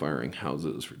ring firing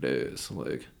houses for days.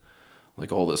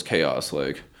 Like all this chaos.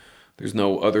 Like there's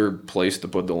no other place to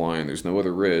put the line. There's no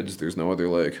other ridge. There's no other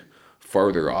like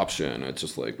farther option. It's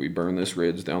just like we burn this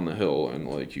ridge down the hill and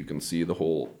like you can see the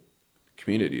whole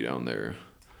community down there,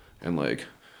 and like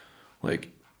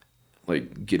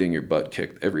getting your butt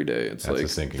kicked every day. It's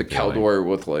that's like the Caldor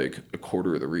with like a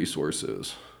quarter of the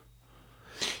resources.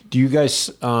 Do you guys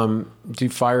do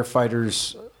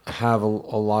firefighters have a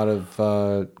lot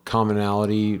of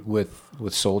commonality with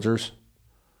soldiers?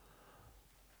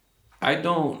 I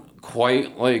don't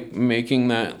quite like making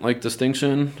that like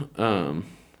distinction.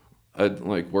 I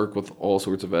like work with all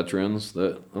sorts of veterans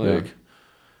that like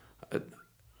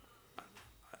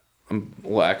I'm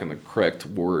lacking the correct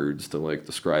words to like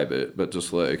describe it, but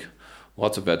just like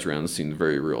lots of veterans seen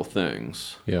very real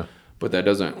things. Yeah. But that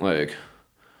doesn't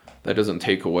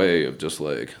take away of just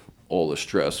like all the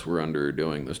stress we're under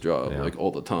doing this job like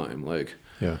all the time. Like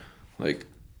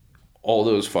all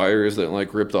those fires that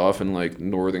like ripped off in like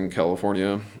Northern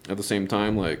California at the same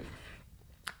time, like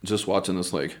just watching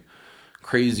this like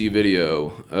crazy video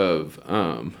of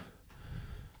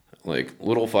like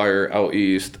little fire out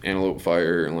east, antelope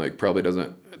fire, and like probably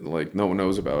doesn't like no one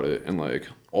knows about it, and like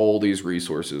all these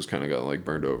resources kind of got like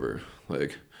burned over.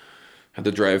 Like had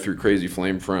to drive through crazy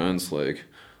flame fronts, like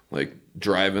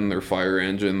driving their fire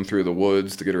engine through the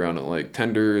woods to get around to like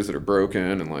tenders that are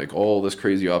broken, and like all this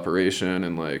crazy operation,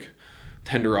 and like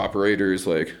tender operators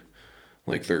like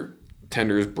their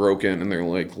tender's broken and they're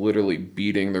like literally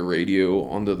beating the radio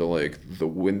onto the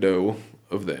window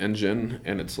of the engine,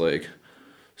 and it's like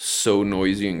so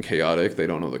noisy and chaotic they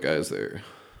don't know the guy's there.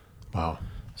 Wow.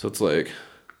 So it's like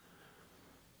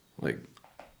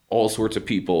all sorts of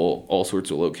people, all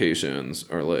sorts of locations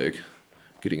are like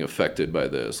getting affected by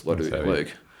this.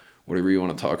 Like whatever you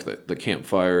want to talk, the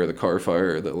campfire, the car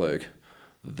fire, the like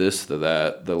this, the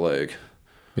that, the like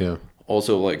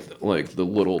also like the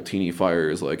little teeny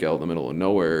fires like out in the middle of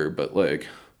nowhere, but like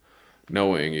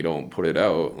knowing you don't put it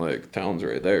out, like town's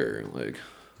right there. Like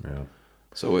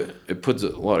so it puts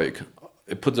a lot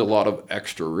of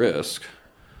extra risk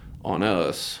on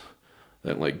us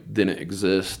that like didn't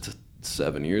exist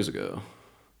 7 years ago.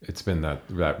 It's been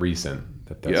that recent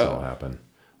that's all happened.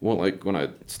 Well, like when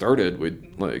I started,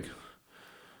 it was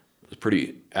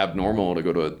pretty abnormal to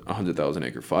go to a 100,000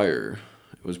 acre fire.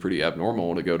 It was pretty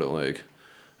abnormal to go to like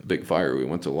a big fire. We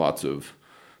went to lots of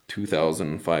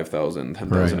 2,000, 5,000,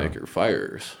 10,000 acre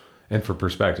fires. And for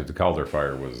perspective, the Caldor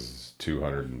fire was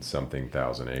 200 and something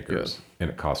thousand acres, and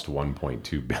it cost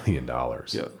 $1.2 billion.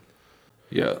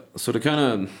 Yeah. So to kind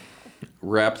of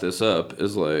wrap this up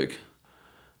is like,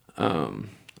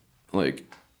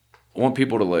 like I want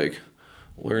people to like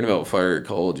learn about fire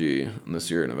ecology in the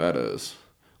Sierra Nevadas.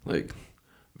 Like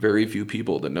very few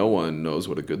people, that no one knows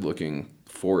what a good looking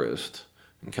forest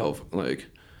in California, like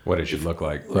what it should look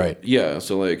like. Right. Yeah.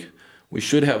 So like we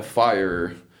should have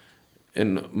fire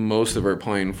in most of our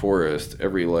pine forest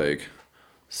every like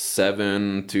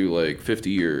 7 to like 50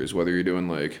 years, whether you're doing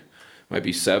like, might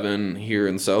be 7 here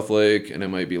in South Lake, and it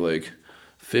might be like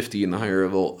 50 in the higher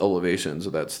elevations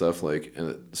of that stuff, like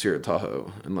in Sierra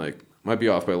Tahoe, and like might be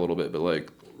off by a little bit, but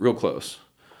like real close.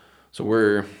 So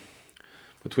we're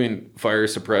between fire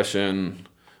suppression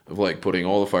of like putting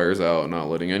all the fires out, not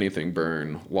letting anything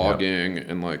burn, logging,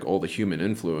 and like all the human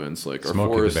influence, like our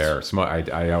Smokey forest. the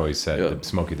Bear. I always said that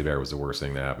Smokey the Bear was the worst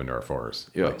thing that happened to our forest.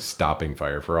 Yeah. Like stopping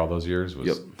fire for all those years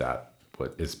was that.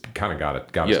 But it's kind of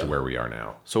got us to where we are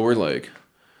now. So we're like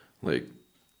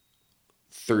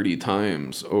 30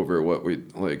 times over what we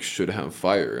like should have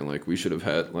fire, and like we should have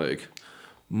had like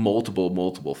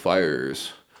multiple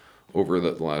fires over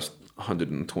the last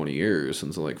 120 years.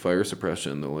 And so like fire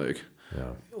suppression, the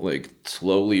like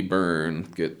slowly burn,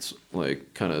 gets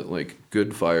like kind of like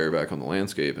good fire back on the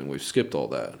landscape, and we've skipped all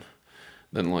that.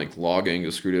 Then like logging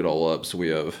has screwed it all up, so we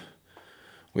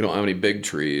don't have any big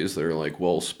trees that are like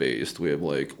well spaced. We have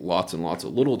like lots and lots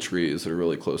of little trees that are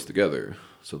really close together.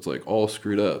 So it's like all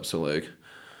screwed up. So like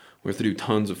we have to do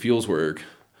tons of fields work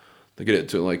to get it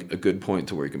to like a good point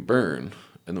to where you can burn.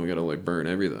 And then we got to like burn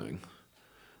everything.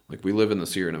 Like we live in the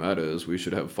Sierra Nevadas. We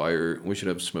should have fire. We should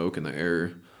have smoke in the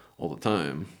air all the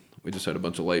time. We just had a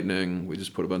bunch of lightning. We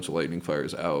just put a bunch of lightning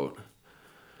fires out.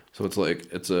 So it's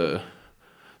like, it's a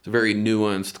very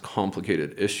nuanced,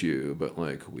 complicated issue, but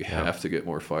like we have to get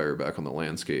more fire back on the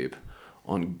landscape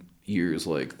on years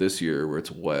like this year where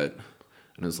it's wet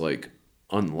and is like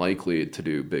unlikely to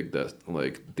do big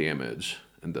damage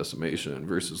and decimation,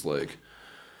 versus like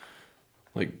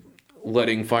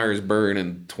letting fires burn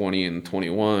in 20 and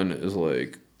 21 is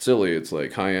like silly. It's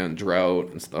like high end drought.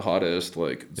 It's the hottest,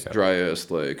 like it's driest.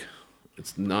 Like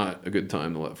it's not a good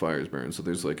time to let fires burn. So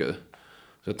there's like there's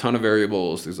a ton of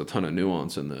variables. There's a ton of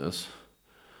nuance in this.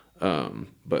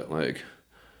 But like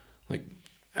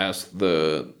ask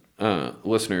the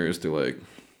listeners to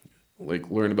like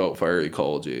learn about fire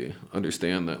ecology,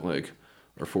 understand that like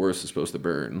our forest is supposed to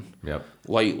burn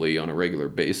lightly on a regular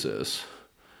basis,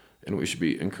 and we should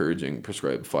be encouraging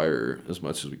prescribed fire as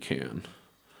much as we can.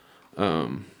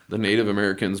 The Native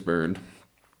Americans burned.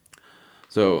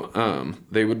 So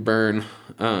they would burn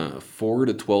 4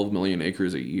 to 12 million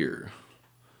acres a year.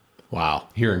 Wow.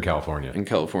 Here in California. In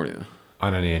California.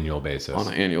 On an annual basis. On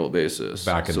an annual basis.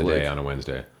 Back in the day on a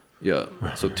Wednesday. Yeah.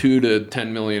 So 2 to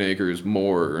 10 million acres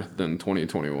more than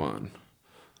 2021.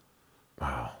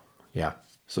 Wow. Yeah.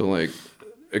 So like,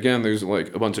 again, there's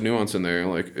like a bunch of nuance in there.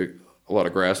 Like a lot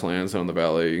of grasslands down the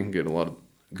valley. You can get a lot of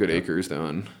good acres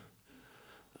done.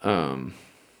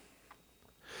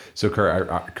 So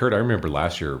Kurt, I remember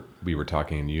last year we were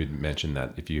talking, and you had mentioned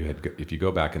that if you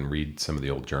go back and read some of the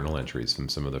old journal entries from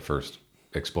some of the first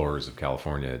explorers of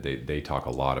California, they talk a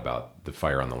lot about the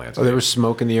fire on the landscape. Oh, there was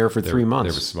smoke in the air for 3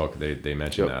 months. There was smoke. They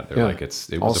mentioned that. They're like it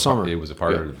was all summer. It was a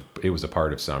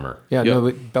part of summer. Yeah, no,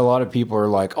 but a lot of people are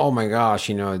like, "Oh my gosh,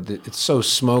 it's so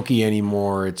smoky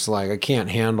anymore. It's like I can't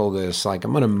handle this. Like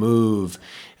I'm gonna move."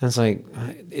 And it's like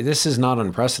this is not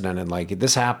unprecedented. Like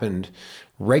this happened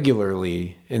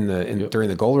regularly during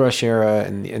the gold rush era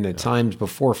and in the times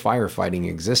before firefighting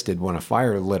existed. When a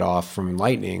fire lit off from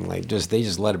lightning, they just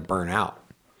let it burn out.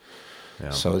 Yeah.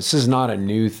 So this is not a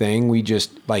new thing. We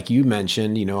just, like you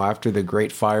mentioned, after the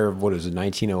Great Fire of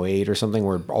 1908 or something,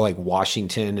 where all like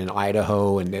Washington and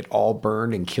Idaho and it all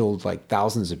burned and killed like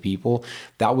thousands of people.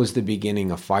 That was the beginning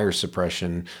of fire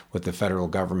suppression with the federal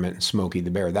government and Smokey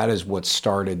the Bear. That is what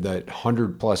started the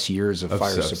 100+ years of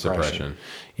fire suppression.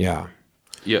 Yeah.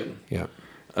 Yep. Yeah.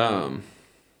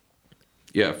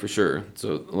 Yeah, for sure.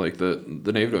 So like the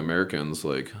Native Americans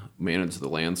like managed the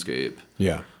landscape.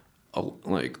 Yeah.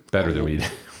 Better than we do.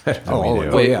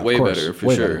 Way better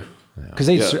for sure. Because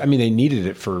they needed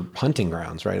it for hunting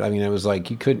grounds, right? I mean, it was like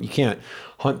you can't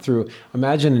hunt through.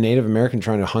 Imagine a Native American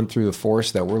trying to hunt through the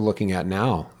forest that we're looking at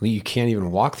now. You can't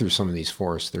even walk through some of these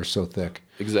forests; they're so thick.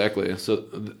 Exactly. So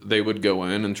they would go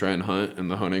in and try and hunt,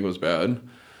 and the hunting was bad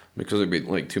because there'd be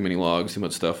like too many logs, too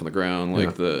much stuff on the ground.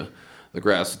 Like the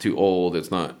grass is too old;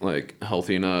 it's not like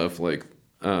healthy enough.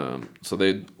 So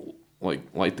they'd like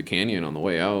light the canyon on the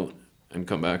way out and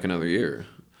come back another year.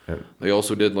 Yeah. They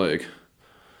also did like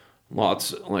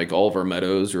lots, like all of our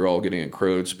meadows are all getting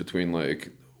encroached between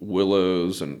like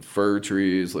willows and fir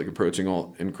trees, like encroaching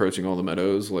all the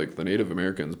meadows. Like the Native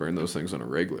Americans burn those things on a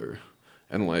regular,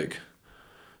 and like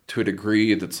to a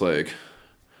degree that's like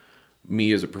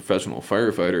me as a professional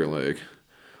firefighter,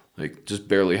 like just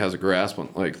barely has a grasp on,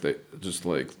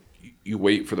 you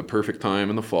wait for the perfect time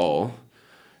in the fall,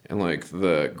 and like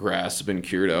the grass has been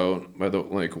cured out by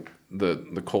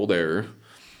the cold air.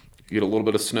 You get a little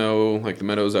bit of snow, like the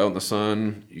meadow's out in the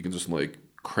sun, you can just like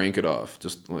crank it off,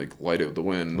 just like light out the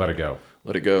wind. Let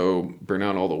it go, burn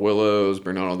out all the willows,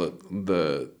 burn out all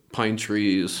the pine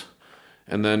trees,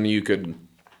 and then you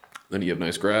have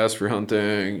nice grass for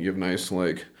hunting, you have nice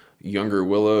like younger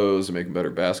willows and make better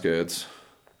baskets.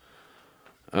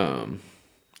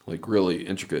 Like really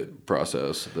intricate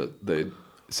process that they.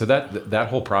 So that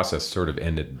whole process sort of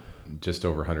ended just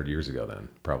over 100 years ago then,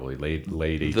 probably late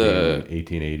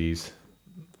 1880s.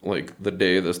 Like the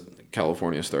day this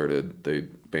California started, they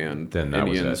banned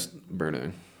Indians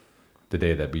burning. The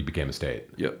day that we became a state.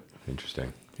 Yep.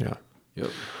 Interesting. Yeah.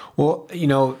 Yep. Well,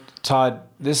 Todd,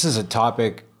 this is a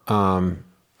topic.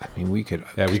 We could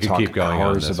talk keep going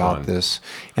hours on this about one. this,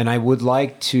 and I would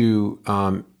like to.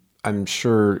 I'm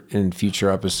sure in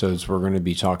future episodes we're going to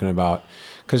be talking about,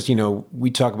 because we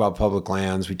talk about public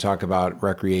lands, we talk about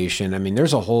recreation. I mean,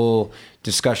 there's a whole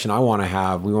discussion I want to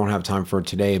have. We won't have time for it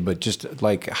today, but just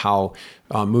like how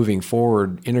moving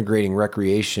forward, integrating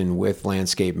recreation with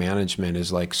landscape management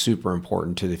is like super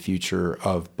important to the future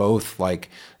of both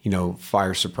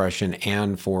fire suppression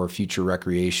and for future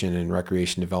recreation and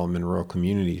recreation development in rural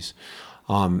communities.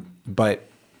 But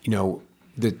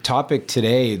the topic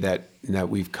today that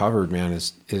we've covered, man,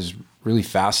 is really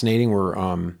fascinating. We're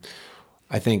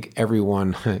I think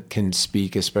everyone can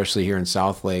speak, especially here in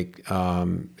South Lake,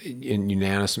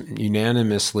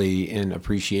 unanimously in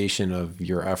appreciation of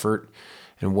your effort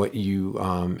and what you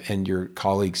and your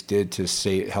colleagues did to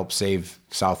help save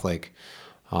South Lake.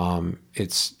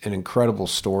 It's an incredible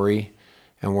story,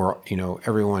 and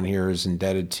everyone here is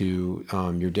indebted to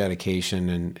your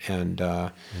dedication and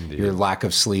your lack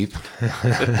of sleep.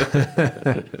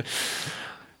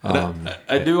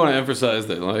 I do want to emphasize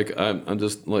that I'm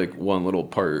just like one little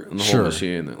part in the whole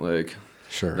machine that but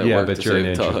you're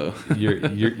an Tahoe.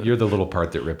 you're the little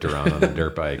part that ripped around on a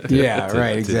dirt bike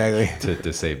exactly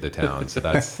to save the town. So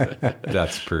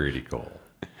that's pretty cool.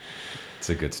 It's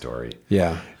a good story.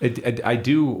 Yeah. I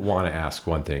do want to ask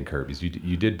one thing, Kurt, because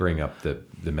you did bring up the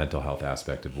mental health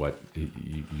aspect of what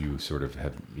you sort of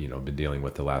have been dealing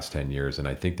with the last 10 years. And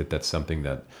I think that's something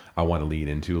that I want to lean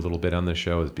into a little bit on this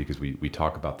show, is because we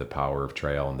talk about the power of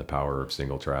trail and the power of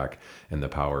single track and the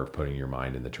power of putting your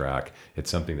mind in the track.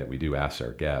 It's something that we do ask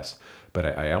our guests.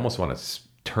 But I almost want to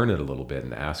turn it a little bit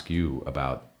and ask you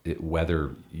about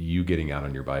whether you getting out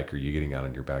on your bike or you getting out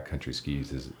on your backcountry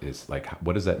skis is like,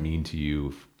 what does that mean to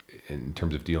you in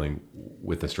terms of dealing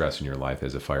with the stress in your life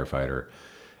as a firefighter?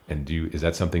 And is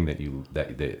that something that you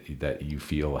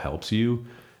feel helps you?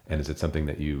 And is it something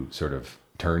that you sort of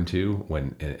turn to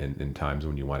when in times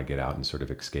when you want to get out and sort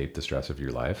of escape the stress of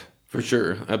your life? For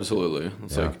sure, absolutely.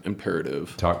 It's like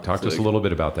imperative. Talk to us a little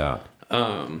bit about that.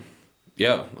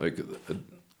 Like a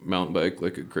mountain bike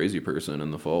like a crazy person in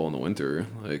the fall and the winter.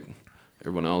 Like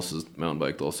everyone else is mountain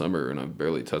biked all summer, and I've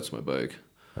barely touched my bike.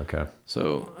 Okay.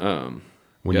 So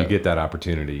when you get that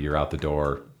opportunity, you're out the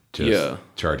door. Just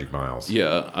charging miles.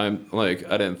 Yeah, I'm like,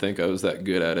 I didn't think I was that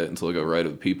good at it until I go ride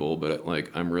with people, but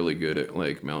I'm really good at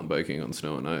like mountain biking on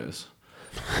snow and ice.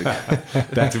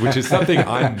 Which is something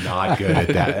I'm not good at.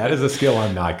 That is a skill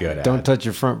I'm not good at. Don't touch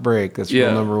your front brake. That's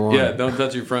rule number one. Yeah, don't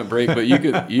touch your front brake, but you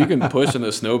can push in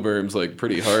the snow berms like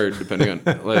pretty hard depending on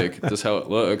like just how it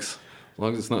looks. As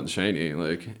long as it's not shiny,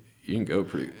 like you can go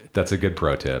pretty. That's a good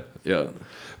pro tip. Yeah,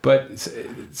 but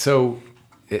so.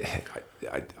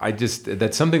 I just,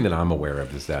 that's something that I'm aware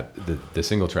of, is that the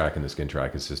single track and the skin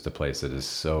track is just a place that is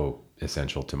so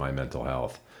essential to my mental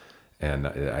health. And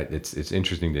it's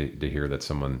interesting to hear that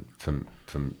someone from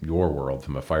your world,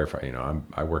 from a firefighter,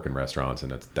 I work in restaurants,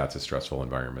 and that's a stressful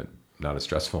environment, not as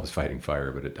stressful as fighting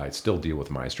fire, but I still deal with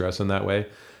my stress in that way.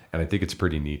 And I think it's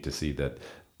pretty neat to see that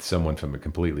someone from a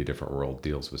completely different world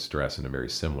deals with stress in a very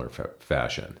similar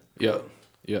fashion. Yeah,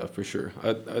 for sure.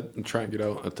 I try and get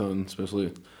out a ton,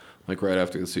 especially like right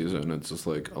after the season. It's just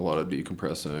like a lot of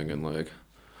decompressing, and like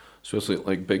especially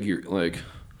like big year, like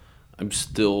I'm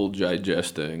still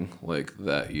digesting like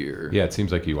that year. Yeah, it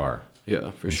seems like you are.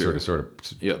 Yeah, for sure. Sort of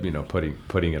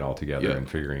putting it all together and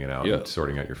figuring it out and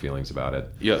sorting out your feelings about it.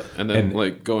 Yeah, and then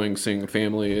like going seeing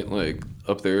family like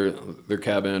up their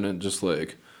cabin, and just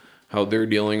like how they're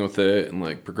dealing with it and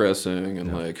like progressing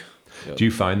and like. Yeah. Do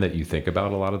you find that you think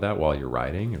about a lot of that while you're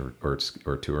riding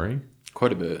or touring?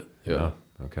 Quite a bit. Yeah.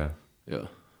 Okay. Yeah.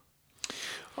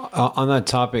 On that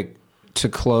topic, to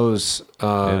close,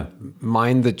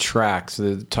 mind the track.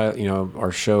 So the title,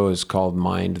 our show is called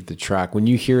Mind the Track. When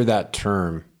you hear that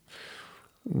term,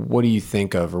 what do you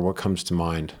think of, or what comes to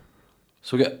mind?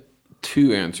 So I got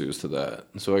two answers to that.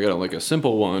 So I got like a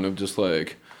simple one of just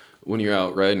like when you're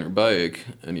out riding your bike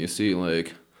and you see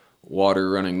like water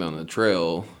running down the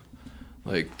trail,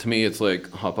 like to me it's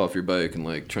like hop off your bike and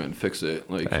like try and fix it.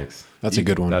 Like Thanks. That's a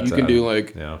good one. You can do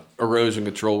like erosion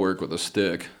control work with a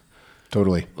stick.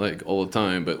 Totally. Like all the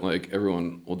time, but like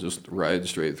everyone will just ride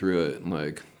straight through it and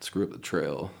like screw up the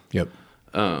trail. Yep.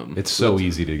 It's so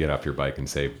easy to get off your bike and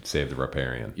save the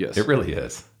riparian. Yes. It really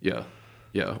is. Yeah.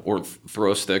 Yeah. Or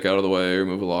throw a stick out of the way or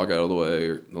move a log out of the way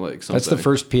or like something. That's the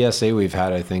first PSA we've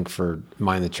had, I think, for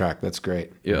Mind the Track. That's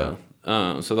great. Yeah.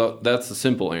 So that's the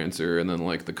simple answer. And then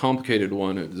like the complicated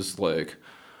one is just like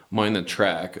mind the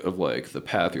track of like the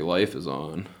path your life is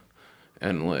on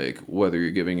and like whether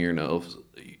you're giving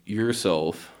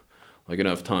yourself like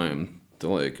enough time to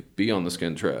like be on the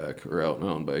skin track or out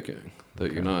mountain biking,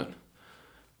 that you're not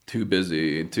too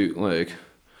busy, too like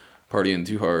partying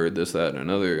too hard, this, that, and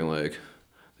another, and like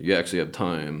you actually have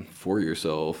time for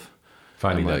yourself.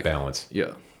 Finding and, that balance.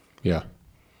 Yeah. Yeah.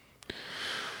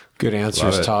 Good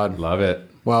answers, Todd. Love it.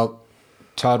 Well,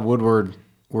 Todd Woodward,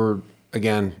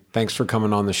 again, thanks for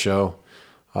coming on the show.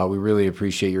 We really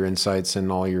appreciate your insights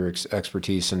and all your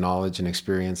expertise and knowledge and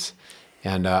experience.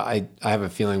 And I have a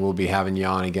feeling we'll be having you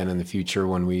on again in the future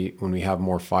when we have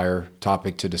more fire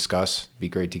topic to discuss. It'd be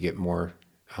great to get more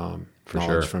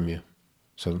knowledge from you.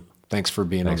 So thanks for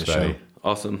being on the show.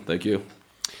 Awesome. Thank you.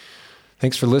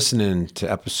 Thanks for listening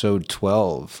to episode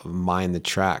 12 of Mind the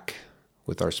Track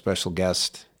with our special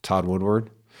guest, Todd Woodward.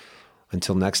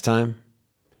 Until next time,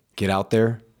 get out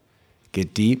there,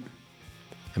 get deep,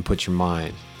 and put your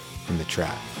mind in the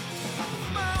track.